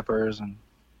with rappers and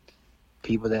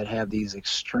people that have these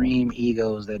extreme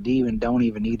egos that don't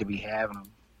even need to be having them.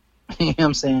 You know what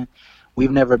I'm saying?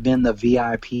 We've never been the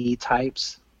VIP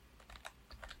types.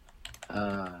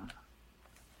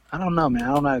 I don't know, man.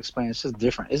 I don't know how to explain. It's just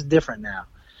different. It's different now.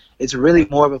 It's really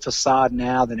more of a facade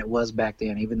now than it was back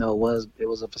then, even though it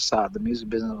was a facade. The music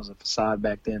business was a facade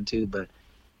back then too, but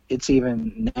it's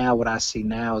even now, what I see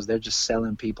now is they're just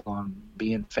selling people on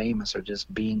being famous or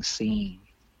just being seen.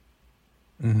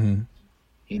 Mm-hmm.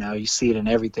 You know, you see it in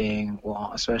everything,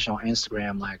 well, especially on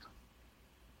Instagram. Like,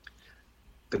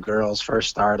 the girls first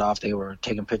started off, they were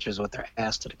taking pictures with their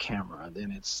ass to the camera.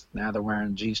 Then now they're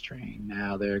wearing G-string.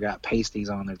 Now they got pasties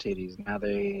on their titties. Now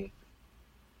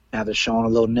they're showing a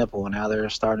little nipple. Now they're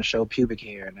starting to show pubic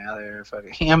hair. Now they're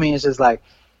fucking. I mean, it's just like,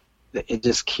 it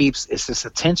just keeps. It's this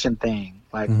attention thing,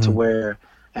 like to where,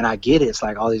 and I get it. It's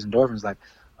like all these endorphins, like,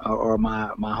 or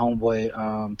my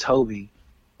homeboy Toby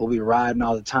will be riding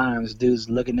all the time. This dude's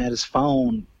looking at his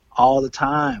phone all the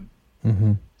time.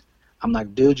 Mm-hmm. I'm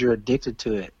like, dude, you're addicted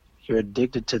to it. You're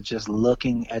addicted to just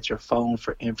looking at your phone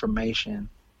for information.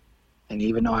 And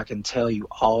even though I can tell you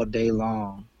all day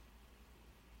long,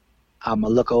 I'm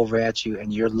going to look over at you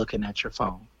and you're looking at your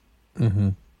phone. Mm-hmm.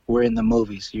 We're in the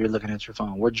movies. You're looking at your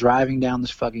phone. We're driving down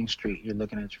this fucking street. You're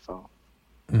looking at your phone.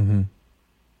 Mm-hmm.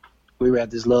 We were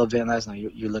at this little event last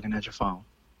night. You're looking at your phone.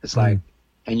 It's like,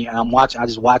 and I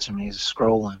just watch him and he's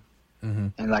scrolling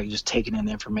and like just taking in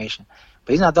the information.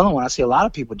 But he's not the only one. I see a lot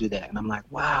of people do that. And I'm like,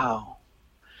 wow.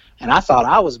 And I thought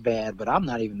I was bad, but I'm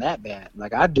not even that bad.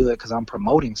 Like, I do it because I'm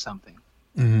promoting something.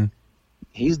 Mm-hmm.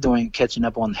 He's catching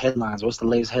up on the headlines. What's the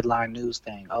latest headline news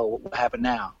thing? Oh, what happened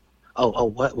now? Oh,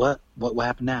 what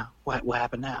happened now? What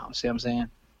happened now? See what I'm saying?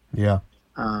 Yeah.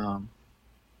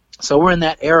 So we're in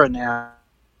that era now.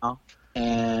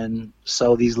 And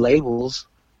so these labels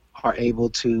are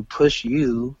able to push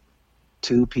you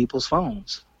to people's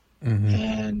phones.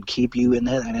 And keep you in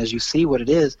there. And as you see what it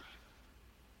is,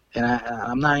 and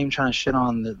I'm not even trying to shit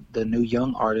on the new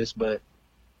young artists, but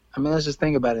I mean, let's just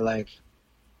think about it. Like,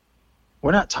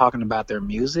 we're not talking about their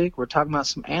music. We're talking about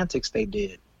some antics they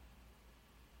did.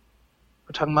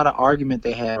 We're talking about an argument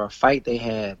they had or a fight they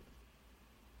had.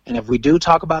 And if we do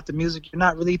talk about the music, you're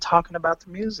not really talking about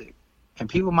the music. And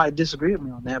people might disagree with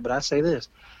me on that, but I say this.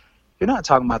 You're not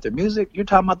talking about their music. You're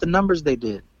talking about the numbers they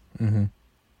did. Mm-hmm.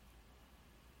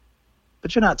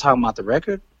 But you're not talking about the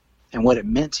record and what it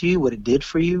meant to you, what it did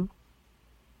for you,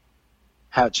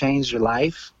 how it changed your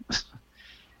life.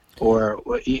 Or,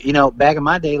 you know, back in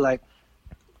my day, like,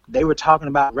 they were talking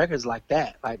about records like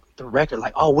that. Like, the record,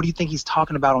 like, oh, what do you think he's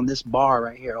talking about on this bar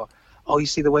right here? Or, oh, you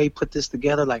see the way he put this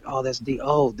together? Like, oh,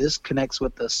 this connects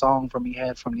with the song he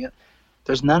had from the...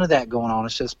 There's none of that going on.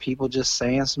 It's just people just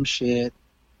saying some shit.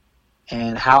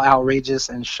 And how outrageous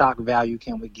and shock value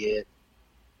can we get?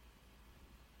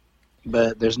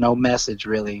 But there's no message,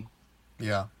 really.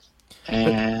 Yeah.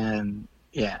 And,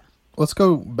 yeah. Let's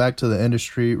go back to the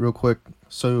industry real quick.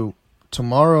 So,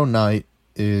 tomorrow night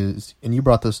is, and you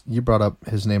brought up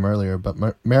his name earlier, but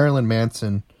Marilyn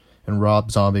Manson and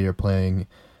Rob Zombie are playing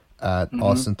at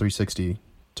Austin 360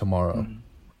 tomorrow.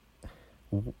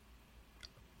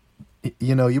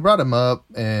 You know, you brought him up,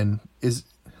 and is,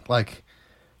 like,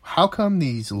 how come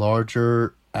these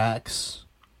larger acts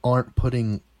aren't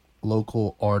putting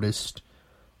local artists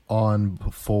on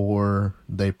before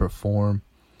they perform?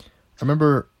 I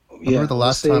remember the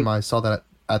last time I saw that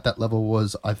at that level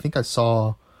was, I think I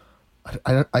saw,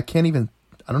 I don't even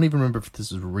remember if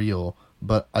this is real,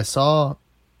 but I saw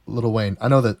Lil Wayne. I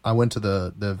know that I went to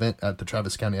the event at the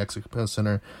Travis County Expo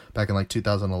Center back in like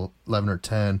 2011 or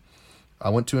 10. I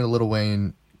went to a Lil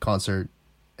Wayne concert,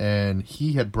 and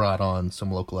he had brought on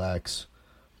some local acts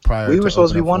prior. We were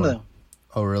supposed to be one of them.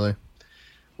 Oh, really?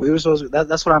 We were supposed to.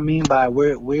 That's what I mean by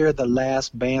we're the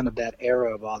last band of that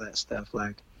era of all that stuff.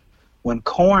 Like, when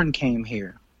Korn came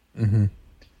here,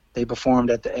 they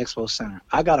performed at the Expo Center.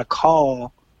 I got a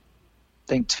call, I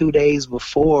think 2 days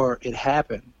before it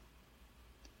happened.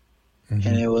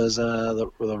 And it was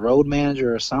the road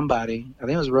manager or somebody. I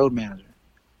think it was the road manager.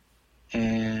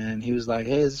 And he was like,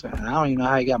 hey, I don't even know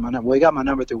how he got my number. Well, he got my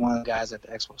number through one of the guys at the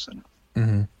Expo Center.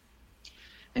 And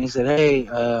he said, hey,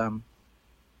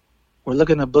 we're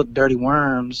looking to book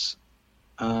Dirtywormz.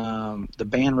 The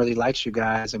band really likes you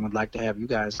guys and would like to have you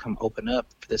guys come open up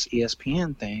for this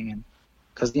ESPN thing. And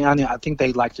because, you know, I think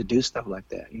they like to do stuff like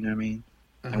that. You know what I mean?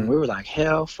 And we were like,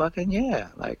 hell fucking yeah.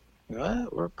 Like,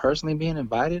 what? We're personally being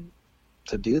invited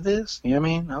to do this? You know what I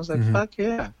mean? I was like, fuck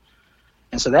yeah.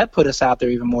 And so that put us out there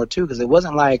even more too, because it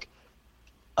wasn't like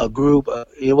a group.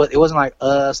 It wasn't like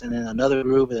us and then another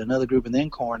group and another group and then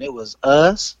Korn. It was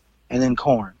us and then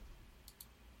Korn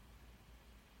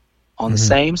on the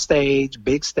same stage,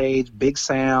 big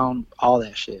sound, all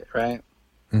that shit, right?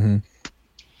 Mm-hmm.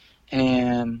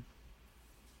 And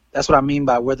that's what I mean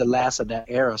by we're the last of that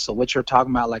era. So what you're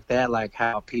talking about like that, like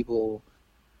how people,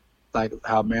 like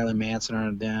how Marilyn Manson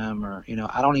or them, or, you know,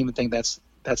 I don't even think that's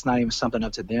not even something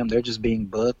up to them. They're just being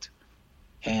booked.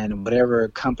 And whatever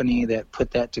company that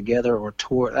put that together or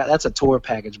tour, that's a tour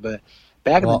package. But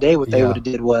back in the day, what they would have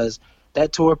did was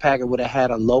that tour package would have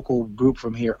had a local group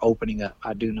from here opening up.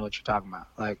 I do know what you're talking about.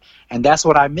 Like, and that's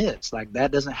what I miss. Like,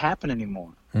 that doesn't happen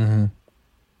anymore. Mm-hmm.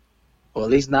 Or at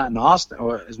least not in Austin,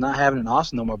 or it's not happening in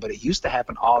Austin no more, but it used to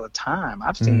happen all the time.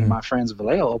 I've seen my friends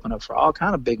Vallejo open up for all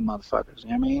kind of big motherfuckers, you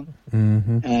know what I mean?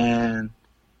 Mm-hmm. And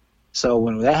so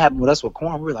when that happened with us with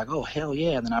Korn, we were like, oh, hell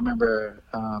yeah. And then I remember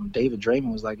David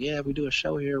Draymond was like, yeah, we do a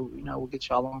show here, you know, we'll get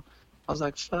y'all on. I was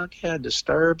like, fuck yeah,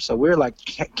 Disturbed. So we're like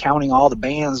counting all the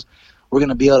bands we're going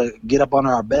to be able to get up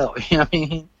under our belt, you know what I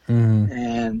mean? Mm-hmm.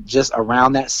 And just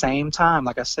around that same time,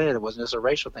 like I said, it wasn't just a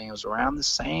racial thing. It was around the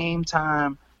same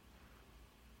time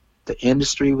the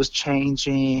industry was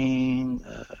changing,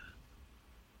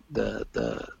 the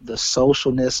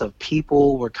socialness of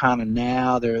people were kind of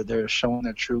now they're showing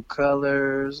their true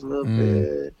colors a little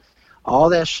bit. All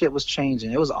that shit was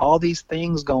changing. It was all these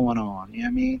things going on. You know what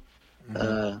I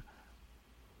mean?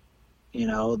 You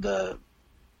know, the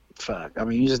fuck. I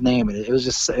mean, you just name it. It was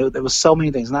just it was so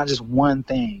many things, not just one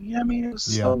thing. You know what I mean? It was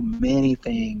so many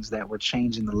things that were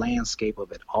changing the landscape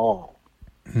of it all.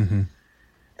 Mm-hmm.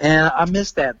 And I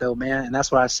miss that though, man. And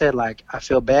that's why I said, like, I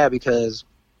feel bad because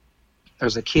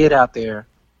there's a kid out there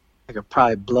that could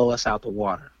probably blow us out the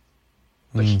water.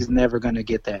 But he's never going to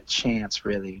get that chance,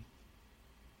 really.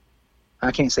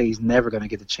 I can't say he's never going to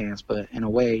get the chance, but in a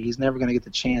way, he's never going to get the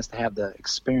chance to have the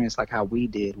experience like how we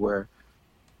did, where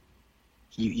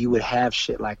you would have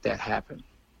shit like that happen.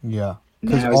 Yeah.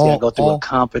 Now he's got to go through a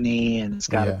company, and it's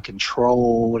got to be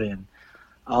controlled, and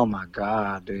oh my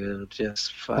God, dude,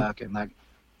 just fucking like.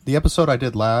 The episode I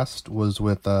did last was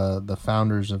with the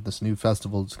founders of this new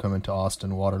festival that's coming to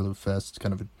Austin, Waterloo Fest. It's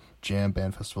kind of a jam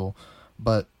band festival.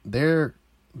 But they're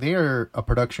a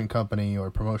production company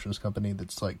or promotions company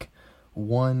that's like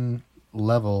one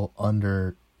level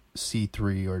under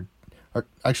C3, or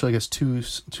actually I guess two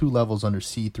levels under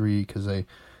C3, because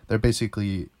they're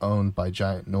basically owned by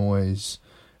Giant Noise,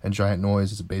 and Giant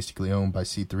Noise is basically owned by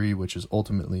C3, which is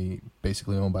ultimately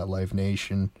basically owned by Live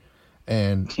Nation.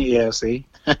 And yeah, see,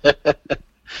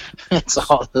 it's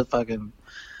all the fucking.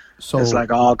 So it's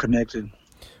like all connected.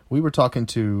 We were talking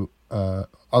to, I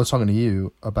was talking to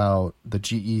you about the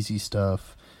G-Eazy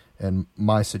stuff and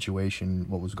my situation,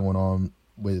 what was going on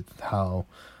with how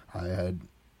I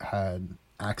had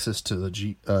access to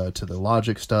the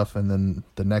Logic stuff, and then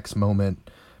the next moment,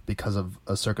 because of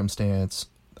a circumstance,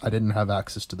 I didn't have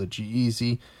access to the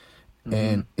G-Eazy.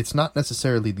 And it's not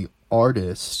necessarily the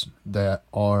artists that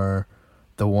are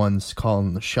the ones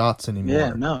calling the shots anymore.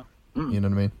 Yeah, no. You know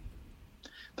what I mean?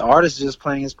 The artist is just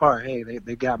playing his part. Hey,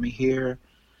 they got me here.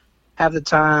 Half the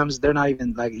times, they're not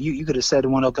even, like, you could have said to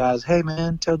one of those guys, hey,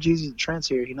 man, tell Jeezy Trent's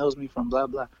here. He knows me from blah,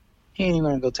 blah. He ain't even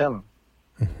going to go tell him.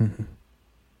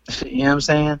 You know what I'm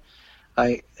saying?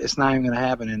 Like, it's not even going to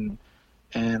happen.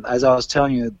 And as I was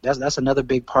telling you, that's another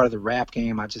big part of the rap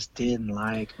game I just didn't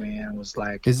like, man. Was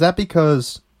like, is that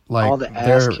because like all the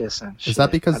ass kissing? Is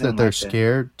that because that they're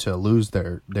scared to lose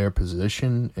their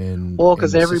position in? Well,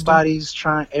 because everybody's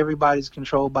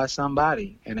controlled by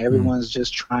somebody, and everyone's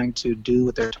just trying to do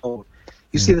what they're told.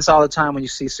 You see this all the time when you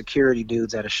see security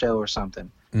dudes at a show or something,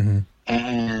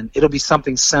 and it'll be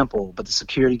something simple, but the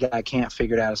security guy can't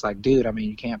figure it out. It's like, dude, I mean,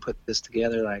 you can't put this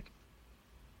together, like.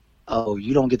 Oh,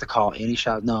 you don't get to call any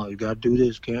shot. No, you gotta do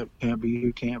this. Can't be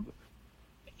here. Can't.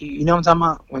 You know what I'm talking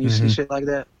about? When you see shit like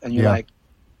that, and you're like,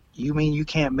 you mean you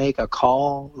can't make a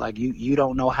call? Like you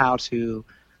don't know how to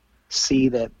see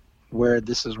that where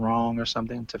this is wrong or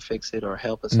something to fix it or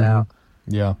help us out.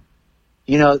 Yeah.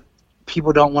 You know,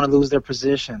 people don't want to lose their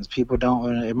positions. People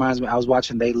don't. It reminds me. I was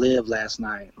watching They Live last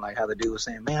night. Like how the dude was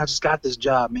saying, "Man, I just got this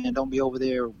job. Man, don't be over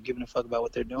there giving a fuck about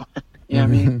what they're doing." You know what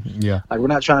I mean? Yeah. Like, we're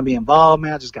not trying to be involved,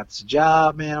 man. I just got this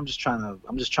job, man. I'm just trying to,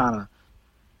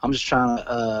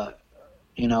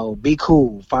 you know, be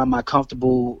cool, find my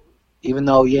comfortable, even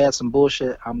though, yeah, it's some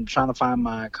bullshit, I'm trying to find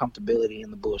my comfortability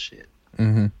in the bullshit.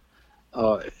 You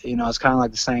know, it's kind of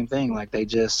like the same thing. Like, they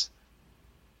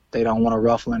don't want to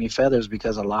ruffle any feathers,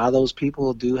 because a lot of those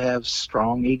people do have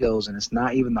strong egos, and it's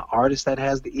not even the artist that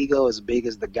has the ego as big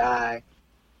as the guy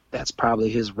that's probably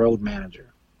his road manager.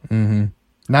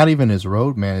 Not even his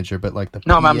road manager, but like the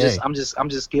no, PA. I'm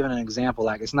just giving an example.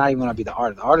 Like, it's not even gonna be the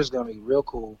artist. The artist is gonna be real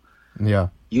cool. Yeah.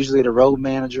 usually the road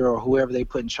manager or whoever they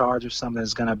put in charge of something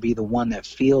is going to be the one that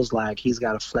feels like he's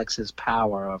got to flex his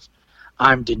power of,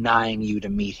 I'm denying you to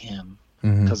meet him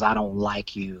because I don't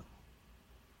like you.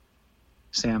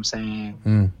 See what I'm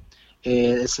saying?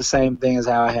 It's the same thing as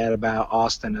how I had about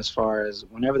Austin as far as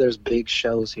whenever there's big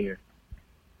shows here,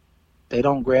 they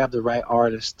don't grab the right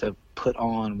artist to put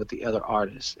on with the other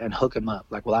artists and hook him up.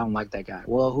 Like, well, I don't like that guy.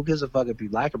 Well, who gives a fuck if you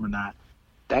like him or not?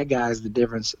 That guy's the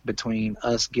difference between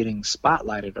us getting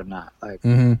spotlighted or not. Like,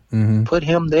 put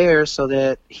him there so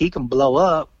that he can blow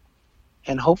up,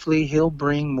 and hopefully he'll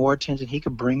bring more attention. He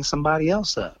could bring somebody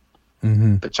else up.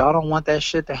 But y'all don't want that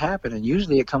shit to happen. And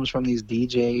usually it comes from these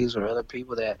DJs or other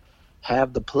people that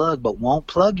have the plug but won't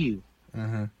plug you.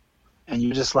 And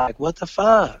you're just like, what the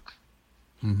fuck?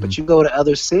 But you go to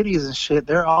other cities and shit,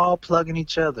 they're all plugging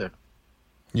each other.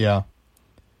 Yeah.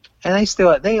 And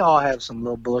they all have some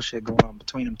little bullshit going on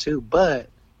between them too, but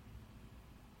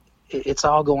it's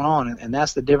all going on. And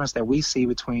that's the difference that we see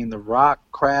between the rock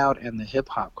crowd and the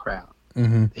hip-hop crowd.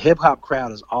 The hip-hop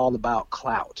crowd is all about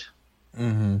clout.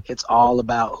 It's all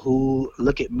about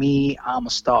look at me, I'm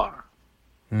a star.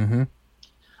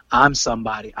 I'm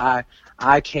somebody.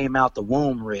 I came out the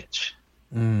womb rich.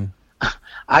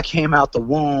 I came out the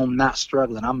womb not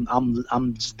struggling.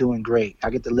 I'm just doing great.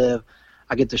 I get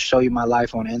to show you my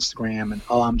life on Instagram, and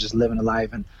I'm just living a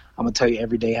life, and I'm gonna tell you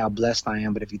every day how blessed I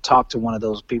am. But if you talk to one of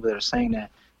those people that are saying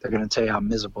that, they're gonna tell you how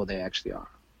miserable they actually are.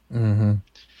 And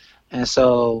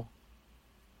so,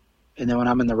 and then when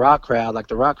I'm in the rock crowd, like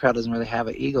the rock crowd doesn't really have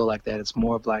an ego like that. It's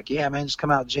more of like, yeah, man, just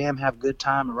come out, jam, have a good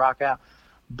time, and rock out.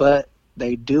 But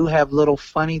they do have little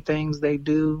funny things they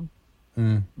do.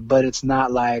 But it's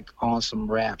not like on some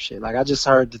rap shit. Like I just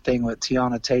heard the thing with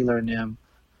Tiana Taylor and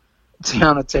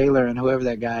whoever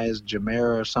that guy is,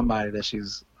 Jamera or somebody that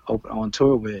she's on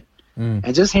tour with,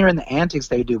 and just hearing the antics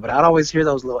they do. But I'd always hear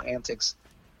those little antics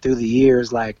through the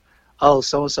years, like, oh,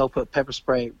 so and so put pepper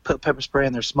spray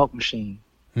in their smoke machine,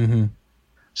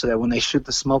 so that when they shoot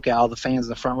the smoke out, all the fans in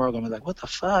the front row are gonna be like, what the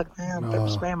fuck, man, pepper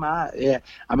spray in my eye. Yeah,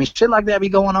 I mean, shit like that be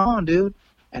going on, dude.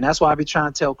 And that's why I be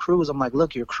trying to tell crews, I'm like,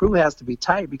 look, your crew has to be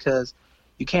tight because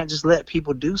you can't just let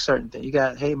people do certain things. You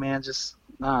got, hey, man, just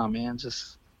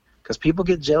because people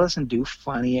get jealous and do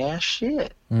funny ass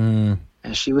shit. And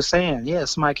she was saying, yeah,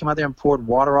 somebody came out there and poured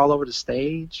water all over the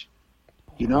stage.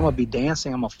 You know, I'm gonna be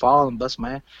dancing, I'm gonna fall and bust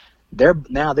my ass.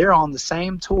 They're on the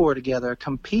same tour together,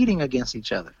 competing against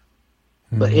each other,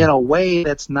 but in a way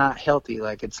that's not healthy.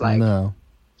 Like it's like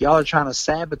y'all are trying to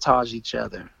sabotage each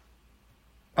other.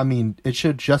 I mean, it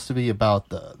should just be about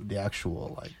the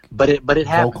actual like. But it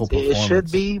happens. It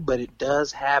should be, but it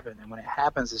does happen. And when it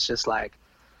happens, it's just like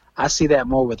I see that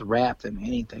more with rap than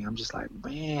anything. I'm just like,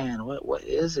 man, what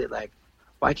is it like?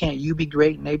 Why can't you be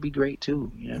great and they be great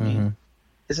too? You know what I mean?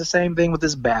 It's the same thing with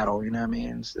this battle. You know what I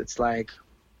mean? It's like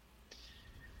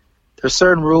there's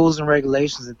certain rules and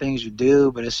regulations and things you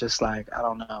do, but it's just like I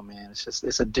don't know, man.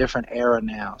 It's a different era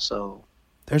now. So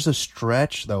there's a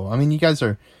stretch though. I mean, you guys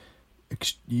are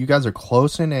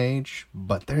close in age,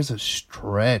 but there's a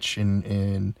stretch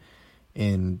in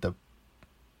the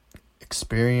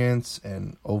experience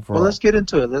and overall. Well, let's get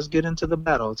into it. Let's get into the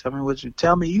battle. Tell me what you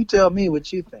tell me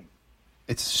what you think.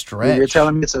 It's a stretch. You're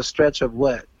telling me it's a stretch of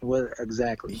what? What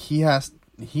exactly? He has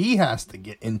to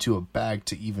get into a bag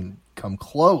to even come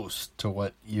close to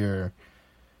what you're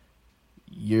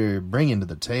bringing to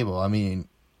the table. I mean,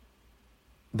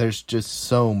 there's just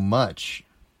so much.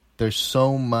 There's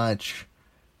so much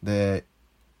that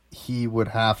he would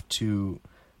have to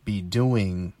be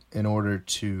doing in order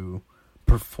to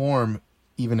perform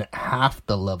even at half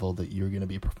the level that you're going to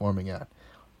be performing at.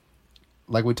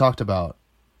 Like we talked about,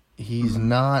 he's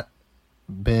not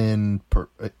been,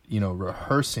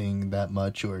 rehearsing that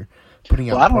much or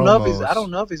putting out promos. I don't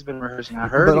know if he's been rehearsing. I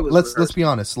heard he was rehearsing. Let's be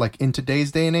honest. Like in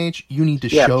today's day and age, you need to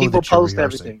show people that you're post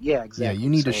rehearsing. everything. Yeah, exactly. Yeah, you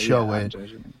need to show it.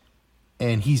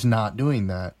 And he's not doing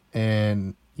that.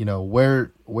 And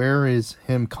where is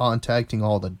him contacting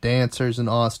all the dancers in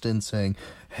Austin saying,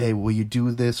 "Hey, will you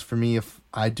do this for me if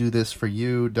I do this for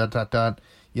you?" ... You know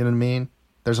what I mean?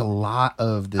 There's a lot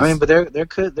of this. I mean, but there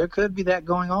could be that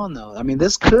going on though. I mean,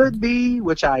 this could be,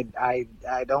 which I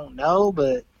don't know,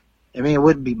 but I mean, it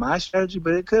wouldn't be my strategy,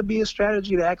 but it could be a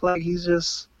strategy to act like he's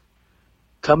just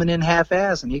coming in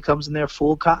half-assed and he comes in there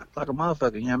full cock like a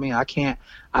motherfucker. You know what I mean?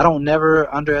 I don't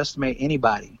never underestimate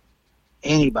anybody.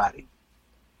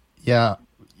 Yeah,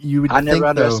 you would. I never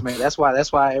underestimate. Though,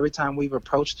 That's why every time we've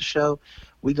approached the show,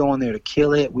 we go in there to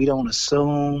kill it. We don't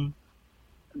assume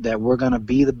that we're gonna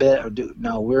be the best.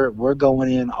 No, we're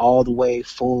going in all the way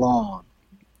full on.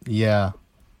 Yeah,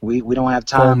 We don't have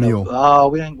time.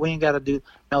 Full We ain't got to do.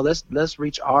 No, let's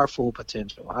reach our full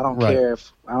potential. I don't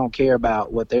Right. care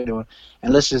about what they're doing,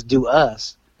 and let's just do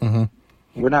us. Mm-hmm.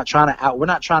 We're not trying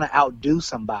to outdo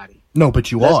somebody. No,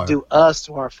 but Let's do us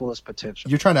to our fullest potential.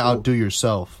 You're trying to outdo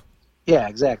yourself. Yeah,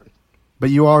 exactly. But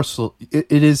you are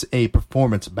it is a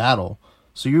performance battle.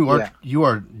 So you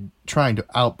are trying to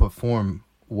outperform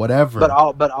whatever. But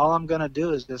all I'm gonna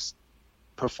do is just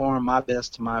perform my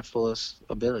best to my fullest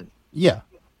ability. Yeah,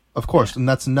 of course, and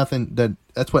that's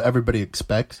what everybody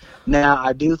expects. Now,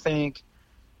 I do think,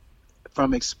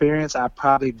 from experience, I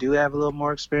probably do have a little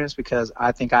more experience because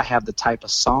I think I have the type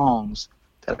of songs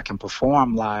that I can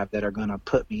perform live that are gonna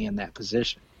put me in that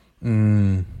position.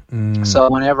 So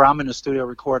whenever I'm in the studio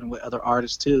recording with other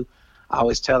artists too, I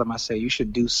always tell them, I say, you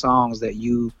should do songs that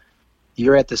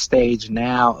you're at the stage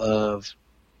now of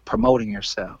promoting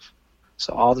yourself.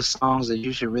 So all the songs that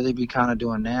you should really be kind of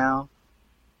doing now,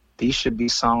 these should be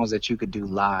songs that you could do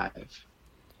live.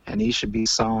 And these should be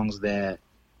songs that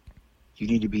you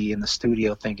need to be in the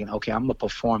studio thinking, okay, I'm going to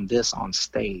perform this on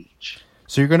stage.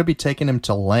 So you're going to be taking him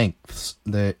to lengths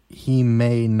that he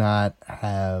may not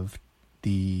have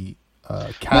the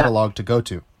catalog to go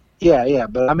to. Yeah,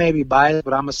 but I may be biased,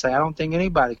 but I'm going to say I don't think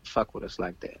anybody can fuck with us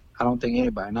like that. I don't think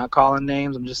anybody. Not calling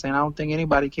names, I'm just saying I don't think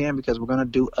anybody can because we're going to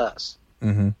do us.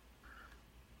 Mm-hmm.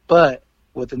 But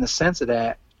within the sense of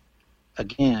that,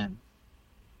 again,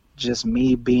 just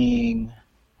me being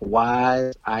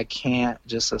wise, I can't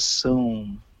just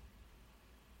assume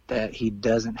that he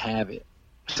doesn't have it.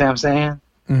 See what I'm saying?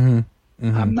 Mm-hmm.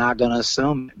 Mm-hmm. I'm not going to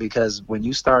assume it because when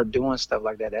you start doing stuff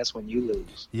like that, that's when you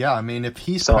lose. Yeah, I mean, if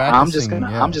he's so practicing...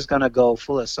 I'm just gonna go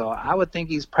full. So I would think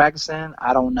he's practicing.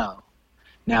 I don't know.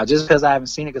 Now, just because I haven't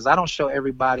seen it, because I don't show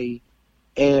everybody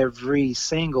every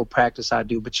single practice I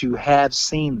do, but you have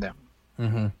seen them.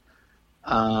 Mm-hmm.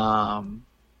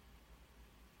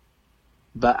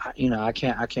 But I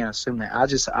can't assume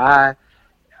that.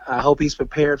 I hope he's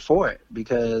prepared for it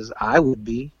because I would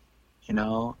be.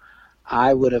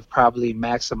 I would have probably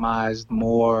maximized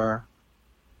more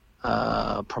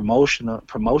promotion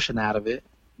out of it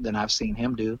than I've seen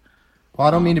him do. Well,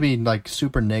 I don't mean to be like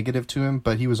super negative to him,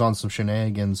 but he was on some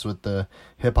shenanigans with the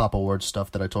hip hop awards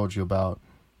stuff that I told you about.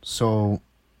 So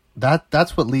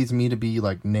that's what leads me to be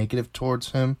like negative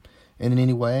towards him in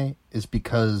any way, is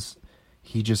because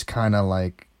he just kind of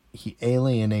like he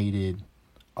alienated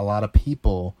a lot of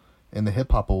people in the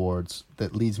hip hop awards.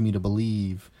 That leads me to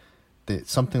believe that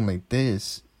something like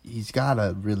this, he's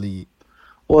gotta really.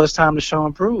 Well, it's time to show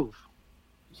and prove.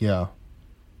 Yeah.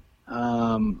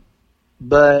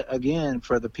 But again,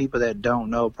 for the people that don't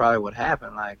know probably what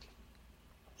happened, like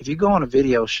if you go on a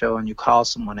video show and you call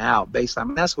someone out,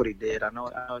 that's what he did. I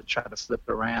know he tried to flip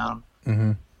it around,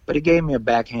 mm-hmm. but he gave me a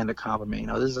backhanded compliment.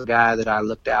 This is a guy that I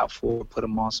looked out for, put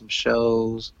him on some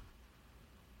shows,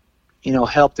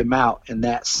 helped him out in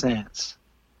that sense.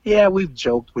 Yeah, we've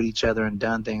joked with each other and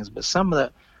done things, but some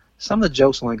of the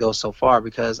jokes only go so far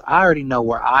because I already know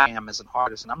where I am as an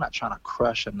artist, and I'm not trying to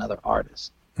crush another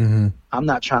artist. Mm-hmm. I'm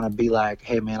not trying to be like,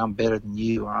 hey, man, I'm better than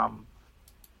you, or I'm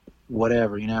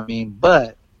whatever, you know what I mean? But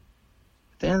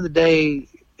at the end of the day,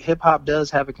 hip-hop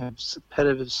does have a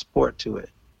competitive sport to it.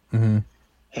 Mm-hmm.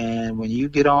 And when you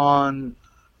get on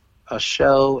a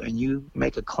show and you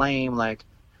make a claim like,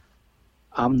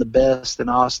 I'm the best in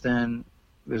Austin,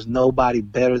 there's nobody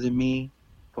better than me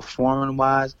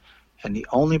performing-wise, and the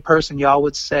only person y'all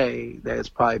would say that is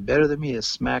probably better than me is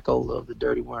Smackola of the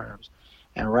Dirtywormz.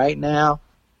 And right now,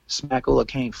 Smackola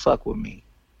can't fuck with me.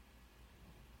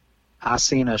 I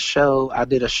did a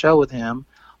show with him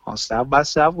on South by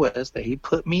Southwest that he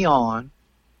put me on,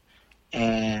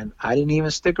 and I didn't even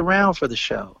stick around for the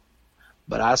show.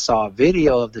 But I saw a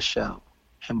video of the show.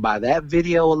 And by that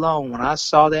video alone, when I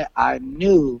saw that, I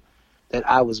knew that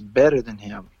I was better than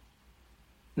him.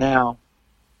 Now,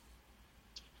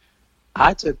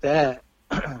 I took that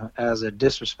as a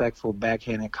disrespectful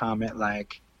backhanded comment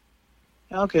like,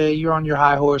 okay, you're on your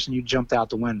high horse and you jumped out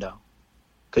the window.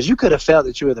 Because you could have felt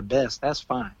that you were the best. That's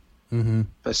fine. Mm-hmm.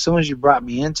 But as soon as you brought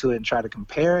me into it and tried to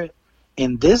compare it,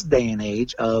 in this day and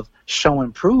age of show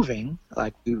and proving,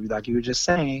 like you were just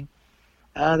saying,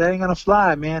 that ain't going to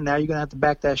fly, man. Now you're going to have to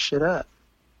back that shit up.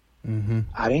 Mm-hmm.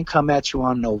 I didn't come at you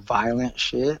on no violent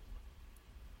shit.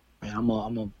 Man, I'm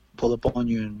gonna pull up on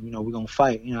you and, we're going to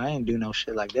fight. I didn't do no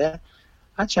shit like that.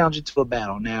 I challenged you to a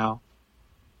battle. Now,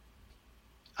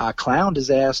 I clowned his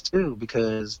ass too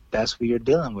because that's who you're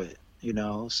dealing with,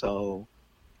 So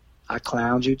I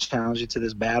challenged you to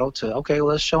this battle to, okay,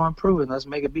 well, let's show and prove it. Let's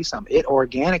make it be something. It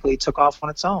organically took off on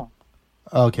its own.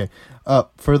 Okay.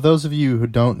 For those of you who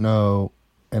don't know,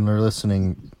 and are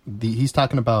listening, he's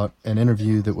talking about an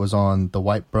interview that was on the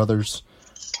White Brothers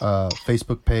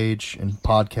Facebook page and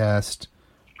podcast,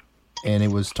 and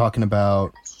it was talking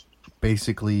about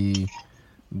basically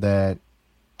that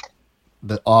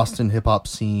the Austin hip hop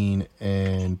scene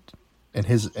and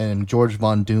George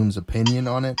Von Doom's opinion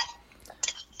on it.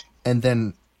 And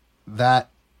then that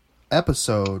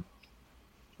episode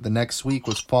the next week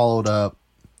was followed up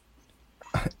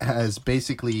as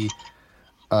basically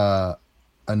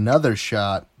another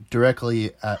shot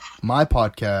directly at my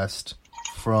podcast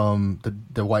from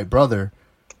the White Brother,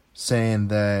 saying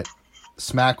that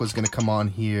Smack was going to come on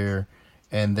here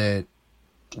and that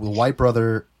the White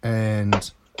Brother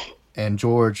and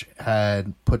George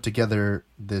had put together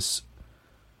this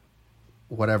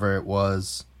whatever it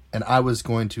was, and I was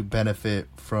going to benefit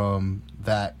from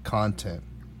that content.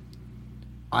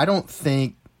 I don't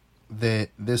think that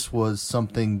this was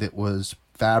something that was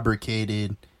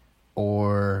fabricated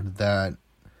or that,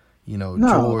 No,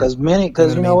 George,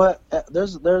 because you know what?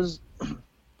 There's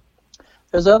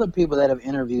other people that have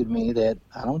interviewed me that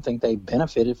I don't think they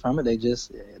benefited from it. They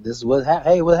just, this is what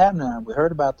hey, what happened? We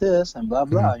heard about this and blah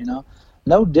blah.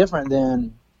 No different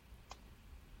than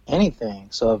anything.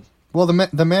 So well,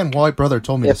 the man White Brother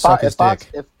told me to suck his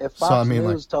dick. If Fox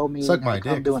News told me suck my to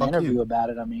come dick, do an interview you. about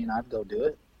it, I mean, I'd go do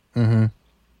it. Mm-hmm.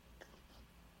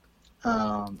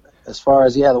 As far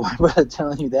as the White Brother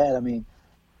telling you that, I mean,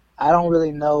 I don't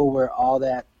really know where all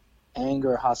that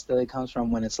anger, hostility comes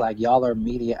from when it's like y'all are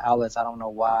media outlets. I don't know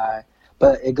why,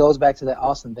 but it goes back to that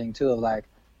Austin thing too. Of like,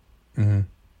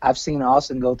 I've seen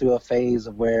Austin go through a phase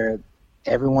of where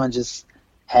everyone just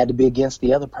had to be against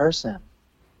the other person.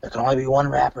 There can only be one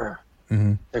rapper.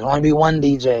 There can only be one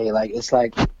DJ. Like it's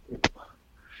like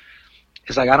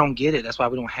I don't get it. That's why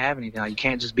we don't have anything. Like, you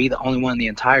can't just be the only one in the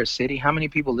entire city. How many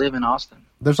people live in Austin?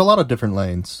 There's a lot of different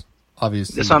lanes,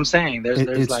 obviously. That's what I'm saying.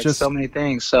 There's like just so many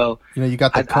things. So you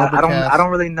got the I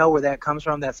don't really know where that comes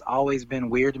from. That's always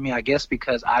been weird to me. I guess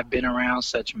because I've been around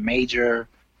such major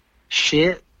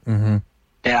shit that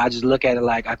I just look at it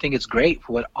like I think it's great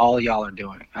for what all y'all are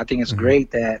doing. I think it's great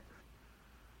that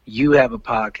you have a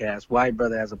podcast. White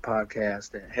Brother has a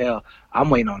podcast. That hell, I'm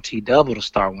waiting on T-Double to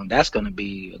start one. That's going to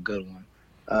be a good one.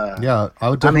 Yeah, I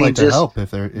would definitely like to help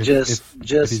if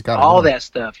he's got all that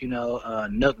stuff,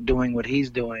 Nook doing what he's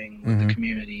doing with the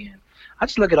community, and I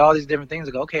just look at all these different things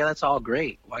and go, okay, that's all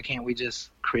great. Why can't we just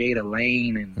create a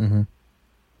lane and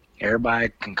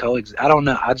everybody can coexist? I don't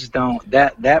know. I just don't.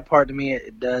 That part to me,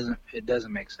 it doesn't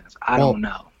make sense. I don't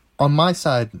know. On my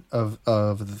side of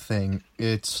the thing,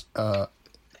 it's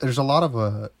there's a lot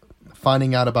of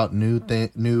finding out about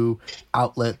new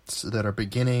outlets that are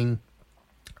beginning.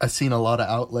 I've seen a lot of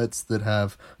outlets that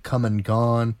have come and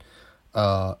gone,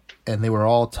 and they were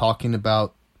all talking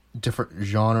about different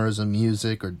genres of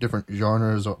music or different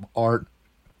genres of art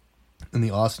in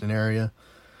the Austin area.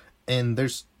 And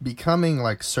there's becoming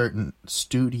like certain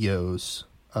studios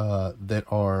that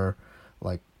are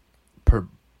like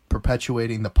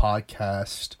perpetuating the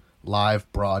podcast,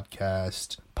 live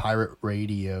broadcast, pirate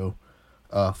radio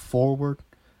forward.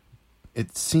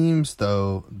 It seems,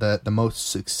 though, that the most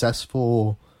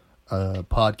successful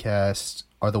podcasts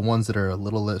are the ones that are a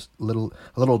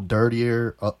little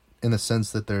dirtier in the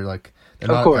sense that they're like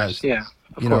they're of course, it's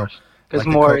like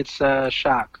more it's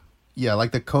shock. Yeah,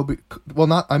 like the Kobe. Well,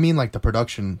 not. I mean, like the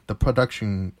production. The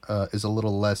production is a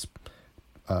little less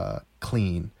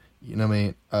clean. You know what I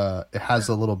mean? It has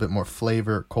a little bit more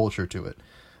flavor, culture to it.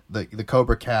 The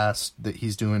Cobra Cast that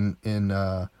he's doing in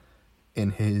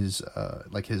his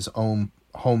like his own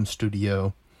home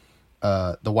studio,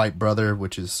 the White Brother,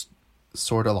 which is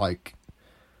sort of like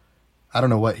I don't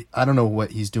know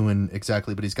what he's doing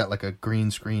exactly, but he's got like a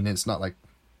green screen. It's not like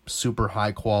super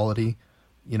high quality.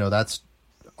 That's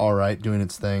all right, doing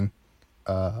its thing.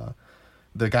 The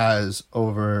guys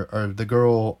over or the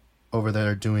girl over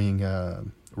there doing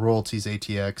royalties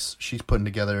ATX. She's putting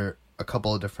together a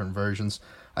couple of different versions.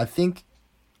 I think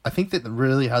that there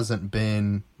really hasn't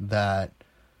been that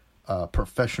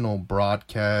professional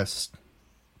broadcast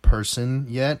person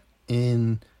yet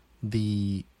in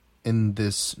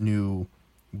this new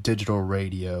digital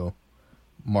radio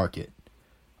market.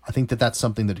 I think that's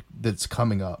something that's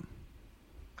coming up.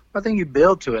 I think you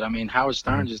build to it. I mean, Howard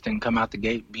Stern just didn't come out the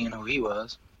gate being who he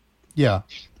was. Yeah.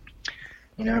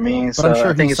 You know what I mean? But so I'm sure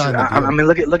I think I mean,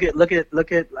 look at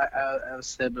like I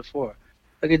said before.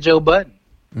 Look at Joe Budden.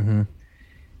 Mm-hmm.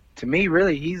 To me,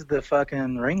 really, he's the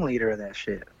fucking ringleader of that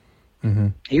shit. Mm-hmm.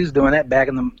 He was doing that back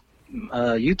in the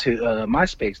YouTube,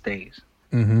 MySpace days.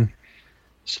 Mm-hmm.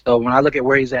 So when I look at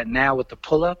where he's at now with the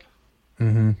pull-up,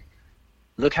 mm-hmm.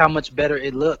 look how much better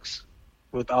it looks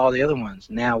with all the other ones.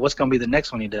 Now, what's going to be the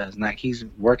next one he does? Like, he's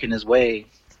working his way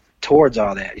towards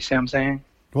all that. You see what I'm saying?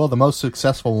 Well, the most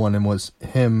successful one was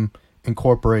him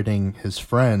incorporating his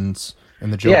friends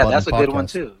in the Joe Budden that's a podcast. good one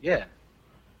too. Yeah.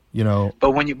 You know,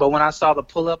 but when I saw the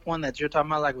pull-up one that you're talking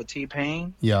about, like with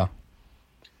T-Pain, yeah,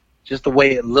 just the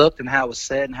way it looked and how it was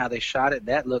set and how they shot it,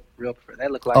 that looked real.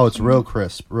 That looked like it's real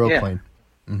crisp, real clean.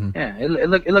 Mm-hmm. Yeah, it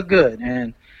looked good,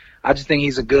 and I just think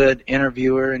he's a good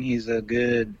interviewer and he's a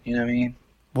good, you know what I mean?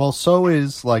 Well, so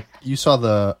is, like, you saw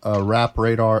the Rap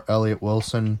Radar Elliott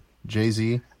Wilson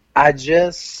Jay-Z. I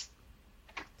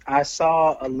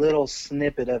saw a little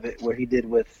snippet of it where he did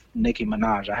with Nicki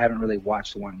Minaj. I haven't really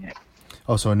watched the one yet.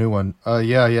 Oh, so a new one.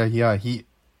 Yeah.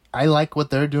 I like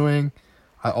what they're doing.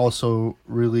 I also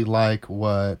really like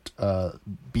what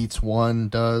Beats One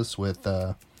does with,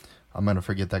 I'm going to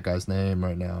forget that guy's name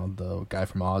right now, the guy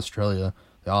from Australia,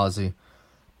 the Aussie.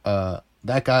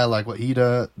 That guy, I like what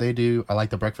they do. I like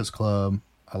the Breakfast Club.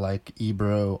 I like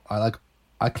Ebro.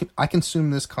 I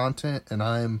consume this content, and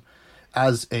I'm,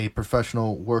 as a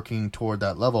professional, working toward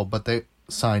that level. But they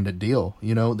signed a deal.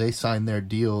 You know, they signed their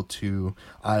deal to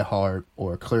iHeart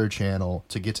or Clear Channel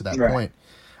to get to that point.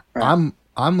 Right.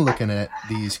 I'm looking at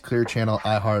these Clear Channel,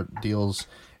 iHeart deals,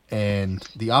 and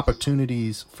the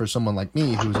opportunities for someone like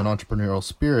me, who's an entrepreneurial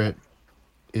spirit,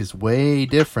 is way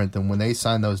different than when they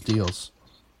sign those deals.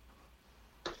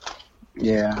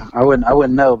 Yeah, I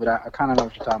wouldn't know, but I kind of know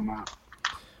what you're talking about.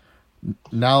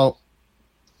 Now,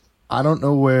 I don't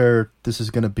know where this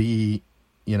is going to be,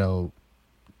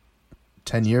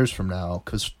 10 years from now,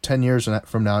 because 10 years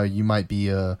from now, you might be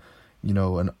a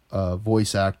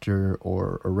voice actor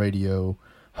or a radio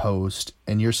host,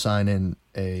 and you're signing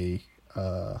a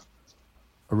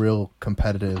real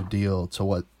competitive deal to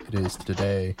what it is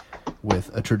today with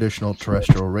a traditional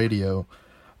radio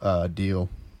deal.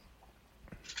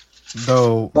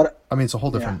 Though, but, I mean, it's a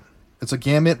whole different. Yeah. It's a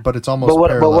gamut, but it's almost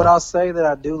parallel. But what I'll say that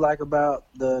I do like about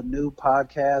the new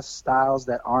podcast styles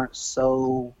that aren't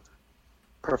so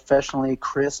professionally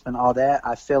crisp and all that,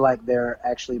 I feel like they're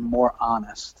actually more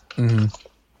honest. Mm-hmm.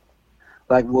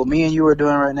 Like what me and you are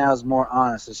doing right now is more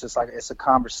honest. It's just like it's a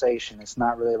conversation. It's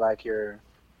not really like I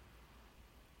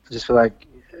just feel like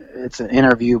it's an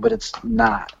interview, but it's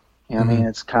not. You know what I mean?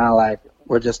 It's kind of like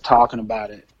we're just talking about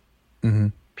it. Mm-hmm.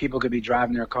 People could be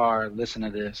driving their car, listen to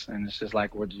this, and it's just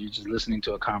like you're just listening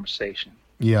to a conversation.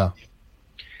 Yeah.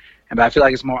 But I feel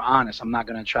like it's more honest. I'm not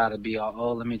going to try to be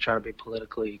let me try to be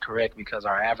politically correct because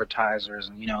our advertisers,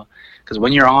 and because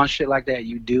when you're on shit like that,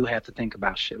 you do have to think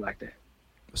about shit like that.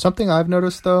 Something I've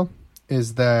noticed though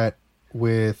is that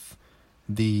with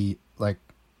the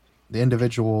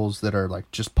individuals that are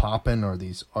like just popping, or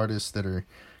these artists that are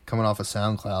coming off of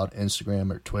SoundCloud,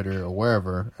 Instagram, or Twitter, or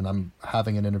wherever, and I'm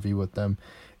having an interview with them,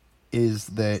 is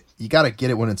that you got to get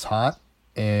it when it's hot,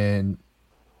 and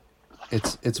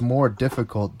it's more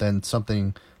difficult than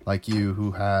something like you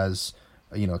who has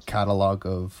a catalog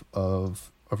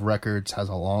of records, has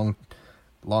a long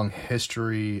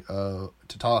history to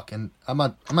talk. And I'm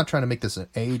not trying to make this an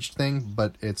age thing,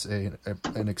 but it's an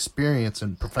experience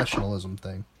and professionalism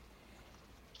thing.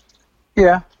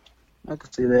 Yeah, I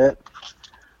can see that.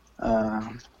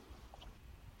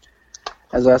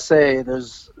 As I say,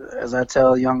 as I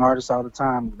tell young artists all the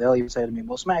time, they'll even say to me,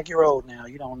 "Well, Smack, you're old now.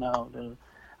 You don't know."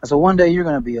 I said, "One day you're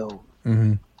gonna be old."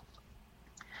 Mm-hmm.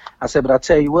 I said, "But I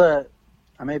tell you what,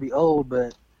 I may be old,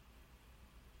 but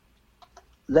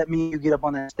let me get up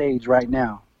on that stage right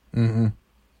now, mm-hmm.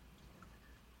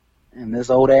 and this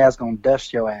old ass gonna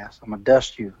dust your ass. I'm gonna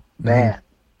dust you bad."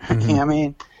 Mm-hmm. You know what I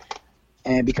mean?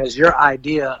 And because your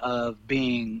idea of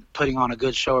putting on a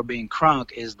good show or being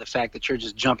crunk is the fact that you're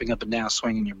just jumping up and down,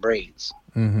 swinging your braids.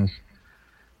 Mm-hmm.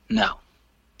 No.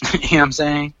 You know what I'm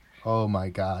saying? Oh, my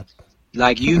God.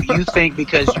 Like, you think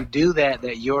because you do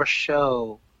that your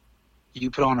show, you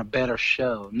put on a better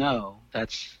show. No,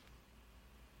 that's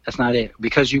not it.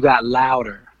 Because you got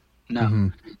louder. No. Mm-hmm.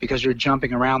 Because you're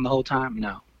jumping around the whole time.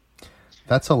 No.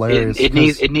 That's hilarious. It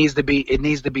needs to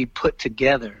be put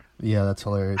together. Yeah, that's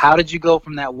hilarious. How did you go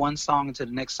from that one song into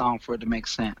the next song for it to make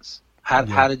sense?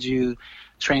 How did you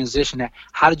transition that?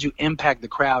 How did you impact the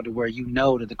crowd to where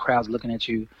that the crowd's looking at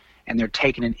you and they're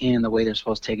taking it in the way they're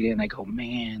supposed to take it in? They go,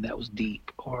 "Man, that was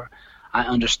deep." Or, "I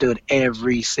understood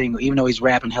every single," even though he's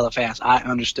rapping hella fast, "I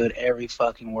understood every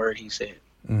fucking word he said."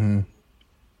 Mm-hmm.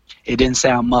 It didn't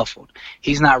sound muffled.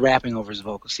 He's not rapping over his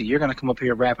vocals. See, you're going to come up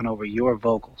here rapping over your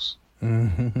vocals.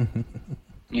 Mm-hmm.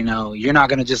 You're not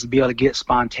going to just be able to get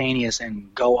spontaneous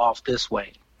and go off this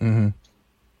way. Mm-hmm.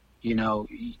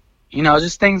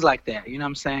 Just things like that. You know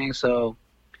what I'm saying? So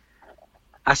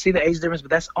I see the age difference,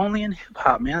 but that's only in hip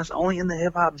hop, man. It's only in the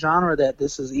hip hop genre that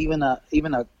this is even a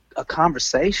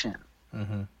conversation.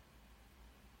 Mm-hmm.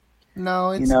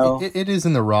 No, You know? it is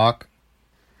in the rock.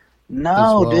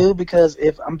 No, well. dude, because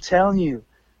if I'm telling you,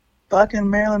 fucking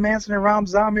Marilyn Manson and Rob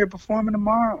Zombie are performing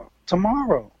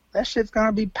tomorrow. That shit's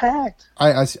gonna be packed.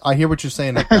 I hear what you're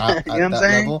saying at that, You know what I'm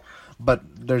saying? level, but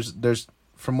there's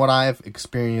from what I've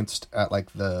experienced at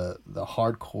like the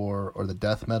hardcore or the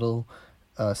death metal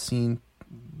scene,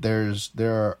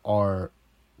 there are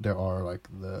like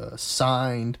the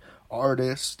signed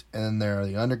artist and there are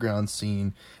the underground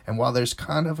scene, and while there's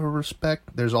kind of a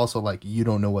respect, there's also like you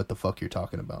don't know what the fuck you're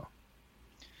talking about.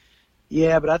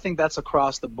 Yeah, but I think that's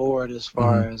across the board as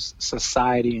far as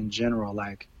society in general.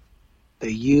 Like,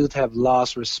 the youth have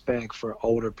lost respect for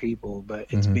older people, but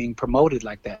it's being promoted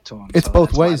like that to them. It's so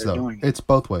both that's why ways, they're though. doing it. It's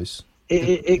both ways.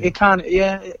 It kind of,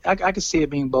 yeah, I can see it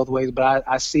being both ways, but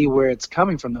I see where it's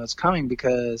coming from, though. It's coming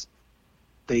because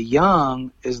the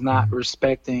young is not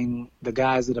respecting the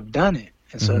guys that have done it.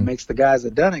 And so it makes the guys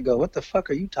that done it go, what the fuck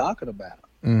are you talking about?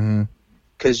 Mm-hmm.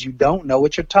 Because you don't know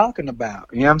what you're talking about.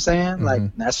 You know what I'm saying? Like,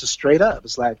 that's just straight up.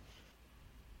 It's like,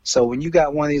 so when you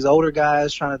got one of these older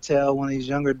guys trying to tell one of these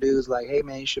younger dudes, like, hey,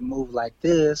 man, you should move like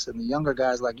this, and the younger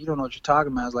guy's like, you don't know what you're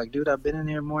talking about. It's like, dude, I've been in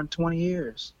here more than 20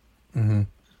 years. Mm-hmm.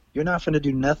 You're not finna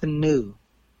do nothing new.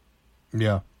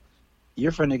 Yeah.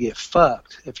 You're finna get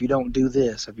fucked if you don't do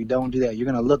this, if you don't do that. You're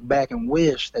gonna look back and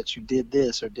wish that you did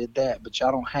this or did that, but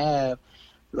y'all don't have,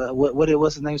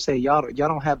 what's his name say? Y'all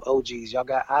don't have OGs. Y'all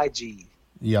got IG.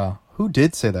 Yeah. Who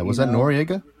did say that? Was that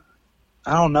Noriega?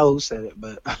 I don't know who said it,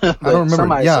 but, I don't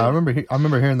remember. Yeah, I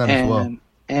remember hearing that as well.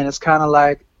 And it's kind of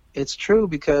like, it's true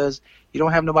because you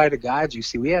don't have nobody to guide you.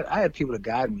 See, I had people to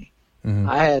guide me.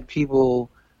 I had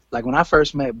people, like when I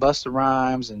first met Busta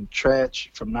Rhymes and Tretch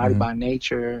from Naughty by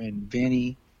Nature and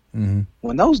Vinny,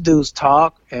 when those dudes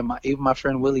talk, and even my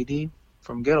friend Willie D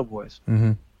from Ghetto Boys,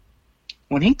 when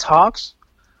he talks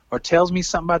or tells me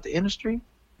something about the industry,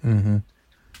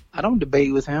 I don't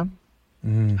debate with him.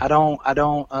 I don't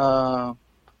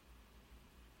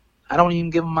even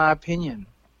give him my opinion.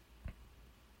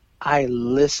 I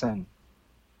listen.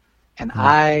 And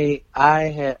I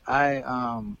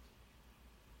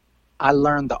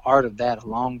learned the art of that a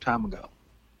long time ago.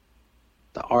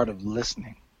 The art of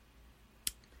listening.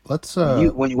 Let's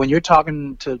when you're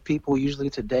talking to people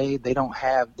usually today, they don't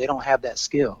have that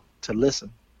skill to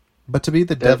listen. But to be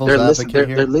the devil's advocate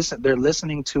here, they're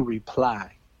listening to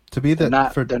reply. To be the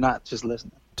they're not just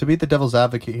listening. To be the devil's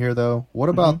advocate here, though, what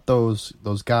about those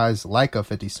guys like a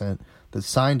 50 Cent that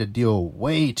signed a deal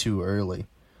way too early,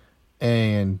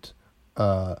 and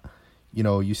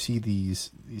you see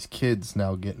these kids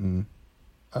now getting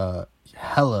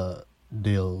hella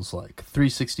deals, like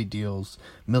 360 deals,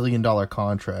 $1 million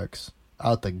contracts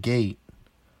out the gate,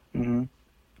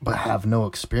 but have no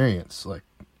experience, like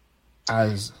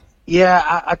as.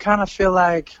 Yeah, I kind of feel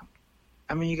like,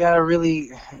 I mean, you gotta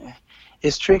really.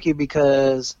 It's tricky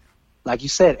because, like you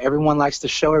said, everyone likes to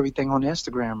show everything on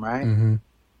Instagram, right? Man,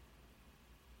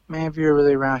 if you were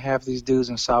really around half these dudes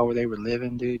and saw where they were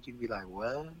living, dude, you'd be like,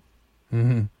 what? You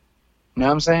know what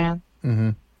I'm saying?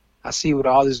 I see with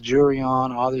all this jewelry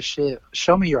on, all this shit.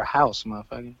 Show me your house,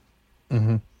 motherfucker.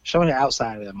 Show me the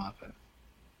outside of that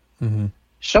motherfucker.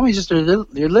 Show me just your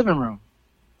living room.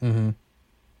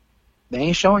 They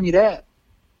ain't showing you that.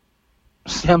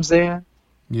 See what I'm saying?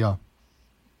 Yeah.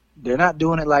 They're not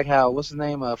doing it like how, what's his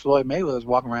name, Floyd Mayweather's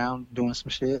walking around doing some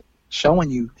shit, showing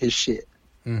you his shit.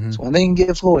 So when they can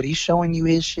get Floyd, he's showing you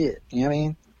his shit. You know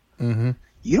what I mean?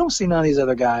 You don't see none of these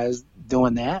other guys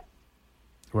doing that.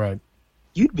 Right.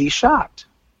 You'd be shocked.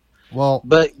 Well,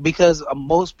 but because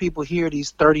most people hear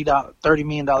these $30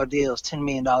 million deals, $10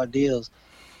 million deals,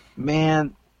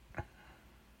 man.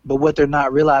 But what they're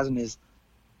not realizing is,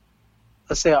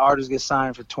 let's say an artist gets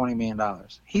signed for $20 million.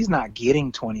 He's not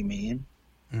getting $20 million.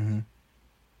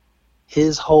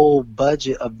 His whole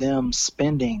budget of them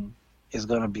spending is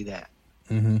going to be that.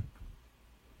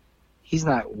 He's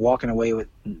not walking away with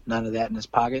none of that in his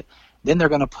pocket. Then they're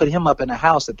going to put him up in a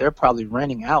house that they're probably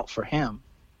renting out for him.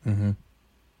 And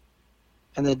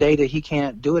the day that he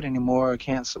can't do it anymore, or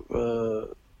can't,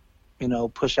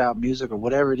 push out music or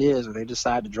whatever it is, or they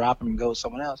decide to drop him and go with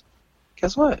someone else,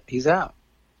 guess what? He's out.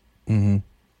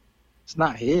 It's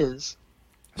not his.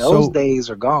 Those days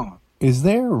are gone. Is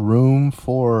there room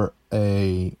for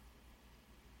a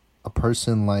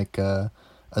person like a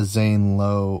Zane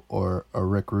Lowe or a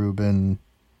Rick Rubin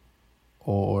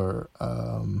or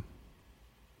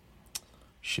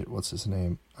what's his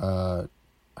name? I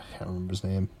can't remember his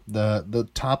name. The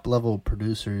top level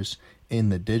producers in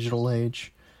the digital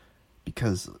age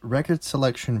because record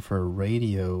selection for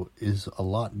radio is a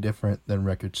lot different than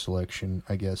record selection,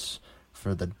 I guess,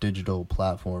 for the digital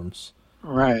platforms.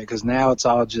 Right, because now it's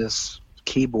all just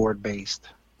keyboard-based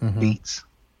beats.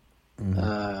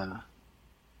 Mm-hmm.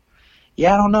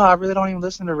 Yeah, I don't know. I really don't even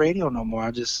listen to radio no more.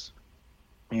 I just,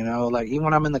 like even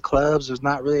when I'm in the clubs, there's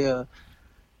not really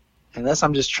unless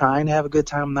I'm just trying to have a good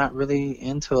time, I'm not really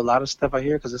into a lot of stuff I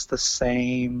hear because it's the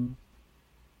same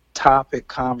topic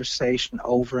conversation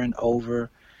over and over.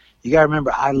 You got to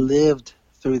remember, I lived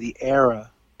through the era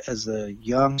as a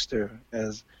youngster,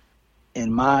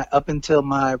 up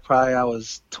until I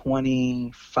was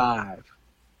 25.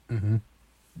 Mm-hmm.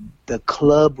 The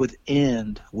club would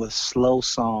end with slow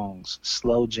songs,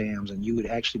 slow jams, and you would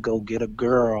actually go get a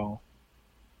girl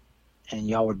and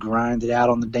y'all would grind it out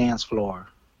on the dance floor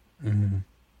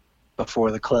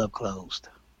before the club closed.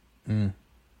 You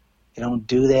don't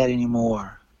do that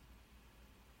anymore.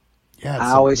 Yeah,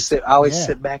 I always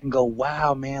sit back and go,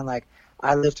 wow, man, like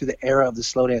I lived through the era of the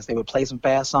slow dance. They would play some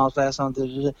fast songs,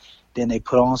 then they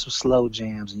put on some slow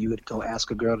jams, and you would go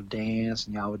ask a girl to dance,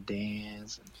 and y'all would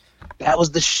dance. That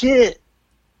was the shit.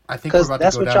 I think we're about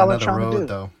to go down another road,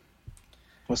 though.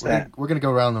 What's that? We're going to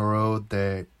go around the road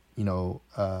that,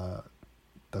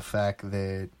 the fact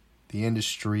that the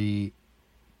industry,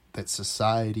 that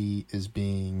society is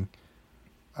being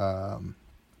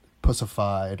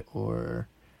pussified, or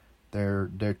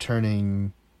they're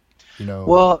turning,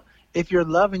 Well, if you're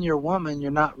loving your woman, you're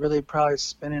not really probably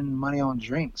spending money on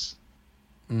drinks.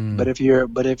 But if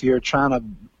you're trying to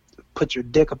put your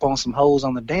dick up on some hoes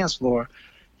on the dance floor,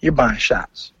 you're buying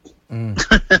shots. You know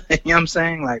what I'm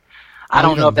saying? Like, I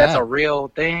don't know if that's a real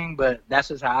thing, but that's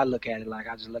just how I look at it. Like,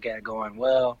 I just look at it going,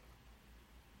 well,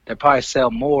 they probably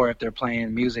sell more if they're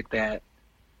playing music that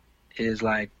is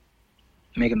like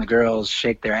making the girls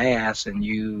shake their ass and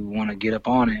you want to get up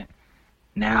on it.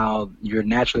 Now you're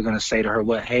naturally going to say to her,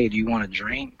 "What? Hey, do you want a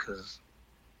drink?" Because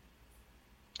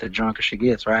the drunker she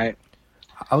gets, right?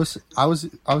 I was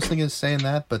thinking of saying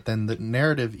that, but then the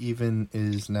narrative even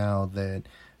is now that,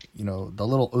 the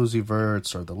little Uzi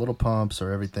Verts or the little Pumps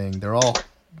or everything, they're all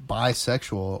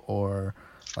bisexual or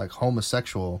like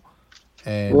homosexual.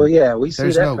 And well, yeah, we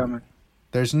see that coming.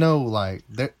 There's no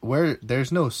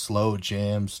there's no slow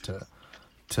jams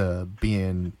to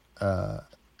being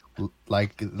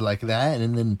like that,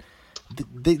 and then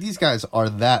these guys are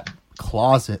that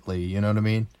closetly, you know what I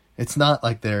mean? It's not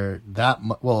like they're that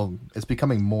well, it's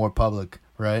becoming more public,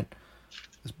 right?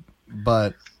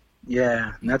 But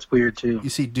yeah, and that's weird too. You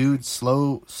see dudes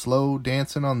slow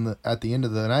dancing at the end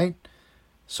of the night,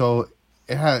 so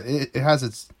it has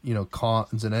its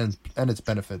cons and its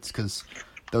benefits, because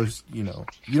those you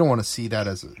don't want to see that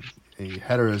as a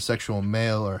heterosexual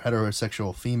male or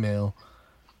heterosexual female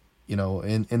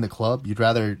in the club. You'd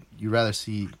rather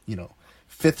see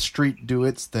 5th Street do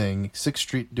its thing, 6th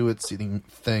Street do its thing,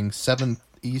 7th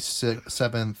East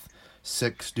 7th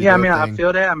 6th do yeah, I their mean, thing. I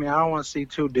feel that. I mean, I don't want to see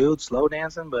two dudes slow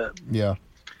dancing, but yeah,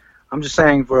 I'm just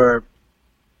saying, for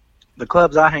the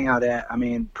clubs I hang out at, I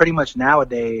mean, pretty much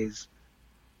nowadays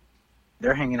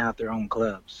they're hanging out their own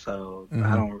clubs, so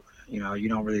I don't, you're not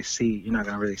gonna really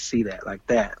see that like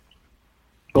that.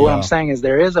 But what I'm saying is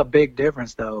there is a big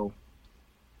difference though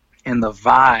in the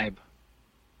vibe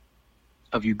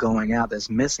of you going out that's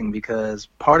missing, because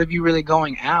part of you really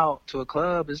going out to a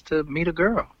club is to meet a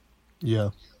girl. Yeah.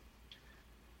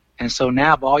 And so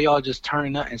now if all y'all just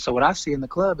turning up, and so what I see in the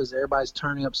club is everybody's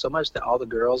turning up so much that all the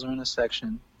girls are in a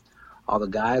section, all the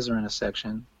guys are in a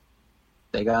section,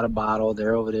 they got a bottle,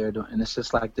 they're over there doing, and it's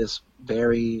just like this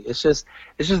it's just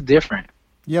different.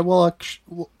 Yeah, well,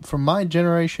 from my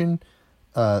generation,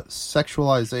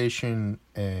 sexualization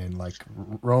and like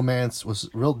romance was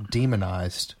real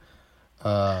demonized.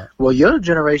 Well, your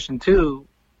generation too,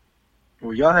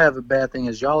 well, y'all have a bad thing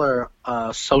is y'all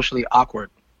are socially awkward.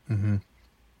 Mm-hmm.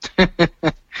 You know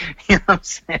what I'm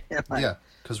saying? Like, yeah,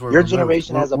 because your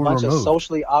generation has a bunch of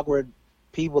socially awkward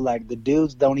people. Like, the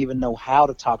dudes don't even know how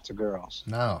to talk to girls.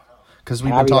 No, because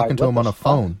we've been talking to them on a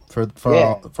phone for a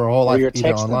whole life,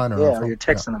 either online or or you're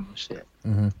texting them and shit.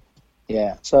 Mm-hmm.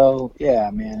 Yeah. So yeah,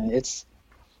 man, it's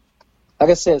like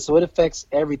I said. So it affects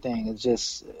everything. It's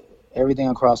just everything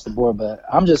across the board. But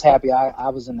I'm just happy I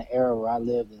was in the era where I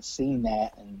lived and seen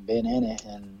that and been in it.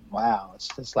 And wow, it's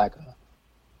just like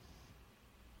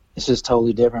it's just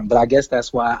totally different. But I guess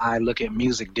that's why I look at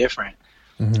music different.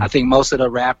 Mm-hmm. I think most of the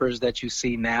rappers that you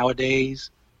see nowadays,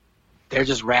 they're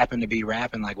just rapping to be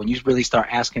rapping. Like, when you really start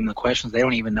asking the questions, they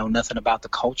don't even know nothing about the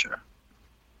culture.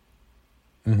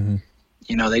 Mm-hmm.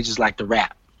 They just like to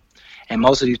rap. And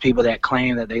most of these people that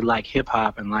claim that they like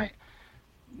hip-hop and like,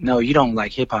 no, you don't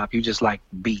like hip-hop. You just like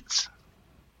beats.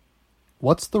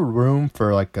 What's the room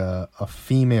for like a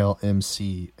female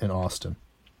MC in Austin?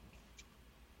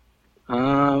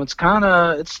 It's kind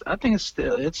of I think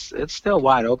it's still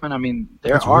wide open. I mean,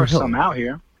 there That's are really- some out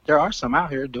here. There are some out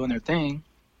here doing their thing.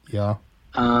 Yeah.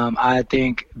 I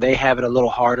think they have it a little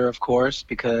harder, of course,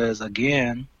 because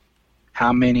again,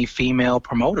 how many female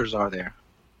promoters are there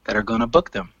that are going to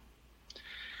book them?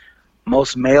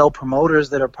 Most male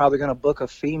promoters that are probably going to book a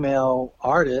female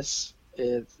artist,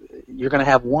 you're going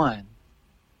to have one.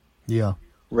 Yeah.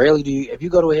 Rarely do you, if you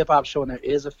go to a hip hop show and there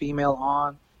is a female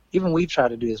on, even we try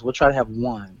to do this, we'll try to have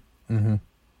one. Mm-hmm.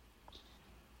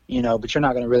 You know, but you're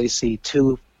not going to really see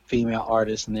two female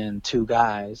artists and then two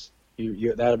guys.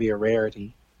 That'll be a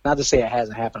rarity. Not to say it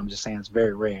hasn't happened, I'm just saying it's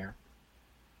very rare.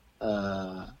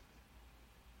 Or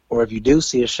if you do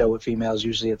see a show with females,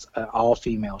 usually it's an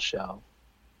all-female show,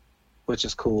 which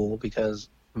is cool because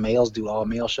males do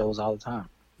all-male shows all the time.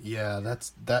 Yeah, that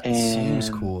seems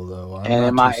cool though. And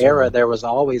in my era, there was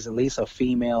always at least a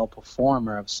female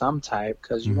performer of some type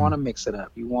because you want to mix it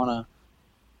up. You want to,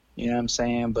 you know what I'm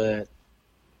saying? But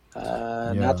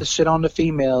not to shit on the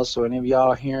females. So any of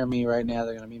y'all hearing me right now,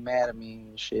 they're gonna be mad at me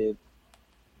and shit.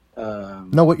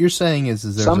 No, what you're saying is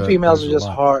there's some females are just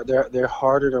hard. They're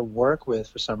harder to work with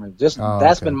for some reason.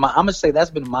 Been my. I'm gonna say that's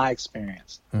been my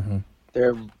experience. Mm-hmm.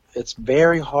 It's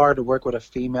very hard to work with a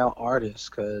female artist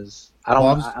because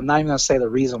I'm not even gonna say the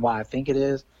reason why I think it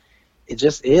is. It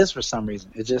just is for some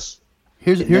reason. It just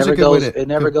here's a good way to, it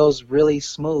never goes really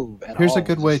smooth. Here's a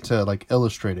good way to like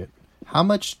illustrate it. How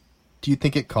much do you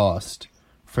think it cost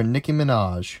for Nicki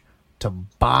Minaj to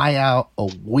buy out a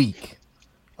week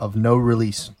of no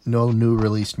new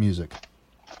released music?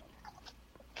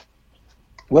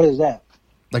 What is that?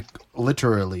 Like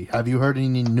literally, have you heard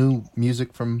any new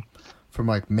music from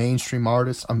like mainstream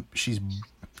artists?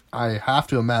 I have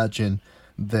to imagine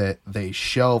that they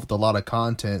shelved a lot of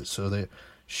content so that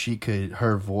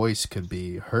her voice could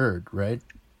be heard, right?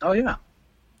 Oh yeah.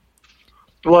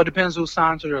 Well, it depends who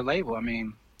signed to their label. I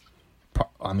mean,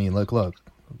 look.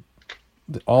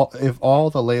 If all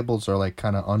the labels are like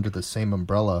kind of under the same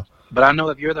umbrella. But I know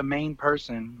if you're the main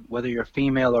person, whether you're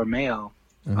female or male,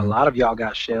 a lot of y'all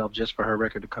got shelved just for her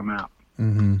record to come out.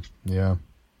 Mm-hmm. Yeah.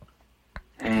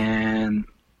 And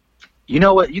you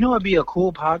know what? You know what'd be a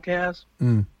cool podcast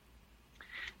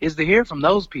is to hear from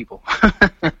those people.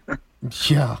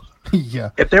 Yeah. Yeah.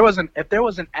 If there was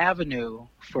an avenue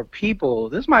for people,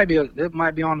 this might be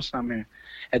on something here.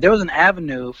 If there was an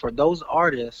avenue for those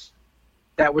artists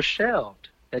that were shelved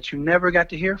that you never got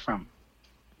to hear from.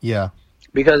 Yeah.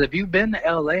 Because if you've been to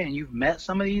LA and you've met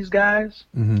some of these guys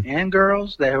and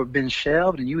girls that have been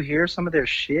shelved and you hear some of their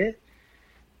shit,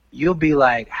 you'll be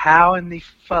like, how in the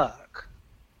fuck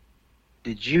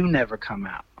did you never come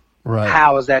out? Right.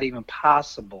 How is that even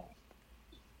possible?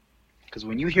 Because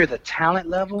when you hear the talent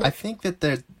level... I think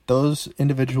that those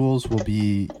individuals will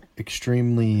be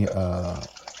extremely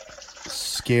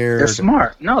scared. They're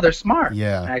smart. No, they're smart.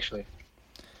 Yeah. Actually.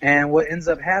 And what ends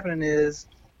up happening is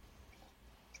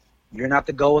you're not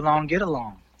the go along, get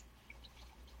along.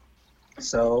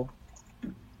 So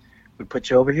we put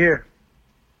you over here.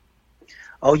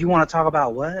 Oh, you want to talk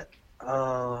about what?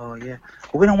 Oh, yeah.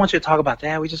 Well, we don't want you to talk about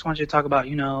that. We just want you to talk about,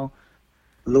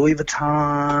 Louis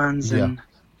Vuittons and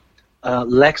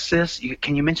Lexus.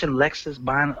 Can you mention Lexus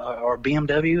buying or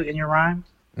BMW in your rhyme?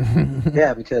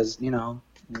 Yeah, because,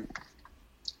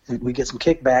 we get some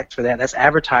kickbacks for that. That's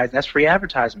advertising. That's free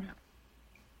advertisement.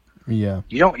 Yeah.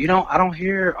 I don't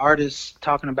hear artists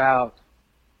talking about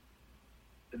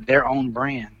their own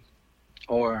brand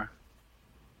or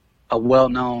a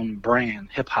well-known brand,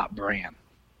 hip-hop brand.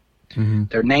 Mm-hmm.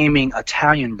 They're naming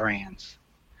Italian brands.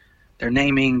 They're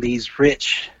naming these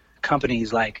rich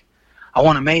companies like, I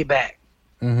want a Maybach.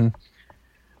 Mm-hmm.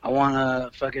 I want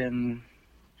a fucking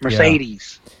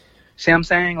Mercedes. Yeah. See what I'm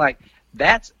saying? Like,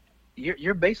 that's,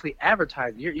 you're basically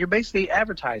advertising. You're basically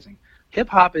advertising.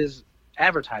 Hip-hop is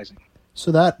advertising.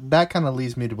 So that kind of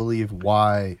leads me to believe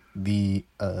why the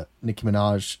Nicki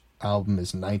Minaj album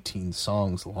is 19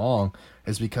 songs long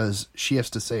is because she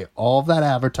has to say all of that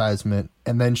advertisement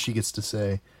and then she gets to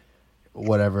say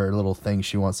whatever little thing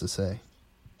she wants to say.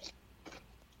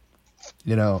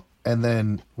 And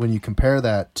then when you compare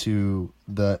that to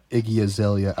the Iggy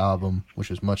Azalea album, which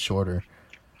is much shorter,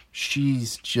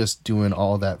 she's just doing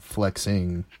all that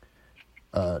flexing,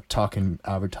 talking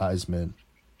advertisement.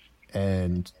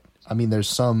 And I mean, there's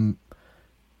some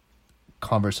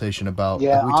conversation about...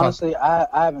 Yeah, honestly, I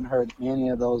haven't heard any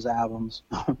of those albums.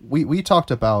 we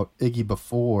talked about Iggy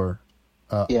before.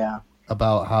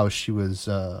 About how she was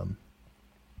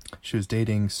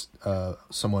dating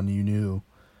someone you knew,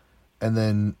 and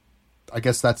then I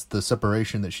guess that's the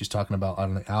separation that she's talking about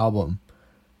on the album.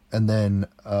 And then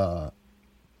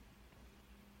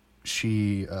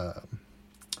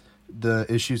the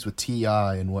issues with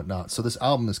T.I. and whatnot. So this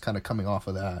album is kind of coming off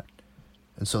of that.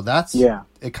 And so that's,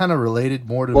 it kind of related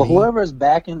more to me. Well, whoever's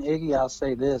backing Iggy, I'll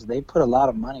say this, they put a lot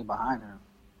of money behind her.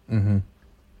 Mm-hmm.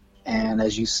 And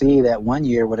as you see that one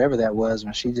year, whatever that was,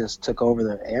 when she just took over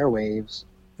the airwaves,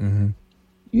 mm-hmm.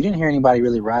 you didn't hear anybody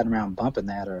really riding around bumping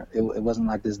that, or it wasn't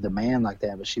like this demand like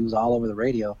that, but she was all over the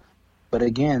radio. But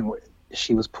again,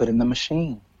 she was put in the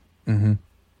machine. Mm-hmm.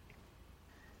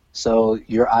 So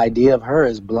your idea of her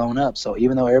is blown up. So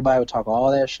even though everybody would talk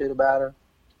all that shit about her,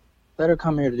 let her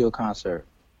come here to do a concert.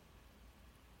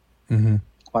 Mm-hmm.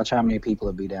 Watch how many people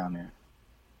would be down there.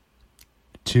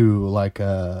 To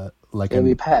it'll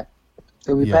be packed.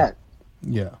 It'll be packed.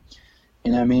 Yeah.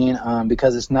 You know what I mean?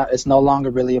 Because it's no longer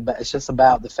really about, it's just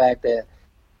about the fact that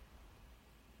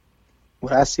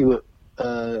what I see with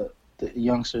the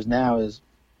youngsters now is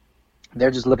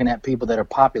they're just looking at people that are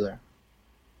popular.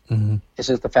 Mm-hmm. It's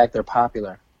just the fact they're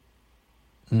popular.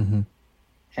 Mm-hmm.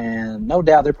 And no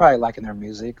doubt they're probably liking their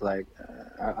music. Like,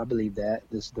 I believe that.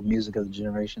 This is the music of the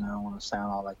generation. I don't want to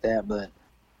sound all like that, but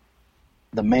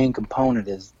the main component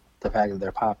is the fact that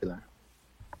they're popular.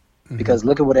 Mm-hmm. Because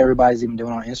look at what everybody's even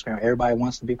doing on Instagram. Everybody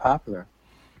wants to be popular.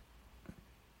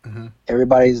 Mm-hmm.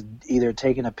 Everybody's either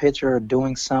taking a picture or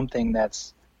doing something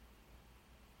that's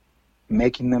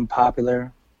making them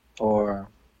popular, or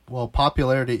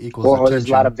popularity equals or attention. there's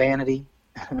a lot of vanity,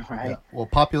 right? Yeah. Well,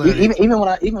 popularity.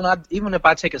 Even if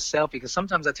I take a selfie, because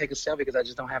sometimes I take a selfie because I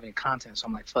just don't have any content. So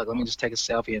I'm like, fuck, let me just take a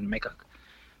selfie and make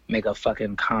a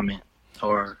fucking comment,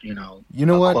 or You know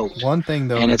what? Quote. One thing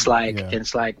though, and it's like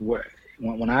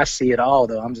when I see it all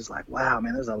though, I'm just like, wow,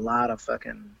 man, there's a lot of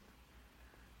fucking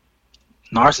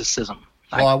narcissism.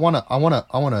 Well, I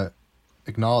wanna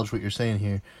acknowledge what you're saying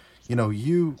here.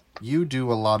 You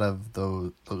do a lot of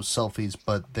those selfies,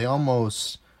 but they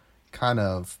almost kind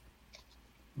of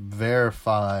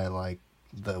verify like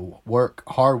the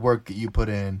hard work that you put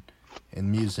in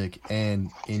music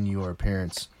and in your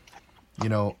appearance.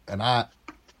 And I,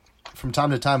 from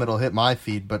time to time, it'll hit my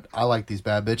feed, but I like these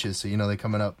bad bitches, so they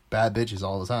coming up bad bitches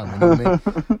all the time. You know what I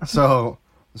mean? So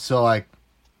like,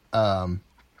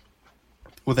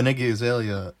 with an Iggy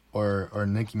Azalea or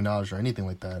Nicki Minaj or anything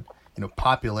like that,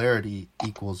 popularity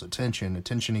equals attention.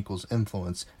 Attention equals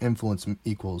influence. Influence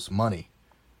equals money,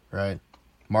 right?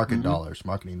 Marketing dollars.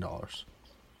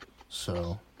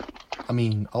 So, I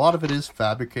mean, a lot of it is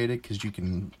fabricated because you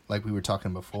can, like we were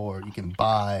talking before, you can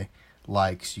buy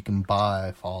likes, you can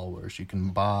buy followers, you can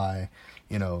buy,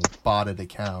 botted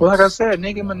accounts. Well, like I said,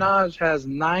 Nicki Minaj has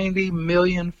 90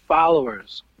 million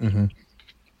followers. Mm-hmm.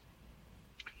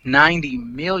 90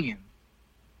 million.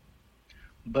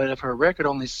 But if her record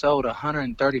only sold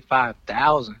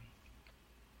 135,000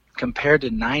 compared to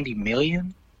 90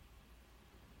 million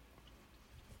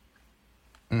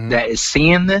that is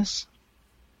seeing this,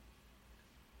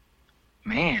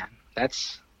 man,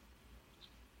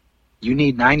 you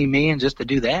need 90 million just to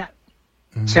do that.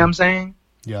 Mm-hmm. See what I'm saying?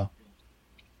 Yeah.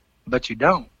 But you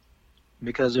don't,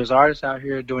 because there's artists out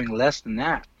here doing less than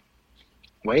that.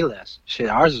 Way less. Shit,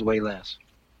 ours is way less.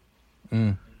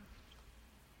 Mm.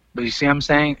 But you see what I'm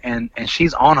saying? And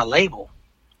she's on a label.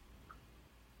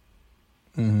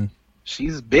 Mm-hmm.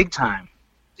 She's big time.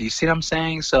 Do you see what I'm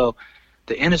saying? So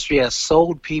the industry has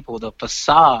sold people the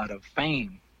facade of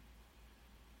fame.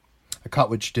 I caught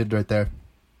what you did right there.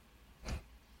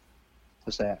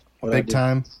 What's that? Big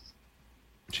time.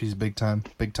 She's big time.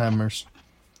 Big timers.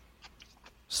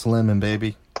 Slim and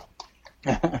baby.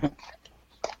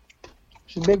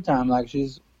 She's big time. Like,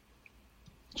 she's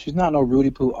not no Rudy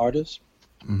Poo artist.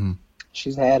 Mm-hmm.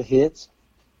 She's had hits.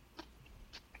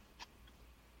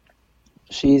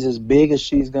 She's as big as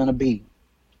she's gonna be.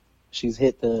 She's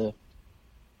hit the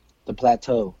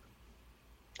plateau.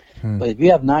 But if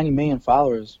you have 90 million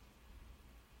followers,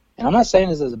 and I'm not saying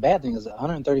this is a bad thing, because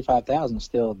 135,000 is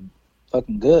still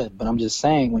fucking good. But I'm just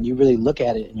saying, when you really look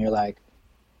at it and you're like,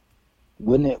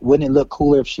 wouldn't it look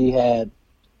cooler if she had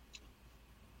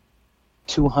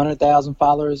 200,000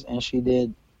 followers and she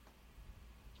did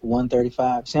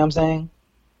 135? See what I'm saying?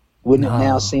 Wouldn't it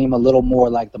now seem a little more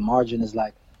like the margin is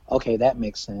like, okay, that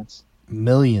makes sense?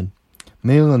 Millions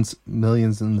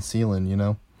in the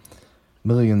ceiling,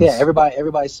 millions. Yeah,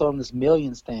 everybody's sold this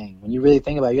millions thing. When you really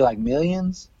think about it, you're like,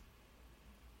 millions?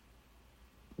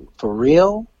 For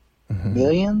real? Mm-hmm.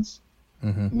 Millions?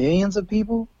 Mm-hmm. Millions of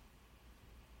people?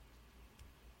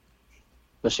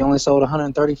 But she only sold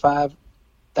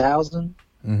 135,000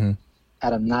 mm-hmm.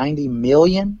 out of 90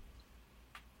 million?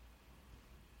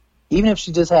 Even if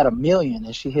she just had 1 million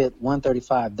and she hit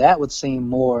 135, that would seem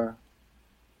more.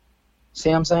 See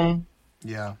what I'm saying?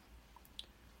 Yeah.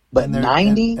 But and they're,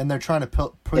 90, and they're trying to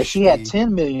push. if she had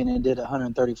 10 million and did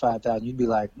 135,000, you'd be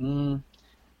like,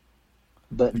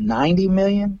 But 90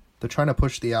 million? They're trying to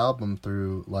push the album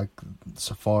through, like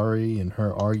Safari and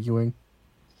her arguing.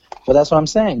 Well, that's what I'm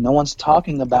saying. No one's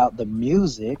talking about the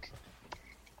music.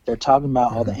 They're talking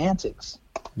about all the antics.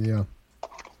 Yeah.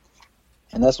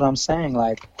 And that's what I'm saying.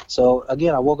 Like, so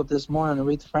again, I woke up this morning,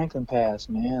 Aretha Franklin passed,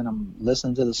 man. I'm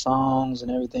listening to the songs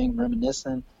and everything,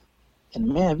 reminiscing. And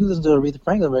man, if you listen to an Aretha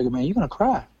Franklin record, man, you're gonna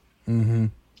cry. Mm-hmm.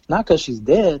 Not because she's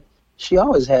dead. She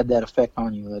always had that effect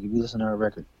on you. Like if you listen to her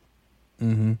record,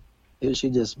 she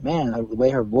just, man, the way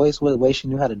her voice was, the way she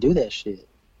knew how to do that shit,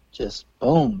 just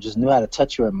boom, just knew how to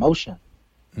touch your emotion.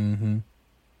 Mm-hmm.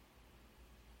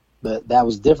 But that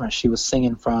was different. She was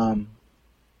singing from,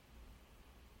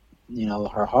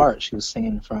 her heart. She was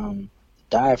singing from the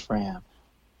diaphragm.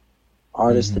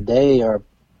 Artists today are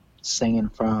singing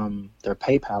from their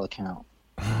PayPal account.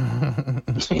 You know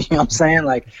what I'm saying?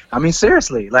 Like, I mean,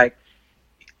 seriously, like,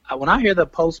 when I hear the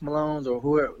Post Malones or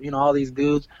whoever, all these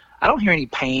dudes, I don't hear any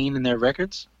pain in their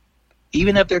records.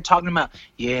 Even if they're talking about,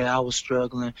 I was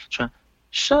struggling,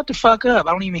 shut the fuck up.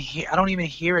 I don't even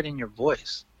hear it in your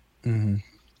voice. Mm-hmm.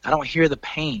 I don't hear the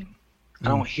pain. I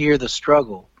don't hear the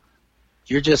struggle.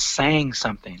 You're just saying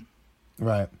something.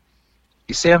 Right.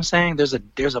 You see what I'm saying? There's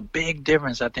a big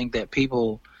difference, I think, that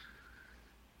people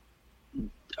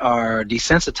are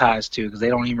desensitized to because they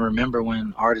don't even remember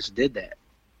when artists did that.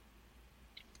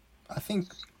 I think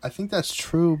that's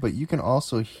true, but you can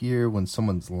also hear when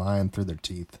someone's lying through their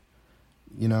teeth,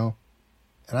 And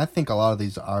I think a lot of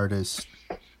these artists...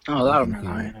 Oh, a lot of them are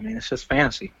lying. I mean, it's just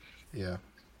fantasy. Yeah.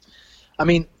 I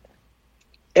mean,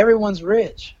 everyone's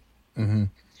rich. Mm-hmm.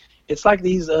 It's like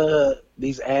these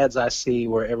ads I see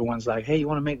where everyone's like, hey, you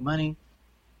want to make money?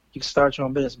 You can start your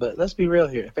own business. But let's be real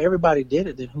here. If everybody did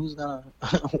it, then who's going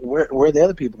to... where are the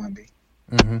other people going to be?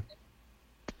 Mm-hmm.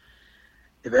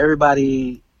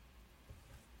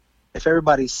 If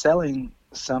everybody's selling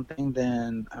something,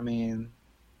 then, I mean,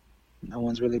 no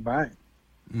one's really buying.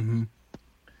 Mm-hmm.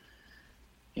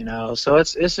 So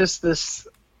it's just this...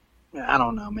 I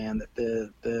don't know, man.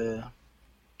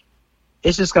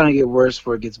 It's just going to get worse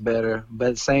before it gets better. But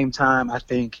at the same time, I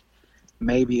think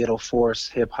maybe it'll force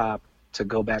hip-hop to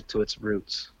go back to its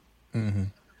roots. Mm-hmm.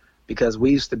 Because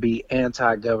we used to be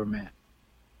anti-government,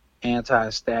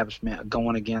 anti-establishment,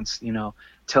 going against,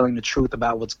 telling the truth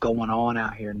about what's going on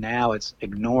out here. Now it's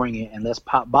ignoring it and let's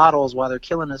pop bottles while they're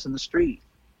killing us in the street.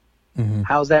 Mm-hmm.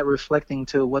 How's that reflecting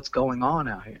to what's going on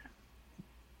out here?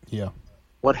 Yeah.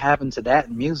 What happened to that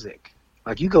in music?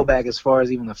 Like, you go back as far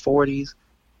as even the 40s.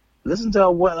 Listen to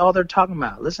what all they're talking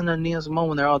about. Listen to Nina Simone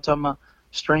when they're all talking about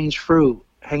strange fruit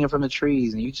hanging from the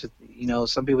trees. And you just,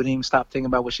 some people didn't even stop thinking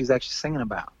about what she's actually singing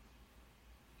about.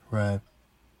 Right.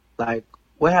 Like,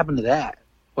 what happened to that?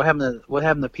 What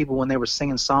happened to people when they were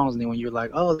singing songs and then when you're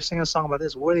like, oh, they're singing a song about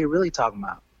this. What are they really talking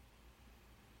about?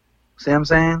 See what I'm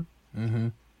saying? Mm-hmm.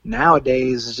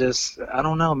 Nowadays, it's just, I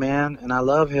don't know, man. And I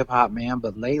love hip-hop, man.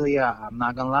 But lately, I'm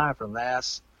not going to lie, for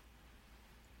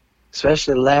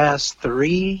especially the last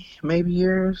 3 maybe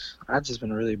years, I've just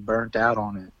been really burnt out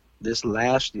on it.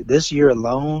 This year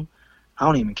alone, I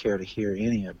don't even care to hear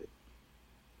any of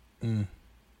it.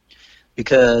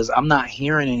 Because I'm not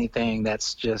hearing anything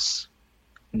that's just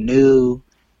new.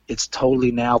 It's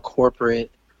totally now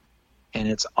corporate, and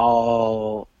it's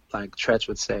all, like Tretch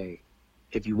would say,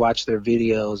 if you watch their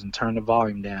videos and turn the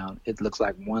volume down, it looks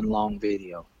like one long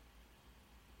video.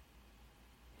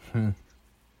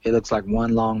 It looks like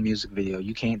one long music video.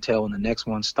 You can't tell when the next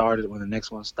one started, when the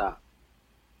next one stopped.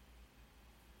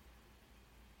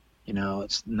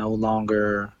 It's no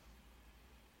longer...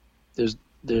 There's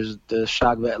the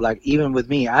shock that, like, even with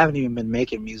me, I haven't even been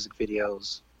making music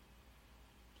videos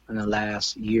in the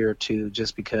last year or two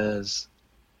just because...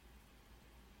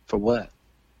 For what?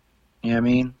 You know what I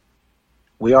mean?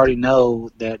 We already know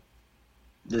that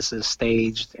this is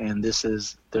staged and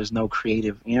there's no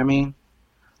creative, you know what I mean?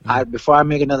 Before I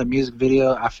make another music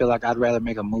video, I feel like I'd rather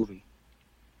make a movie.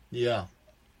 Yeah.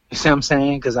 You see what I'm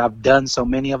saying? Because I've done so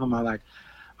many of them. I'm like,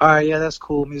 all right, yeah, that's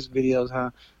cool, music videos,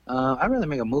 huh? I'd rather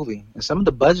make a movie. And some of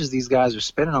the budgets these guys are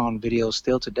spending on videos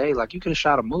still today, like, you could have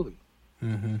shot a movie.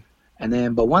 Mm-hmm. And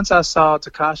then, but once I saw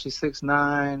Tekashi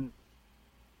 6ix9ine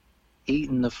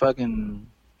eating the fucking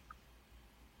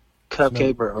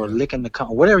cupcake or licking the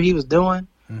whatever he was doing,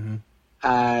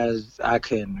 I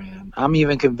couldn't, man. I'm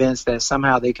even convinced that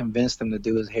somehow they convinced him to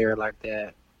do his hair like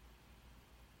that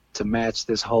to match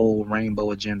this whole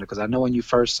rainbow agenda. Because I know when you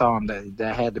first saw him,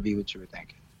 that had to be what you were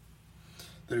thinking.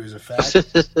 That he was a fact?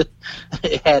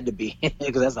 It had to be,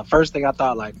 because that's the first thing I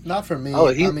thought. Like, Not for me. oh,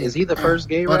 is he the first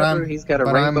gay rapper? He's got a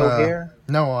rainbow hair.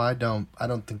 No, I don't. I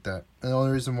don't think that. And the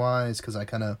only reason why is because I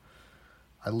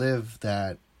live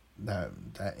that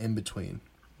in between.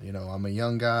 You know, I'm a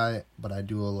young guy, but I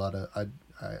do a lot of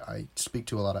I speak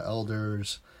to a lot of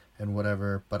elders and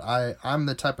whatever. But I'm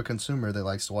the type of consumer that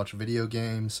likes to watch video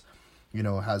games. You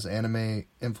know, has anime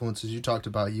influences. You talked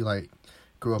about you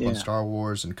grew up on Star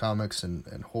Wars and comics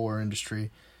and horror industry.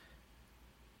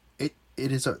 It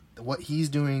is what he's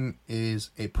doing is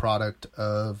a product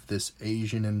of this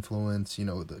Asian influence, you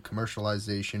know, the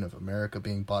commercialization of America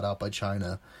being bought out by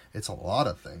China. It's a lot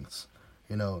of things,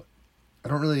 you know. I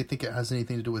don't really think it has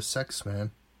anything to do with sex,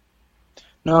 man.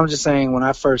 No, I'm just saying when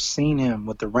I first seen him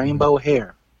with the rainbow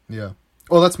hair. Yeah.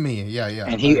 Well, that's me. Yeah.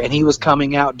 And he was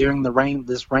coming out during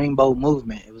this rainbow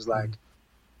movement. It was like,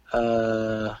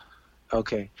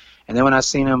 okay. And then when I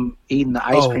seen him eating the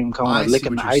ice cream cone or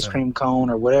licking the ice cream cone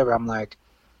or whatever, I'm like,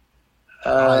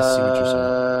 I see what you're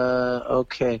saying.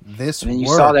 Okay. And then you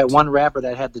saw that one rapper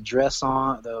that had the dress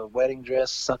on, the wedding dress,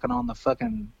 sucking on the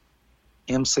fucking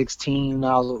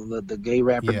M16, the gay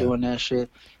rapper doing that shit.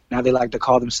 Now they like to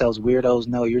call themselves weirdos.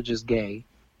 No, you're just gay.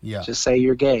 Yeah. Just say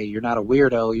you're gay. You're not a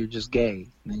weirdo. You're just gay.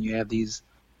 And then you have these.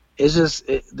 It's just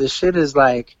the shit is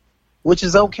like, which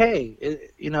is okay.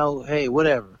 You know, hey,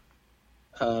 whatever.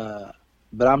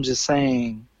 But I'm just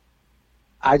saying,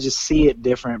 I just see it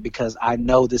different because I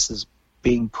know this is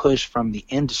being pushed from the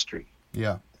industry.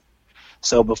 Yeah.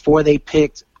 So before they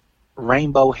picked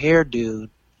rainbow hair dude,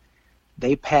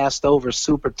 they passed over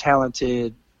super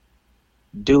talented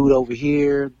dude over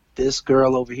here, this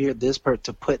girl over here, this part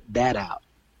to put that out.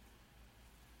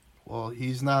 Well,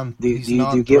 he's not. Do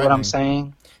you get what I'm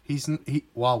saying?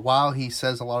 While he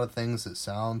says a lot of things that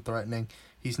sound threatening,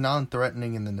 he's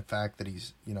non-threatening, and then the fact that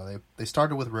he's, you know, they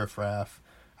started with Riff Raff.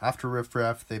 After Riff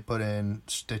Raff, they put in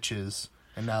Stitches,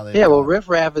 and now they well, Riff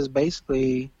Raff is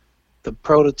basically the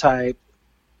prototype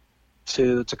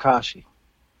to Tekashi.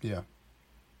 Yeah.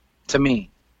 To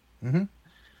me. Mm-hmm.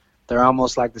 They're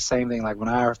almost like the same thing. Like when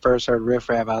I first heard Riff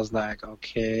Raff, I was like,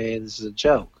 okay, this is a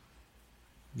joke.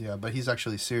 Yeah, but he's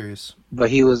actually serious. But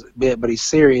he's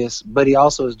serious, but he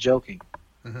also is joking.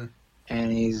 Mm-hmm.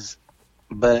 And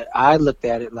but I looked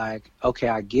at it like, okay,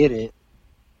 I get it.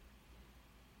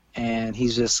 And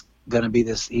he's just going to be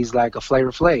this, he's like a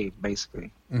Flavor Flav,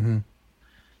 basically. Mm-hmm.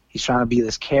 He's trying to be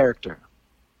this character,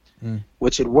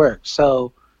 which it worked.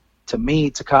 So, to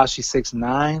me, Tekashi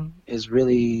 6ix9ine is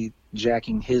really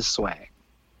jacking his swag,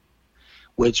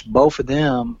 which both of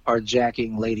them are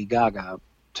jacking Lady Gaga,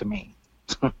 to me.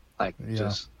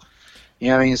 Just, you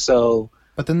know what I mean? So...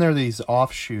 But then there are these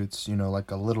offshoots, you know, like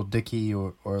a Little Dicky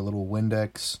or a Little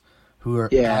Windex, who are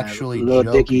actually Little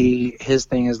joking. Dicky, his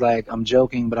thing is like, I'm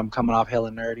joking, but I'm coming off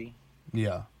hella nerdy.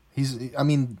 Yeah. He's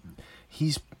joking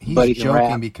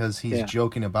because he's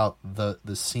joking about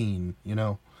the scene, you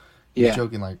know? He's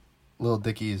joking like Little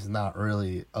Dicky is not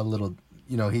really a little,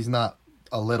 you know, he's not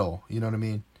a little, you know what I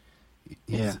mean?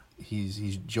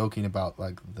 He's joking about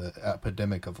like the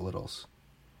epidemic of littles.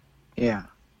 Yeah.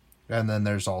 And then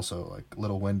there's also like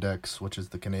Little Windex, which is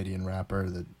the Canadian rapper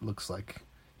that looks like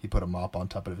he put a mop on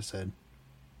top of his head.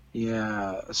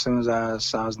 Yeah, as soon as I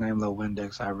saw his name, Little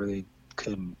Windex, I really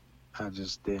couldn't. I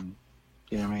just didn't.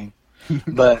 You know what I mean?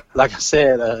 But like I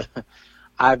said,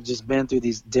 I've just been through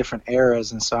these different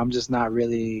eras, and so I'm just not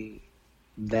really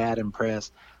that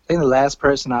impressed. I think the last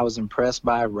person I was impressed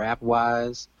by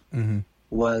rap-wise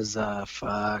was, I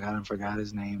done forgot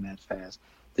his name that fast.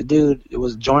 The dude, it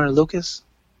was Joyner Lucas.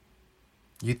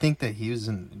 You think that he was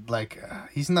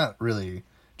he's not really...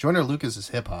 Joyner Lucas is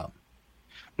hip-hop.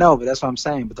 No, but that's what I'm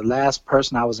saying. But the last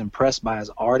person I was impressed by as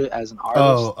an artist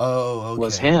okay.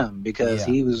 was him, because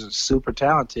he was super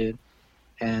talented,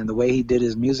 and the way he did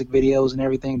his music videos and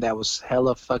everything, that was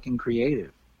hella fucking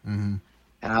creative. Mm-hmm.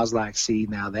 And I was like, see,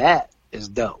 now that is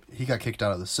dope. He got kicked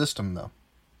out of the system, though.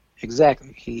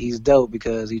 Exactly. He's dope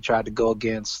because he tried to go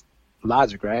against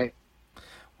Logic, right?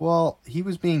 Well, he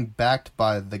was being backed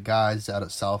by the guys out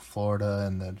of South Florida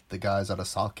and the guys out of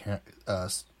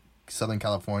Southern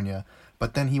California,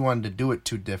 but then he wanted to do it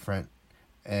too different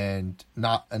and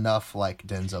not enough like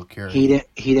Denzel Curry. He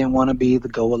didn't want to be the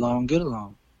go along, get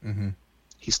along. Mm-hmm.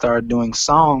 He started doing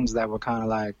songs that were kind of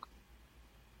like,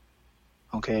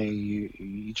 okay,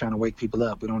 you trying to wake people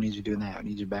up. We don't need you doing that. We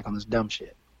need you back on this dumb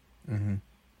shit. Mm-hmm.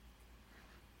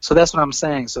 So that's what I'm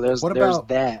saying. So there's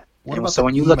that. So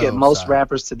when you look at most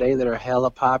rappers today that are hella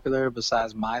popular,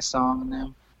 besides my song and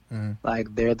them,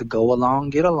 like they're the go along,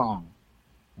 get along.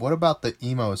 What about the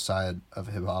emo side of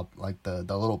hip hop, like the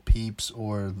Little Peeps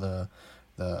or the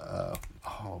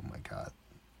oh my god,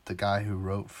 the guy who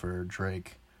wrote for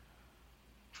Drake?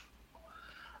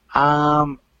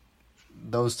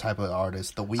 Those type of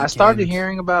artists. The Weeknd. I started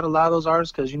hearing about a lot of those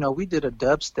artists because, we did a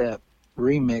dubstep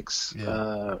remix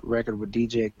record with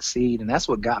DJ Exceed, and that's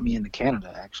what got me into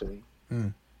Canada, actually.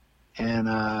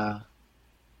 And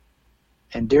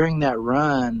during that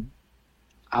run,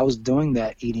 I was doing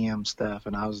that EDM stuff,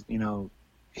 and I was,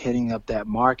 hitting up that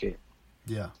market.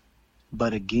 Yeah.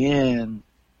 But again,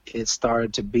 it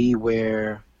started to be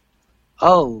where,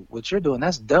 oh, what you're doing,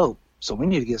 that's dope. So we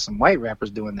need to get some white rappers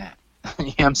doing that. You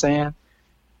know what I'm saying?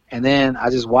 And then I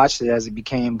just watched it as it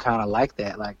became kind of like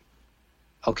that. Like,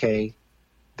 okay,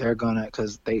 they're going to,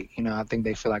 because they, I think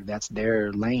they feel like that's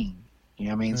their lane. You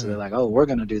know what I mean? So they're like, oh, we're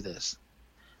going to do this.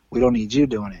 We don't need you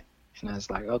doing it. And it's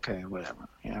like, okay, whatever.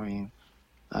 You know what I mean?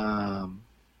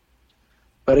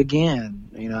 But again,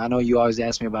 I know you always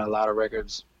ask me about a lot of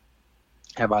records.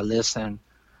 Have I listened?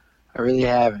 I really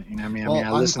haven't. You know what I mean? Well, I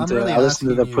listened to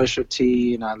the Pusha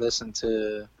T, and I listened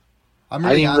to. I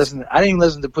didn't even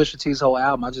listen to Pusha T's whole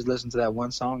album. I just listened to that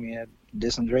one song he had,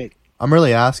 dissing Drake. I'm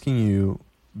really asking you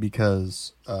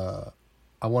because I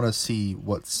want to see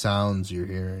what sounds you're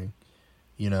hearing,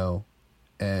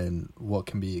 and what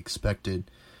can be expected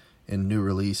in new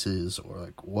releases, or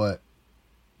like what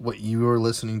you are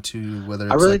listening to. Whether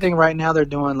it's I really think right now they're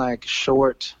doing like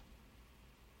short.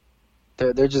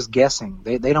 They're just guessing.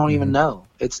 They don't even know.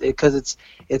 It's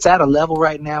at a level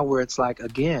right now where it's like,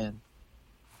 again,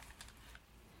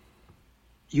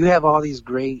 you have all these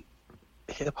great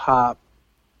hip hop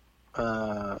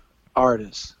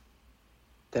artists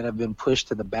that have been pushed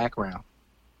to the background.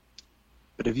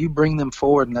 But if you bring them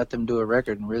forward and let them do a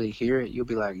record and really hear it, you'll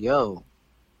be like, yo,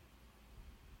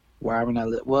 why are we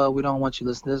not? Well, we don't want you to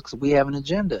listen to this because we have an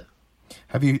agenda.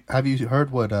 Have you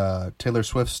heard what Taylor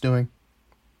Swift's doing?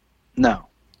 No.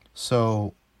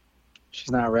 So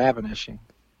she's not rapping, is she?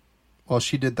 Well,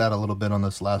 she did that a little bit on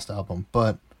this last album,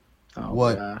 but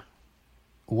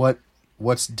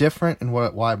what's different and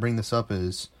why I bring this up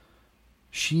is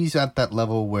she's at that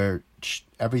level where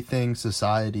everything,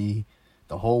 society,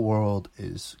 the whole world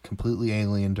is completely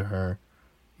alien to her.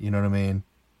 You know what I mean?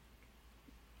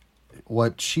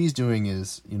 What she's doing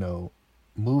is,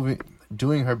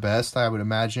 doing her best, I would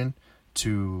imagine,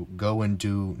 to go and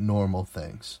do normal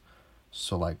things.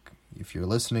 So, like, if you're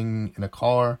listening in a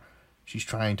car, she's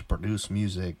trying to produce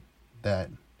music that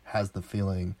has the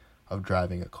feeling of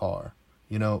driving a car.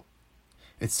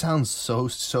 It sounds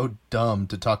so dumb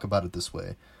to talk about it this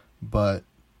way, but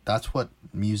that's what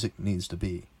music needs to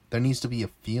be. There needs to be a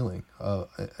feeling. Well,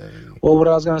 what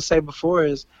I was going to say before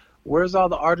is, where's all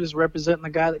the artists representing the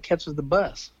guy that catches the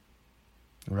bus?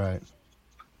 Right.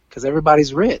 Because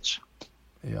everybody's rich.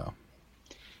 Yeah.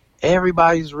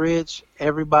 Everybody's rich.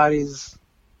 Everybody's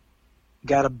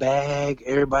got a bag.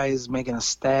 Everybody's making a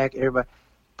stack.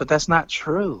 But that's not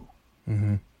true.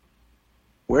 Mm-hmm.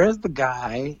 Where's the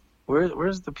guy?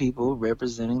 Where's the people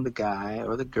representing the guy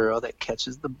or the girl that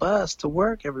catches the bus to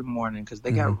work every morning? Because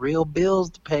they got real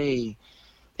bills to pay.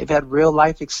 They've had real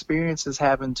life experiences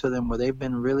happen to them where they've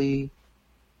been really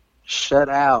shut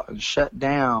out and shut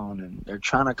down, and they're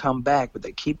trying to come back, but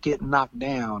they keep getting knocked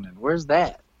down. And where's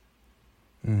that?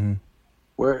 Mm-hmm.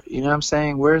 Where, you know what I'm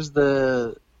saying? Where's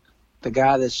the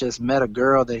guy that's just met a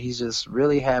girl that he's just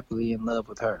really happily in love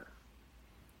with her?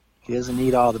 He doesn't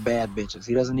need all the bad bitches.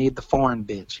 He doesn't need the foreign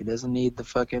bitch. He doesn't need the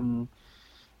fucking,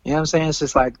 you know what I'm saying? It's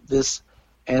just like this.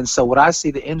 And so what I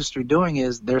see the industry doing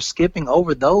is they're skipping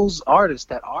over those artists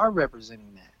that are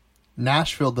representing that.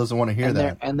 Nashville doesn't want to hear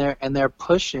that. And they're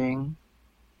pushing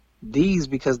these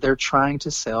because they're trying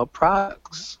to sell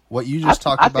products. What you just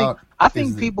talked about. I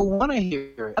think people want to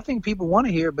hear it. I think people want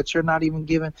to hear it, but you're not even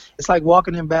giving. It's like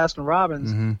walking in Baskin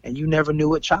Robbins and you never knew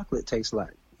what chocolate tastes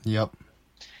like. Yep.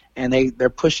 And they're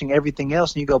pushing everything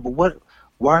else, and you go, but what?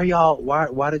 Why y'all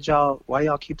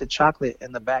keep the chocolate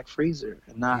in the back freezer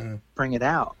and not bring it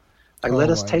out? Like, let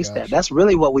us taste that. That's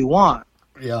really what we want.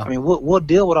 Yeah. I mean, we'll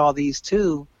deal with all these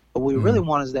too, but what we really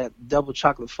want is that double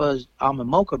chocolate fudge almond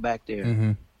mocha back there.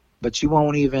 Mm-hmm. But you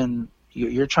won't even.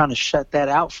 You're trying to shut that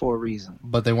out for a reason.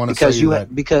 But they want to say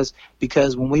that because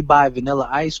when we buy vanilla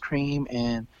ice cream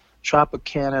and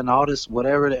Tropicana and all this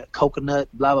whatever, that coconut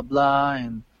blah blah blah,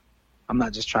 and I'm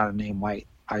not just trying to name white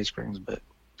ice creams, but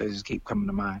they just keep coming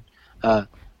to mind.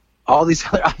 All these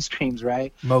other ice creams,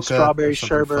 right? Mocha, strawberry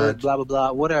sherbet, fudge. blah blah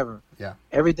blah, whatever. Yeah.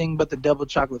 Everything but the double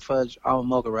chocolate fudge almond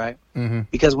mocha, right? Mm-hmm.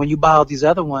 Because when you buy all these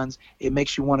other ones, it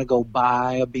makes you want to go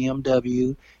buy a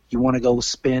BMW. You want to go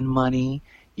spend money.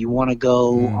 You want to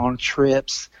go on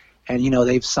trips. And,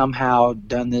 they've somehow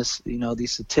done this,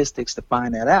 these statistics to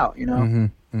find that out,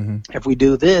 Mm-hmm. Mm-hmm. If we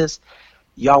do this,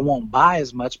 y'all won't buy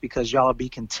as much because y'all will be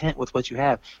content with what you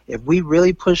have. If we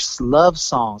really push love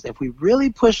songs,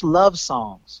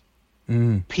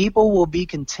 people will be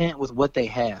content with what they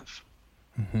have.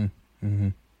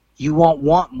 You won't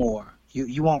want more.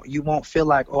 You won't feel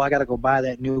like, oh, I got to go buy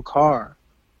that new car.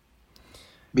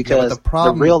 Because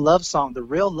the real love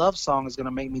song is going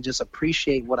to make me just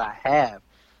appreciate what I have.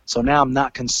 So now I'm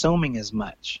not consuming as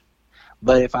much.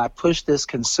 But if I push this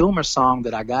consumer song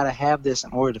that I got to have this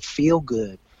in order to feel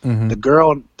good,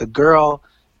 the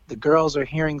girls are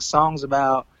hearing songs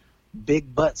about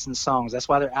big butts and songs. That's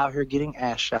why they're out here getting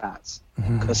ass shots.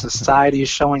 Because society is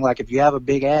showing, like, if you have a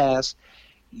big ass,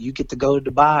 you get to go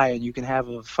to Dubai and you can have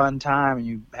a fun time and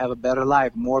you have a better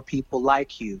life. More people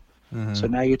like you. So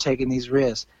now you're taking these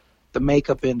risks. The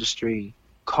makeup industry,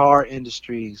 car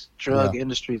industries, drug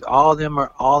industries, all of them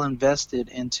are all invested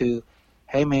into,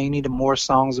 hey, man, you need more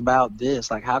songs about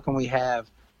this. Like, how can we have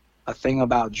a thing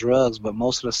about drugs, but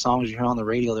most of the songs you hear on the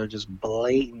radio, they're just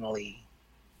blatantly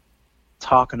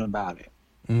talking about it.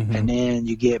 And then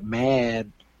you get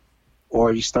mad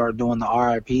or you start doing the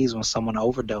RIPs when someone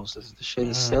overdoses. The shit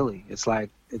is silly. It's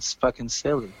like, it's fucking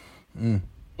silly. You know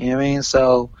what I mean?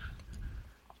 So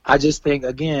I just think,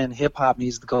 again, hip-hop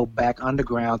needs to go back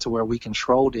underground to where we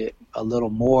controlled it a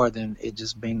little more than it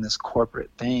just being this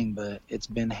corporate thing. But it's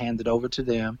been handed over to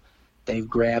them. They've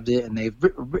grabbed it and they've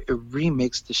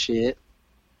remixed the shit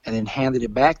and then handed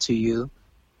it back to you.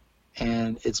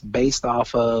 And it's based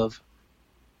off of,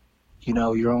 you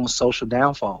know, your own social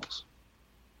downfalls.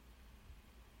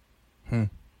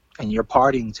 And you're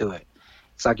partying to it.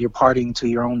 It's like you're partying to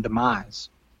your own demise.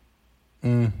 You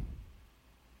know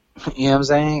what I'm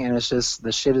saying? And it's just,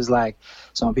 the shit is like,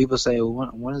 so when people say,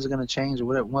 well, when is it going to change or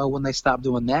whatever? Well, when they stop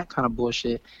doing that kind of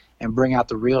bullshit and bring out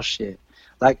the real shit.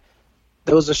 Like,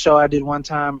 there was a show I did one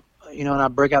time, you know, and I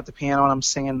break out the piano and I'm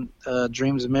singing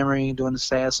Dreams of Memory, doing the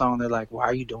sad song. They're like, why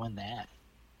are you doing that?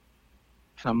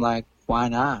 And I'm like, why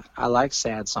not? I like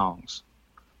sad songs.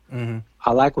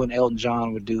 I like when Elton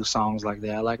John would do songs like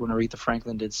that. I like when Aretha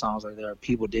Franklin did songs like that. Or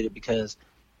people did it because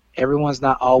everyone's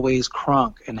not always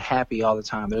crunk and happy all the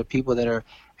time. There are people that are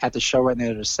at the show right now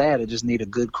that are sad that just need a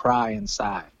good cry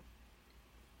inside.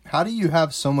 How do you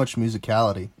have so much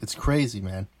musicality? It's crazy,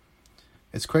 man.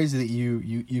 It's crazy that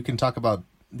you can talk about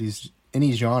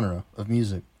any genre of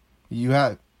music. You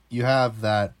have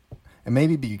that, and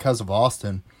maybe because of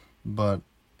Austin, but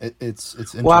it's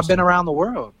interesting. Well, I've been around the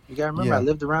world. You gotta remember, I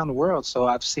lived around the world, so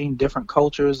I've seen different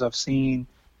cultures. I've seen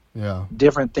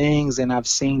different things, and I've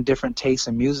seen different tastes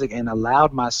in music, and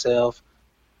allowed myself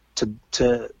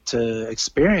to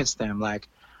experience them. Like,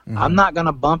 I'm not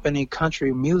gonna bump any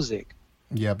country music.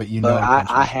 Yeah, but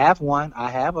I have one. I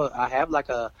have like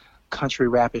a country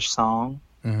rapish song.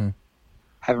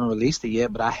 Haven't released it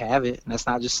yet, but I have it, and that's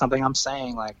not just something I'm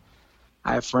saying. Like,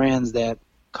 I have friends that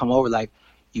come over, like,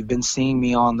 you've been seeing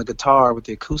me on the guitar with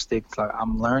the acoustic. Like,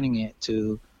 I'm learning it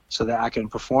so that I can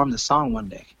perform the song one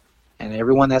day. And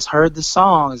everyone that's heard the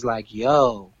song is like,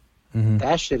 yo,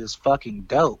 that shit is fucking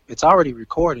dope. It's already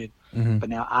recorded, but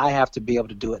now I have to be able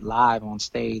to do it live on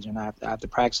stage, and I have to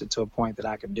practice it to a point that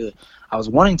I can do it. I was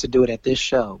wanting to do it at this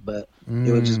show, but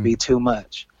it would just be too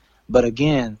much. But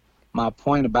again, my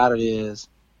point about it is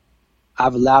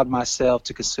I've allowed myself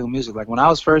to consume music. Like, when I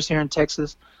was first here in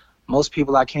Texas, most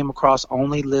people I came across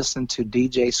only listened to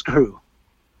DJ Screw.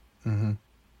 And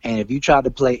if you tried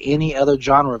to play any other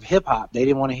genre of hip-hop, they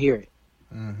didn't want to hear it.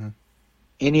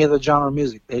 Any other genre of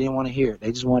music, they didn't want to hear it.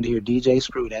 They just wanted to hear DJ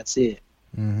Screw. That's it.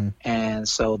 And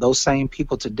so those same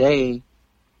people today,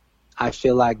 I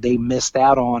feel like they missed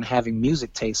out on having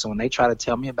music taste. So when they try to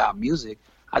tell me about music,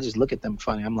 I just look at them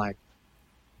funny. I'm like,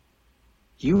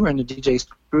 you were into DJ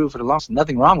Screw for the longest.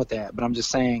 Nothing wrong with that. But I'm just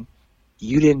saying,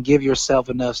 you didn't give yourself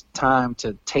enough time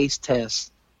to taste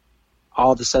test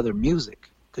all this other music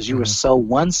because you were so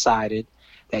one-sided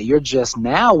that you're just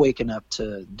now waking up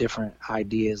to different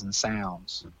ideas and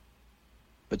sounds.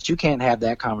 But you can't have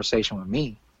that conversation with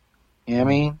me. You know what I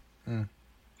mean?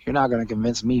 You're not going to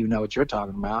convince me you know what you're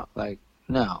talking about. Like,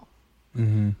 no.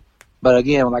 But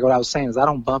again, like what I was saying is I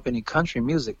don't bump any country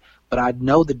music, but I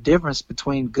know the difference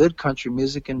between good country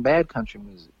music and bad country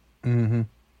music.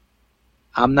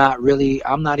 I'm not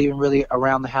even really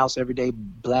around the house every day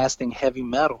blasting heavy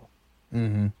metal.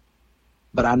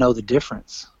 But I know the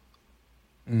difference.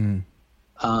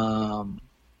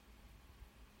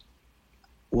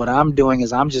 What I'm doing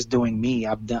is I'm just doing me.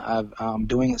 I'm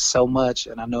doing it so much,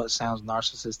 and I know it sounds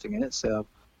narcissistic in itself,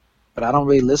 but I don't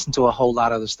really listen to a whole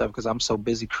lot of other stuff because I'm so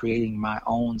busy creating my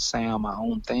own sound, my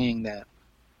own thing, that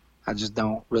I just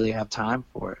don't really have time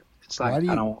for it. It's like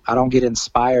I don't get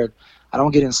inspired. I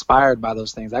don't get inspired by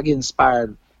those things. I get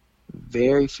inspired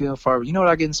Very few and far. You know what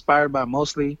I get inspired by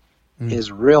mostly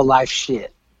is real life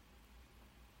shit.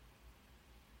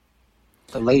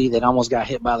 The lady that almost got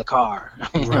hit by the car,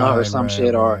 or some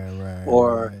shit,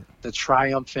 or the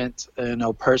triumphant,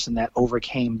 person that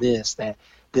overcame this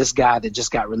guy that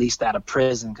just got released out of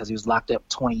prison because he was locked up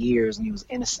 20 years and he was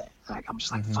innocent. Like, I'm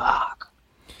just like, fuck.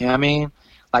 You know what I mean?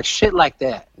 Like, shit like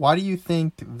that. Why do you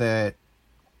think that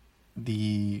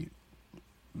we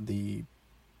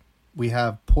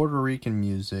have Puerto Rican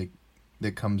music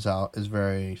that comes out is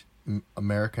very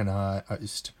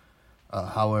Americanized?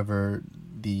 However,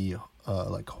 the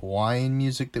like Hawaiian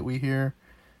music that we hear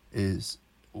is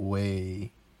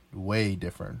way, way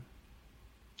different.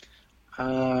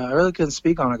 I really couldn't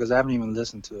speak on it because I haven't even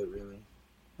listened to it really.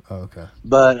 Oh, okay.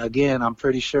 But again, I'm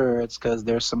pretty sure it's because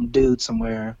there's some dude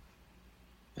somewhere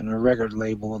in a record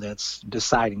label that's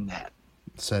deciding that.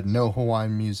 Said no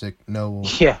Hawaiian music, no.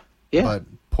 Yeah. But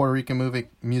Puerto Rican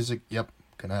music, yep,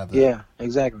 can have that. Yeah,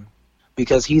 exactly.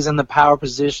 Because he's in the power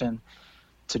position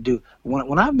to do.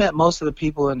 When I've met most of the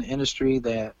people in the industry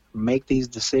that make these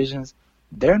decisions,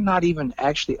 they're not even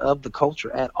actually of the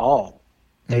culture at all.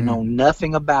 They know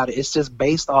nothing about it. It's just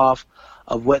based off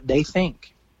of what they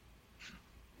think,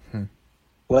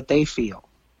 what they feel.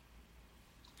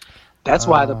 That's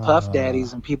why the Puff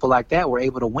Daddies and people like that were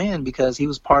able to win, because he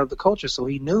was part of the culture, so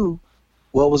he knew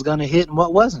what was going to hit and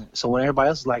what wasn't. So when everybody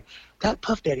else is like, that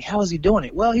Puff Daddy, how is he doing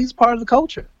it? Well, he's part of the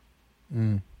culture.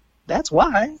 That's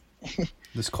why.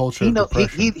 This culture of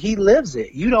depression. He lives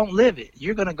it. You don't live it.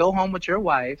 You're going to go home with your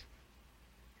wife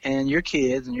and your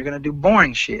kids, and you're going to do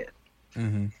boring shit.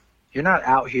 You're not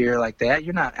out here like that.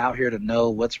 You're not out here to know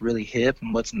what's really hip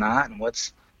and what's not and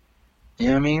what's, you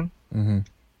know what I mean?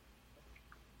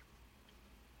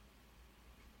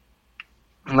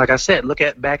 And like I said, look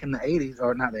at back in the 80s,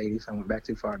 or not the 80s, I went back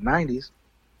too far, 90s.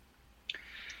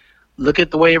 Look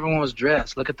at the way everyone was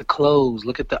dressed. Look at the clothes.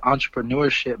 Look at the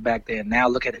entrepreneurship back then. Now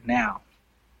look at it now.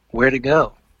 Where'd it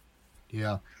go?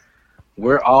 Yeah.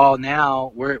 We're all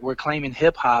now, we're claiming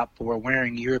hip-hop, but we're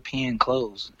wearing European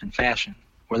clothes and fashion.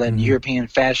 We're letting European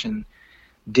fashion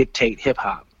dictate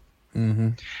hip-hop.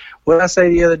 What did I say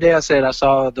the other day? I said I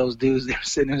saw those dudes that were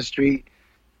sitting in the street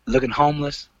looking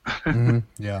homeless.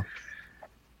 Yeah.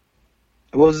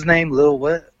 What was his name? Lil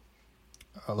what?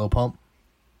 Lil Pump.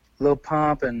 Lil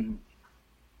Pump and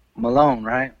Malone,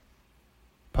 right?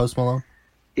 Post Malone?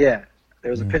 Yeah. There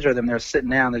was a picture of them. They're sitting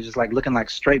down. They're just like looking like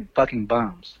straight fucking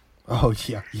bums. Oh,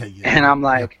 yeah. And I'm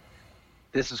like,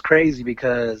 this is crazy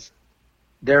because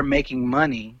they're making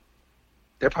money.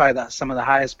 They're probably some of the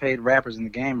highest paid rappers in the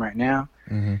game right now,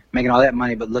 making all that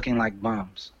money, but looking like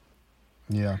bums.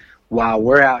 Yeah. While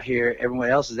we're out here, everyone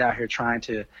else is out here trying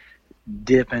to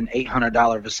dip in $800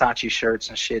 Versace shirts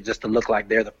and shit just to look like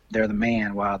they're the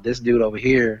man. While this dude over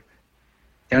here,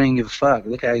 they don't even give a fuck.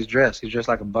 Look how he's dressed. He's dressed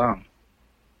like a bum.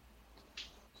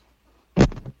 You know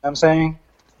what I'm saying?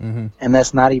 And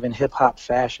that's not even hip-hop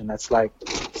fashion. That's like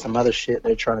some other shit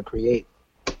they're trying to create.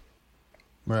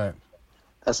 Right.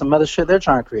 That's some other shit they're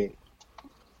trying to create.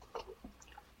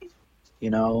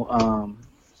 You know,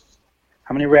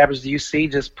 how many rappers do you see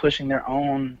just pushing their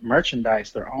own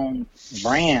merchandise, their own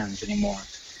brands anymore?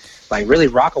 Like, really,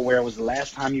 Rockaware was the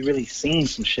last time you really seen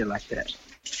some shit like that.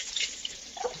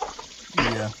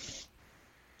 Yeah.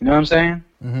 You know what I'm saying?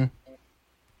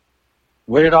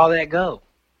 Where did all that go?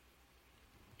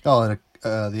 Oh,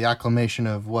 the acclamation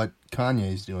of what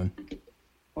Kanye's doing.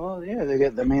 Well, yeah,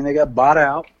 they got bought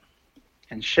out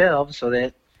and shelved so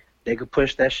that they could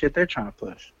push that shit they're trying to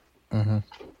push.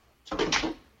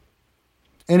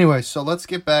 Anyway, so let's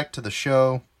get back to the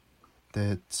show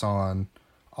that's on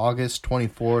August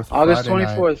 24th.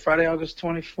 Friday, August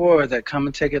 24th, at Come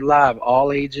and Take It Live,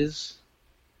 all ages.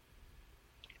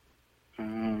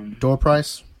 Door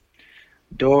price?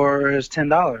 Door is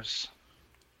 $10.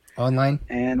 Online?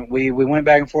 And we went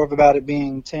back and forth about it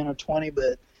being 10 or 20,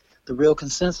 but the real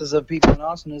consensus of people in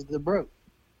Austin is they're broke.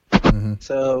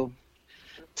 So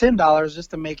 $10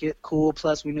 just to make it cool.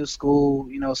 Plus we knew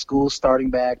school's starting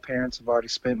back. Parents have already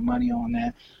spent money on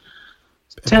that.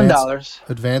 $10.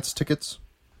 Advance tickets?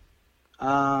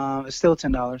 It's still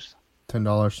 $10.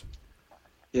 $10.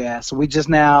 Yeah, so we just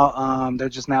now, they're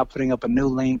just now putting up a new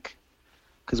link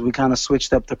because we kind of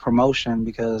switched up the promotion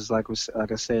because, like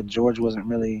I said, George wasn't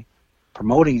really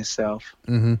promoting himself.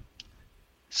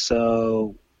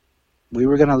 So we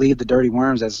were going to leave the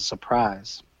Dirtywormz as a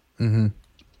surprise.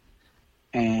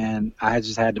 And I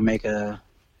just had to make a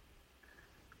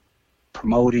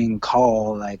promoting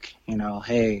call, like,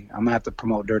 hey, I'm going to have to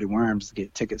promote Dirtywormz to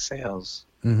get ticket sales.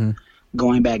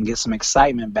 Going back and get some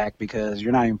excitement back because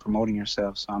you're not even promoting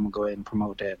yourself, so I'm going to go ahead and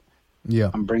promote that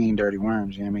Yeah. I'm bringing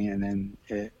Dirtywormz, you know what I mean? And then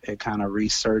it kind of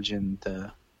resurging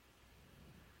the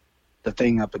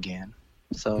thing up again.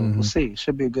 So we'll see.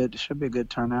 Should be a good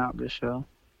turnout, good show.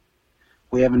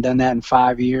 We haven't done that in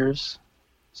 5 years.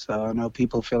 So I know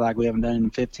people feel like we haven't done it in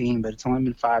 15, but it's only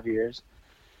been 5 years.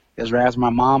 It was right after my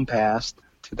mom passed,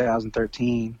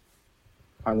 2013.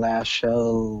 Our last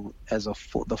show as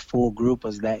the full group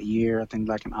was that year, I think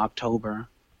like in October.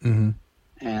 And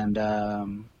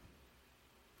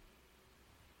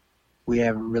we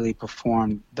haven't really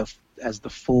performed as the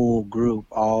full group,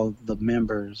 all the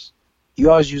members. You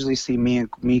always usually see me,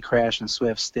 Crash, and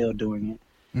Swift still doing it.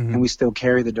 And we still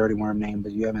carry the Dirtyworm name,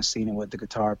 but you haven't seen it with the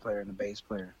guitar player and the bass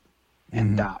player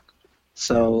and Doc.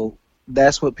 So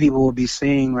that's what people will be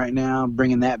seeing right now,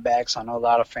 bringing that back. So I know a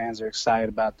lot of fans are excited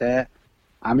about that.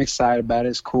 I'm excited about it.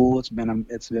 It's cool. It's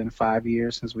been 5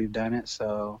 years since we've done it.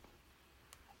 So,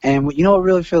 and you know what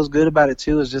really feels good about it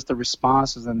too is just the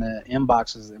responses and the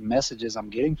inboxes and messages I'm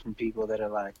getting from people that are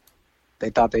like,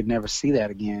 they thought they'd never see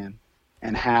that again,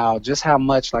 and how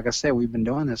much, like I said, we've been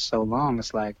doing this so long.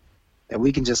 It's like that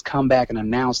we can just come back and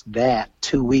announce that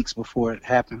 2 weeks before it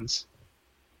happens,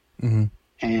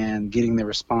 and getting the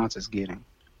response it's getting.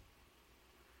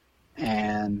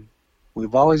 And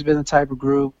we've always been the type of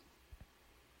group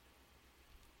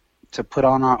to put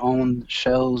on our own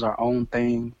shows, our own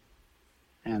thing,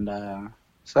 and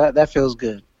so that feels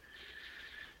good.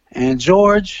 And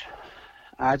George,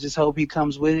 I just hope he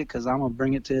comes with it, because I'm gonna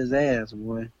bring it to his ass,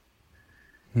 boy.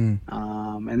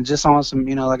 And just on some,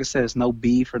 like I said, it's no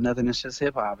beef or nothing. It's just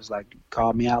hip hop. It's like, you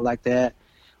called me out like that,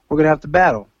 we're gonna have to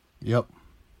battle. Yep.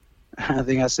 I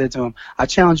think I said to him, I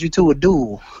challenge you to a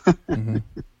duel. And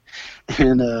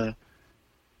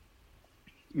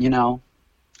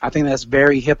I think that's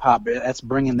very hip hop. That's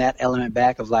bringing that element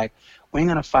back of like, we ain't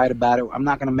gonna fight about it. I'm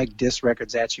not gonna make diss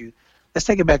records at you. Let's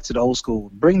take it back to the old school.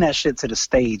 Bring that shit to the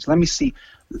stage.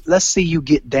 Let's see you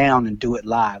get down and do it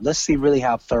live. Let's see really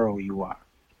how thorough you are.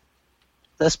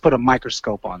 Let's put a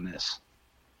microscope on this.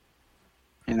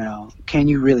 Can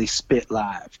you really spit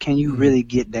live? Can you really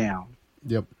get down?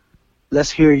 Yep.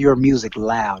 Let's hear your music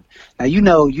loud. Now,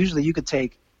 usually you could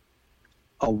take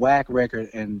a whack record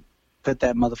and put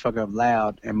that motherfucker up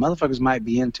loud, and motherfuckers might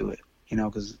be into it,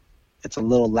 because it's a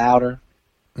little louder.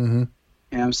 You know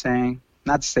what I'm saying?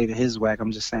 Not to say that his whack,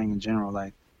 I'm just saying in general.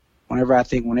 Like, whenever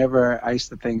I used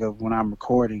to think of when I'm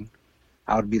recording,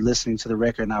 I would be listening to the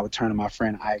record and I would turn to my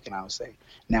friend Ike and I would say,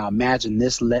 now imagine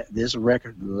this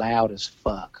record loud as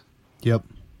fuck. Yep.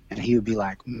 And he would be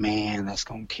like, man, that's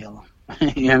going to kill him.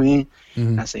 You know what I mean?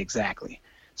 And I say, exactly.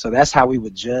 So that's how we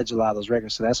would judge a lot of those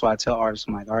records. So that's why I tell artists,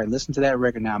 I'm like, all right, listen to that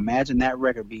record. Now imagine that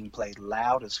record being played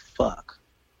loud as fuck.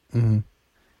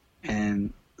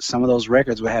 And some of those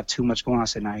records would have too much going on. I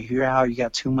said, now you hear how you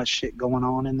got too much shit going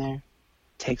on in there?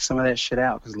 Take some of that shit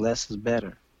out, because less is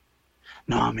better.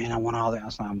 No, man, I want all that.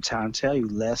 I'm trying to tell you,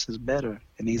 less is better.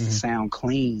 It needs to sound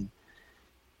clean.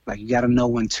 Like, you got to know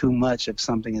when too much, if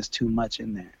something is too much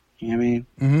in there. You know what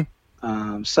I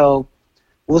mean? So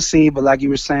we'll see. But like you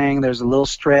were saying, there's a little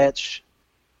stretch.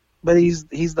 But he's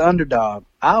the underdog.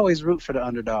 I always root for the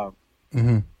underdog.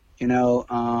 Of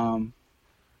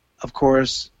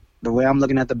course, the way I'm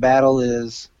looking at the battle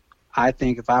is, I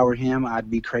think if I were him,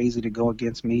 I'd be crazy to go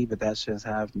against me. But that's just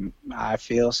how I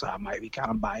feel. So I might be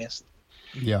kind of biased.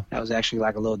 Yeah. That was actually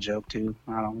like a little joke too.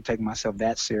 I don't take myself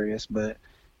that serious, but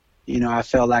I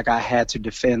felt like I had to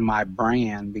defend my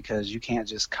brand, because you can't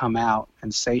just come out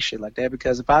and say shit like that,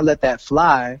 because if I let that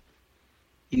fly,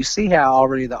 you see how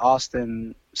already the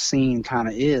Austin scene kind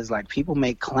of is. Like, people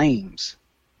make claims.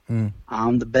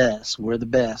 I'm the best. We're the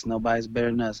best. Nobody's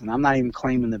better than us. And I'm not even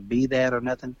claiming to be that or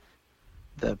nothing.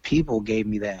 The people gave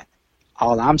me that.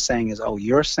 All I'm saying is, oh,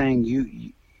 you're saying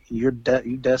you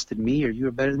dusted me, or you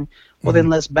were better than me. Well, then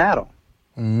let's battle.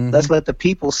 Let's let the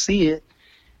people see it.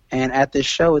 And at this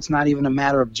show, it's not even a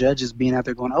matter of judges being out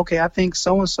there going, okay, I think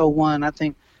so-and-so won. I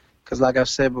think, because like I've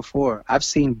said before, I've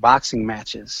seen boxing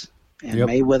matches, and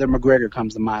Mayweather-McGregor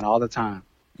comes to mind all the time.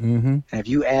 And if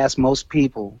you ask most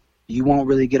people, you won't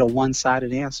really get a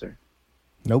one-sided answer.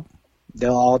 Nope.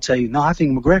 They'll all tell you, no, I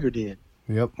think McGregor did.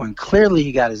 Yep. When clearly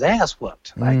he got his ass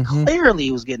whooped. Like, clearly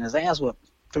he was getting his ass whooped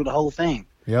through the whole thing.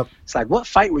 Yep. It's like, what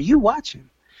fight were you watching?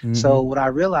 So what I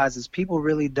realized is people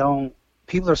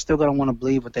are still going to want to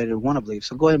believe what they want to believe.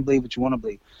 So go ahead and believe what you want to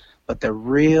believe. But the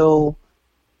real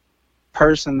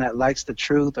person that likes the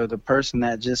truth, or the person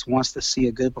that just wants to see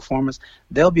a good performance,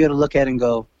 they'll be able to look at it and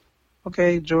go,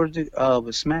 okay, George,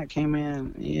 but Smack came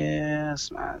in. Yeah,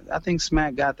 I think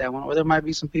Smack got that one. Or there might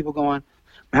be some people going,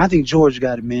 man, I think George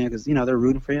got it, man, because, they're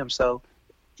rooting for him. So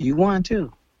you won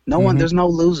too. No one, there's no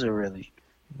loser really.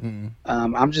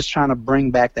 I'm just trying to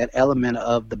bring back that element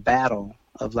of the battle,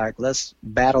 of like, let's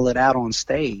battle it out on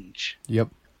stage. Yep.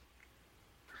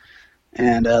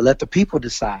 And let the people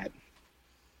decide.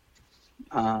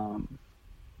 And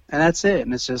that's it.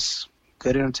 And it's just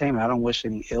good entertainment. I don't wish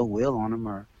any ill will on him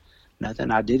or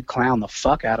nothing. I did clown the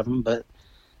fuck out of him, but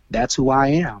that's who I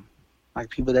am. Like,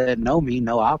 people that know me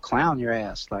know I'll clown your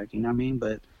ass. Like, you know what I mean?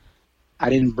 But I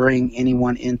didn't bring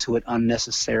anyone into it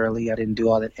unnecessarily. I didn't do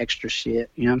all that extra shit.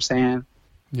 You know what I'm saying?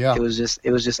 Yeah. It was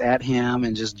just at him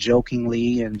and just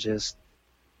jokingly and just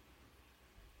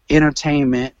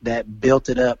entertainment that built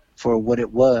it up for what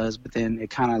it was, but then it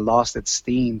kind of lost its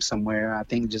steam somewhere. I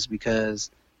think just because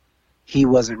he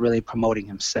wasn't really promoting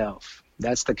himself.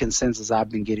 That's the consensus I've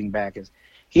been getting back, is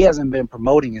he hasn't been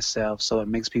promoting himself, so it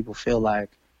makes people feel like,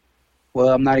 well,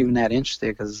 I'm not even that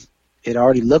interested, because it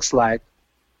already looks like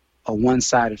a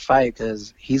one-sided fight,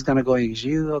 because he's going to go against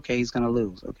you, okay, he's going to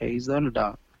lose, okay, he's the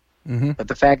underdog. Mm-hmm. But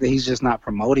the fact that he's just not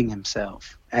promoting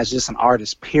himself as just an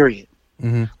artist, period.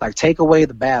 Mm-hmm. Like, take away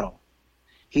the battle.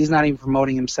 He's not even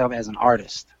promoting himself as an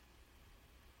artist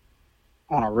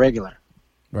on a regular.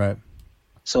 Right.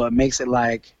 So it makes it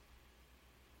like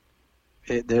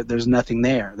there's nothing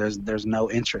there. There's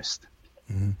no interest.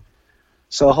 Mm-hmm.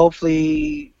 So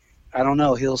hopefully, I don't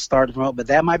know, he'll start to promote, but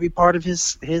that might be part of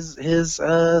his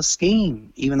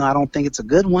scheme, even though I don't think it's a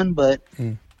good one. But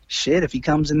shit, if he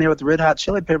comes in there with the Red Hot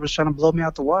Chili Peppers trying to blow me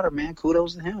out the water, man,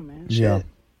 kudos to him, man. Shit. Yeah.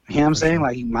 You know what I'm saying? Sure.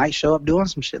 Like, he might show up doing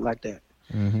some shit like that.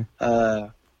 Mm-hmm.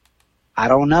 I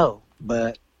don't know,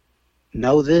 but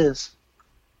know this.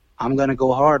 I'm going to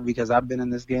go hard, because I've been in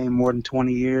this game more than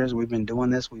 20 years. We've been doing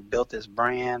this. We've built this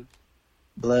brand,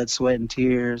 blood, sweat, and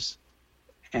tears,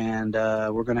 and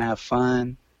we're going to have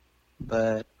fun.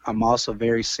 But I'm also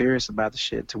very serious about the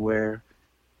shit, to where,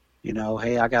 you know,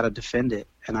 hey, I got to defend it,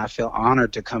 and I feel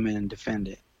honored to come in and defend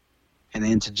it. And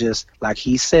then to just, like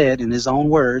he said in his own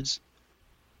words,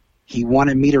 he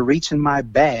wanted me to reach in my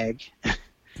bag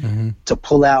to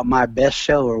pull out my best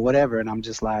show or whatever. And I'm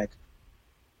just like,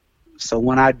 so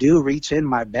when I do reach in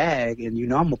my bag, and you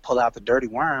know I'm going to pull out the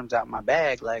Dirtywormz out my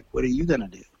bag, like, what are you going to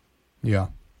do? Yeah.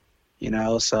 You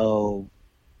know, so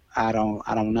I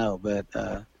don't know. But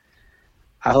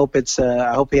I hope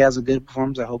I hope he has a good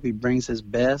performance. I hope he brings his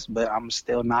best, but I'm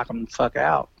still knocking him the fuck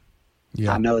out.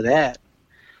 Yeah. I know that.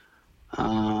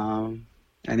 And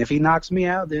if he knocks me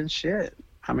out, then shit.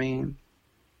 I mean,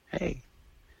 hey,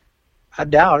 I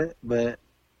doubt it, but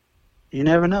you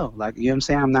never know. Like, you know what I'm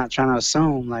saying? I'm not trying to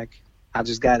assume, like, I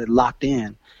just got it locked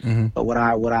in. Mm-hmm. But what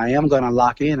I am going to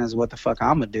lock in is what the fuck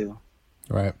I'm going to do.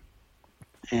 Right.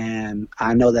 And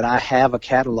I know that I have a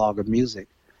catalog of music.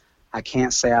 I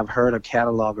can't say I've heard a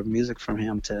catalog of music from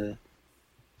him to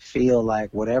feel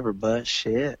like whatever, but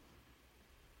shit.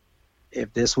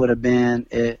 If this would have been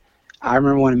it, I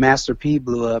remember when Master P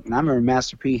blew up, and I remember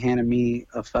Master P handed me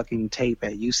a fucking tape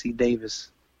at UC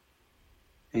Davis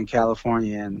in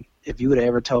California, and if you would have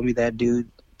ever told me that dude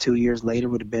 2 years later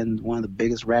would have been one of the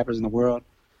biggest rappers in the world,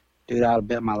 dude, I would have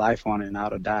bet my life on it, and I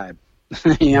would have died. You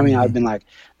know what I mean? I've been like,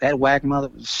 that whack mother,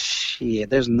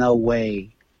 shit, there's no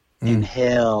way in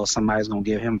hell somebody's going to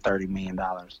give him $30 million.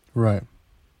 Right.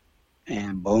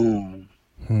 And boom.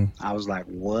 I was like,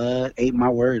 what? Ate my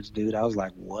words, dude. I was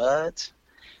like, what?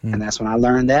 And that's when I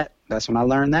learned that. That's when I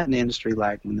learned that in the industry.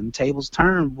 Like, when them tables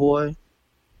turn, boy,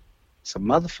 some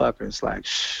motherfuckers, like,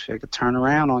 they could turn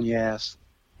around on your ass.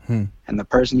 And the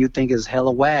person you think is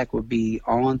hella whack would be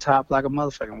on top like a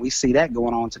motherfucker. And we see that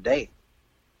going on today.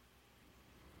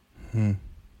 You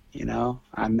know,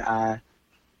 I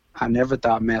never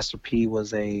thought Master P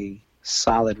was a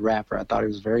solid rapper. I thought he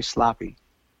was very sloppy.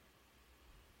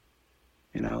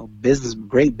 You know,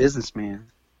 great businessman.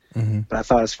 But I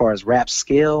thought as far as rap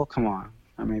skill, come on.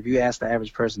 I mean, if you ask the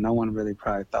average person, no one really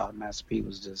probably thought Master P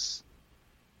was just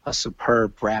a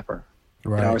superb rapper.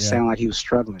 Right. It always sounded like he was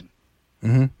struggling.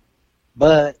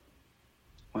 But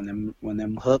when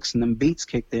them hooks and them beats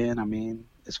kicked in, I mean,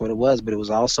 it's what it was. But it was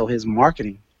also his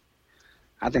marketing.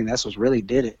 I think that's what really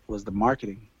did it, was the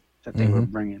marketing that they were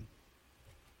bringing.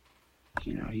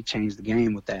 You know, he changed the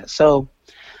game with that. So,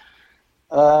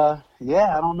 yeah,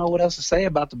 I don't know what else to say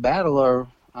about the battle, or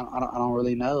I don't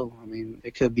really know. I mean,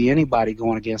 it could be anybody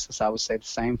going against us. I would say the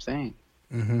same thing.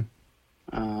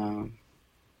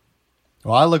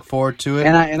 Well, I look forward to it.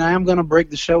 And I am going to break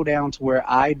the show down to where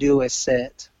I do a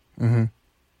set, and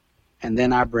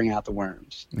then I bring out the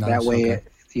worms. Nice, that way, okay.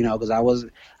 You know, because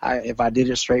if I did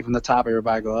it straight from the top,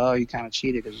 everybody go, oh, you kind of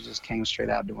cheated because you just came straight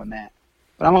out doing that.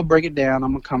 But I'm going to break it down.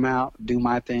 I'm going to come out, do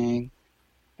my thing,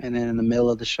 and then in the middle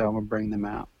of the show, I'm going to bring them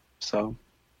out. So,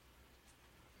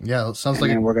 Yeah, it sounds and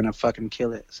like then we're gonna fucking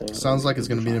kill it. So sounds like it's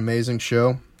gonna be an amazing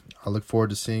show. I look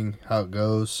forward to seeing how it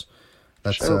goes.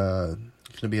 That's Sure.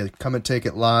 gonna be a Come and Take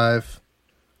It live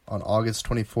on August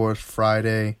 24th,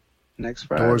 Friday. Next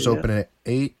Friday. Doors yeah. open at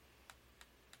 8.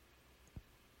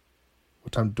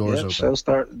 What time do doors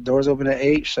open? Doors open at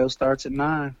 8. Show starts at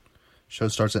 9. Show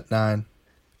starts at 9.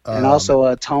 And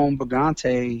also, Tone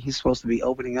Brigante, he's supposed to be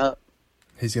opening up.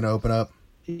 He's gonna open up.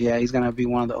 Yeah, he's gonna be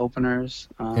one of the openers.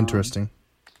 Interesting.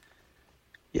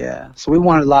 Yeah, so we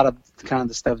wanted a lot of kind of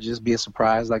the stuff to just be a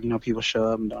surprise, like, you know, people show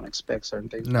up and don't expect certain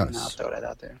things. Nice. I'll throw that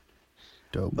out there.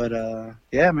 Dope. But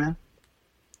yeah, man.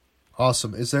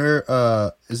 Awesome. Is there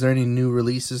any new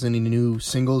releases? Any new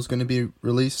singles going to be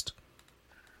released?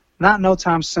 Not no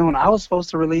time soon. I was supposed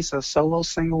to release a solo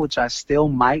single, which I still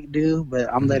might do, but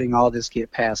I'm letting all this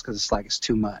get past because it's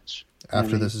too much.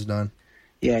 After this is done.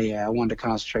 Yeah. I wanted to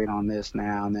concentrate on this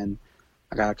now, and then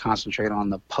I got to concentrate on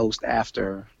the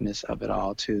post-afterness of it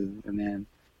all, too. And then,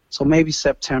 so maybe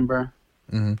September,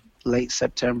 late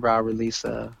September, I'll release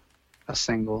a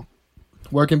single.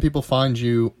 Where can people find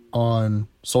you on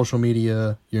social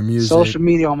media, your music? Social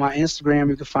media, on my Instagram,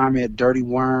 you can find me at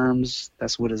Dirtywormz.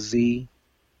 That's with a Z.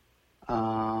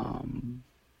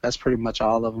 That's pretty much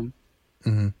all of them.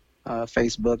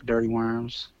 Facebook,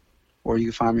 Dirtywormz. Or you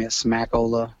can find me at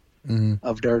Smackola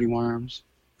of Dirtywormz.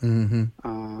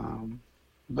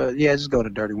 But yeah, just go to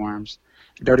Dirtywormz.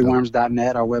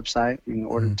 Dirtywormz.net, our website. You can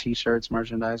order T-shirts,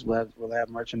 merchandise. We'll have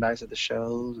merchandise at the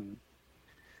shows, and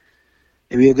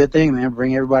it'd be a good thing, man.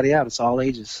 Bring everybody out. It's all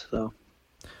ages, so.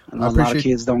 And a lot of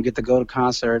kids don't get to go to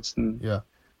concerts, and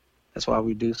that's why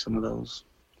we do some of those.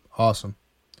 Awesome.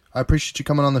 I appreciate you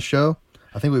coming on the show.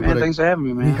 I think thanks for having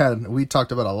me, man. We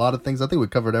talked about a lot of things. I think we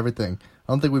covered everything.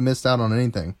 I don't think we missed out on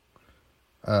anything.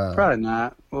 Probably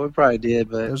not. Well, we probably did,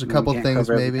 but there's a couple things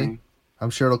maybe. Everything. I'm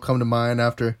sure it'll come to mind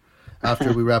after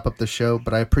we wrap up the show.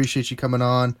 But I appreciate you coming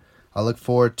on. I look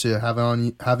forward to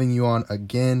having you on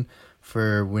again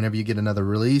for whenever you get another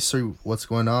release or what's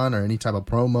going on or any type of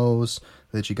promos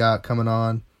that you got coming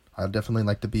on. I'd definitely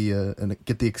like to be and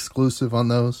get the exclusive on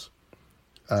those.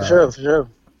 For sure.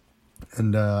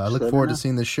 And I look forward to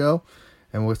seeing the show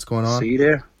and what's going on. See you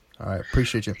there. All right.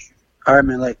 Appreciate you. All right,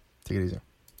 man. Take it easy.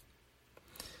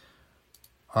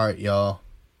 All right, y'all.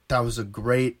 That was a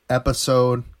great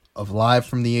episode of Live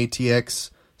from the ATX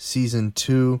Season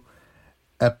 2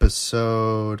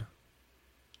 episode.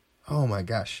 Oh, my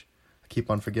gosh. I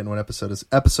keep on forgetting what episode it is.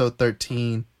 Episode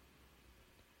 13.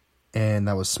 And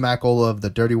that was Smackola of the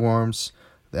Dirtywormz,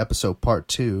 the episode part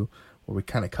 2, where we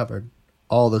kind of covered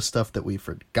all the stuff that we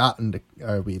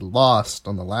we lost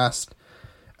on the last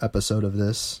episode of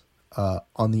this.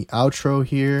 On the outro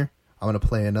here, I'm going to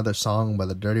play another song by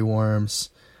the Dirtywormz.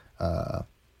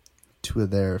 2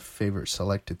 of their favorite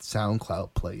selected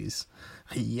SoundCloud plays.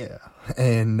 Yeah.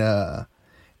 And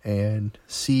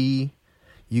see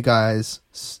you guys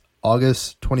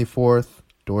August 24th.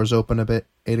 Doors open a bit,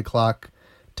 8 o'clock.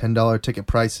 $10 ticket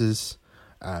prices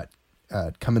at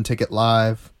Come and Take It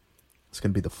Live. It's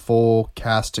going to be the full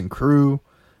cast and crew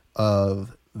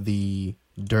of the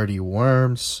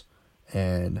Dirtywormz.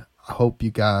 And I hope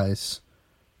you guys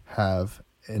have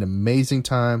an amazing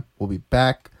time. We'll be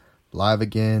back live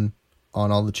again on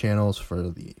all the channels for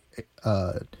the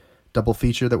double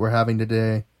feature that we're having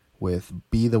today with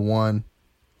Be The One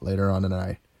later on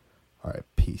tonight. All right,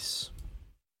 peace.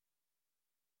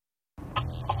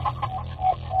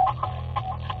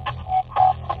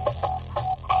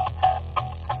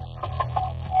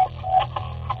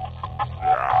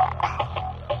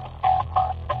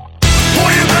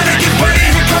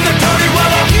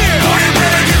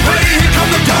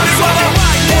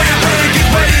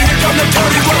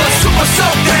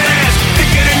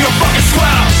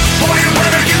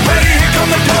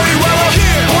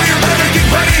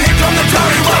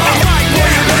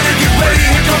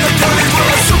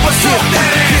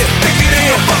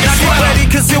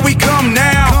 Cause here we come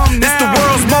now. It's the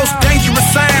world's most dangerous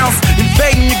sounds,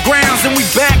 invading your grounds, and we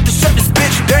back to shut this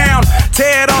bitch down.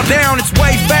 Tear it all down, it's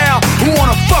way foul. Who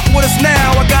wanna fuck with us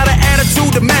now? I got an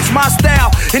attitude to match my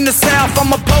style. In the South,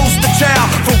 I'm a poster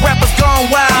child for rappers gone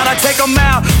wild. I take them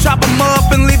out, chop them up,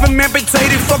 and leave them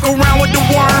amputated. Fuck around with the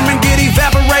worm and get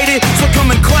evaporated. So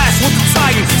come and clash with the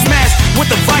Titans, smash with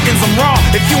the Vikings. I'm raw.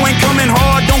 If you ain't coming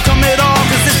hard, don't come at all.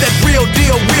 Cause it's that real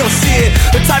deal, real shit.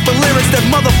 The type of lyrics that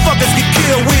motherfuckers get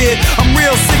killed with. I'm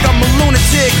real sick, I'm a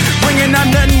lunatic, bringing out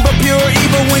nothing but pure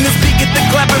evil. When this beat get the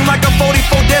clapping like a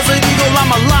 44 Desert Eagle,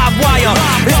 I'm a live wire.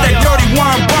 It's that dirty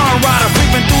worm barn rider,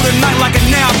 creeping through the night like a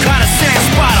now kind of sand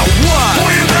spider. What?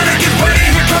 Boy, you better get ready,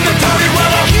 here come the dirty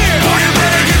weather. Boy, you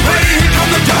better get ready, here come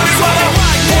the dirty weather.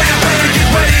 Boy, you better get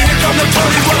ready, here come the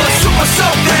dirty weather.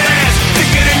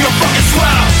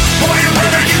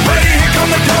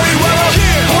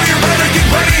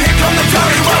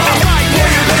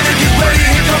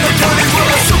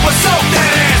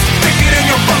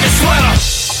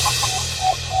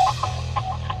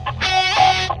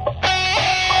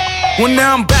 Well,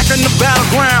 now I'm back in the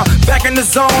battleground, back in the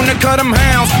zone to cut them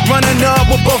hounds. Running up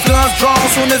with both guns drawn.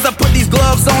 Soon as I put these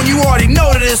gloves on, you already know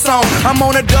that it's on. I'm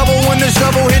on a double when the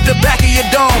shovel hit the back of your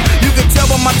dome. You can tell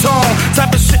by my tone,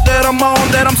 type of shit that I'm on,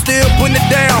 that I'm still putting it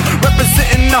down.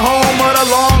 Representing the home of the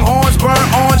Longhorns, burnt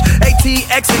orange,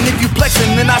 ATX. And if you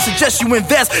flexing, then I suggest you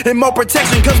invest in more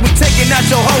protection, cause we taking out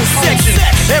your whole section,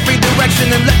 every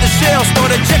direction, and let the shells start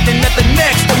ejecting at the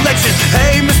next election.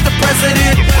 Hey, Mr.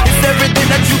 President, it's everything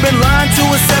that you've been lying to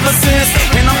us ever since.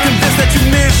 And I'm convinced that you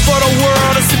meant for the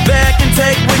world to sit back and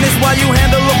take witness while you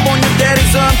handle up on your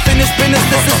daddy's unfinished business.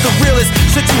 This is the realest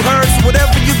shit you heard, so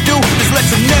whatever you do, just let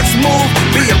your next move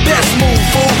be your best move,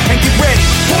 fool.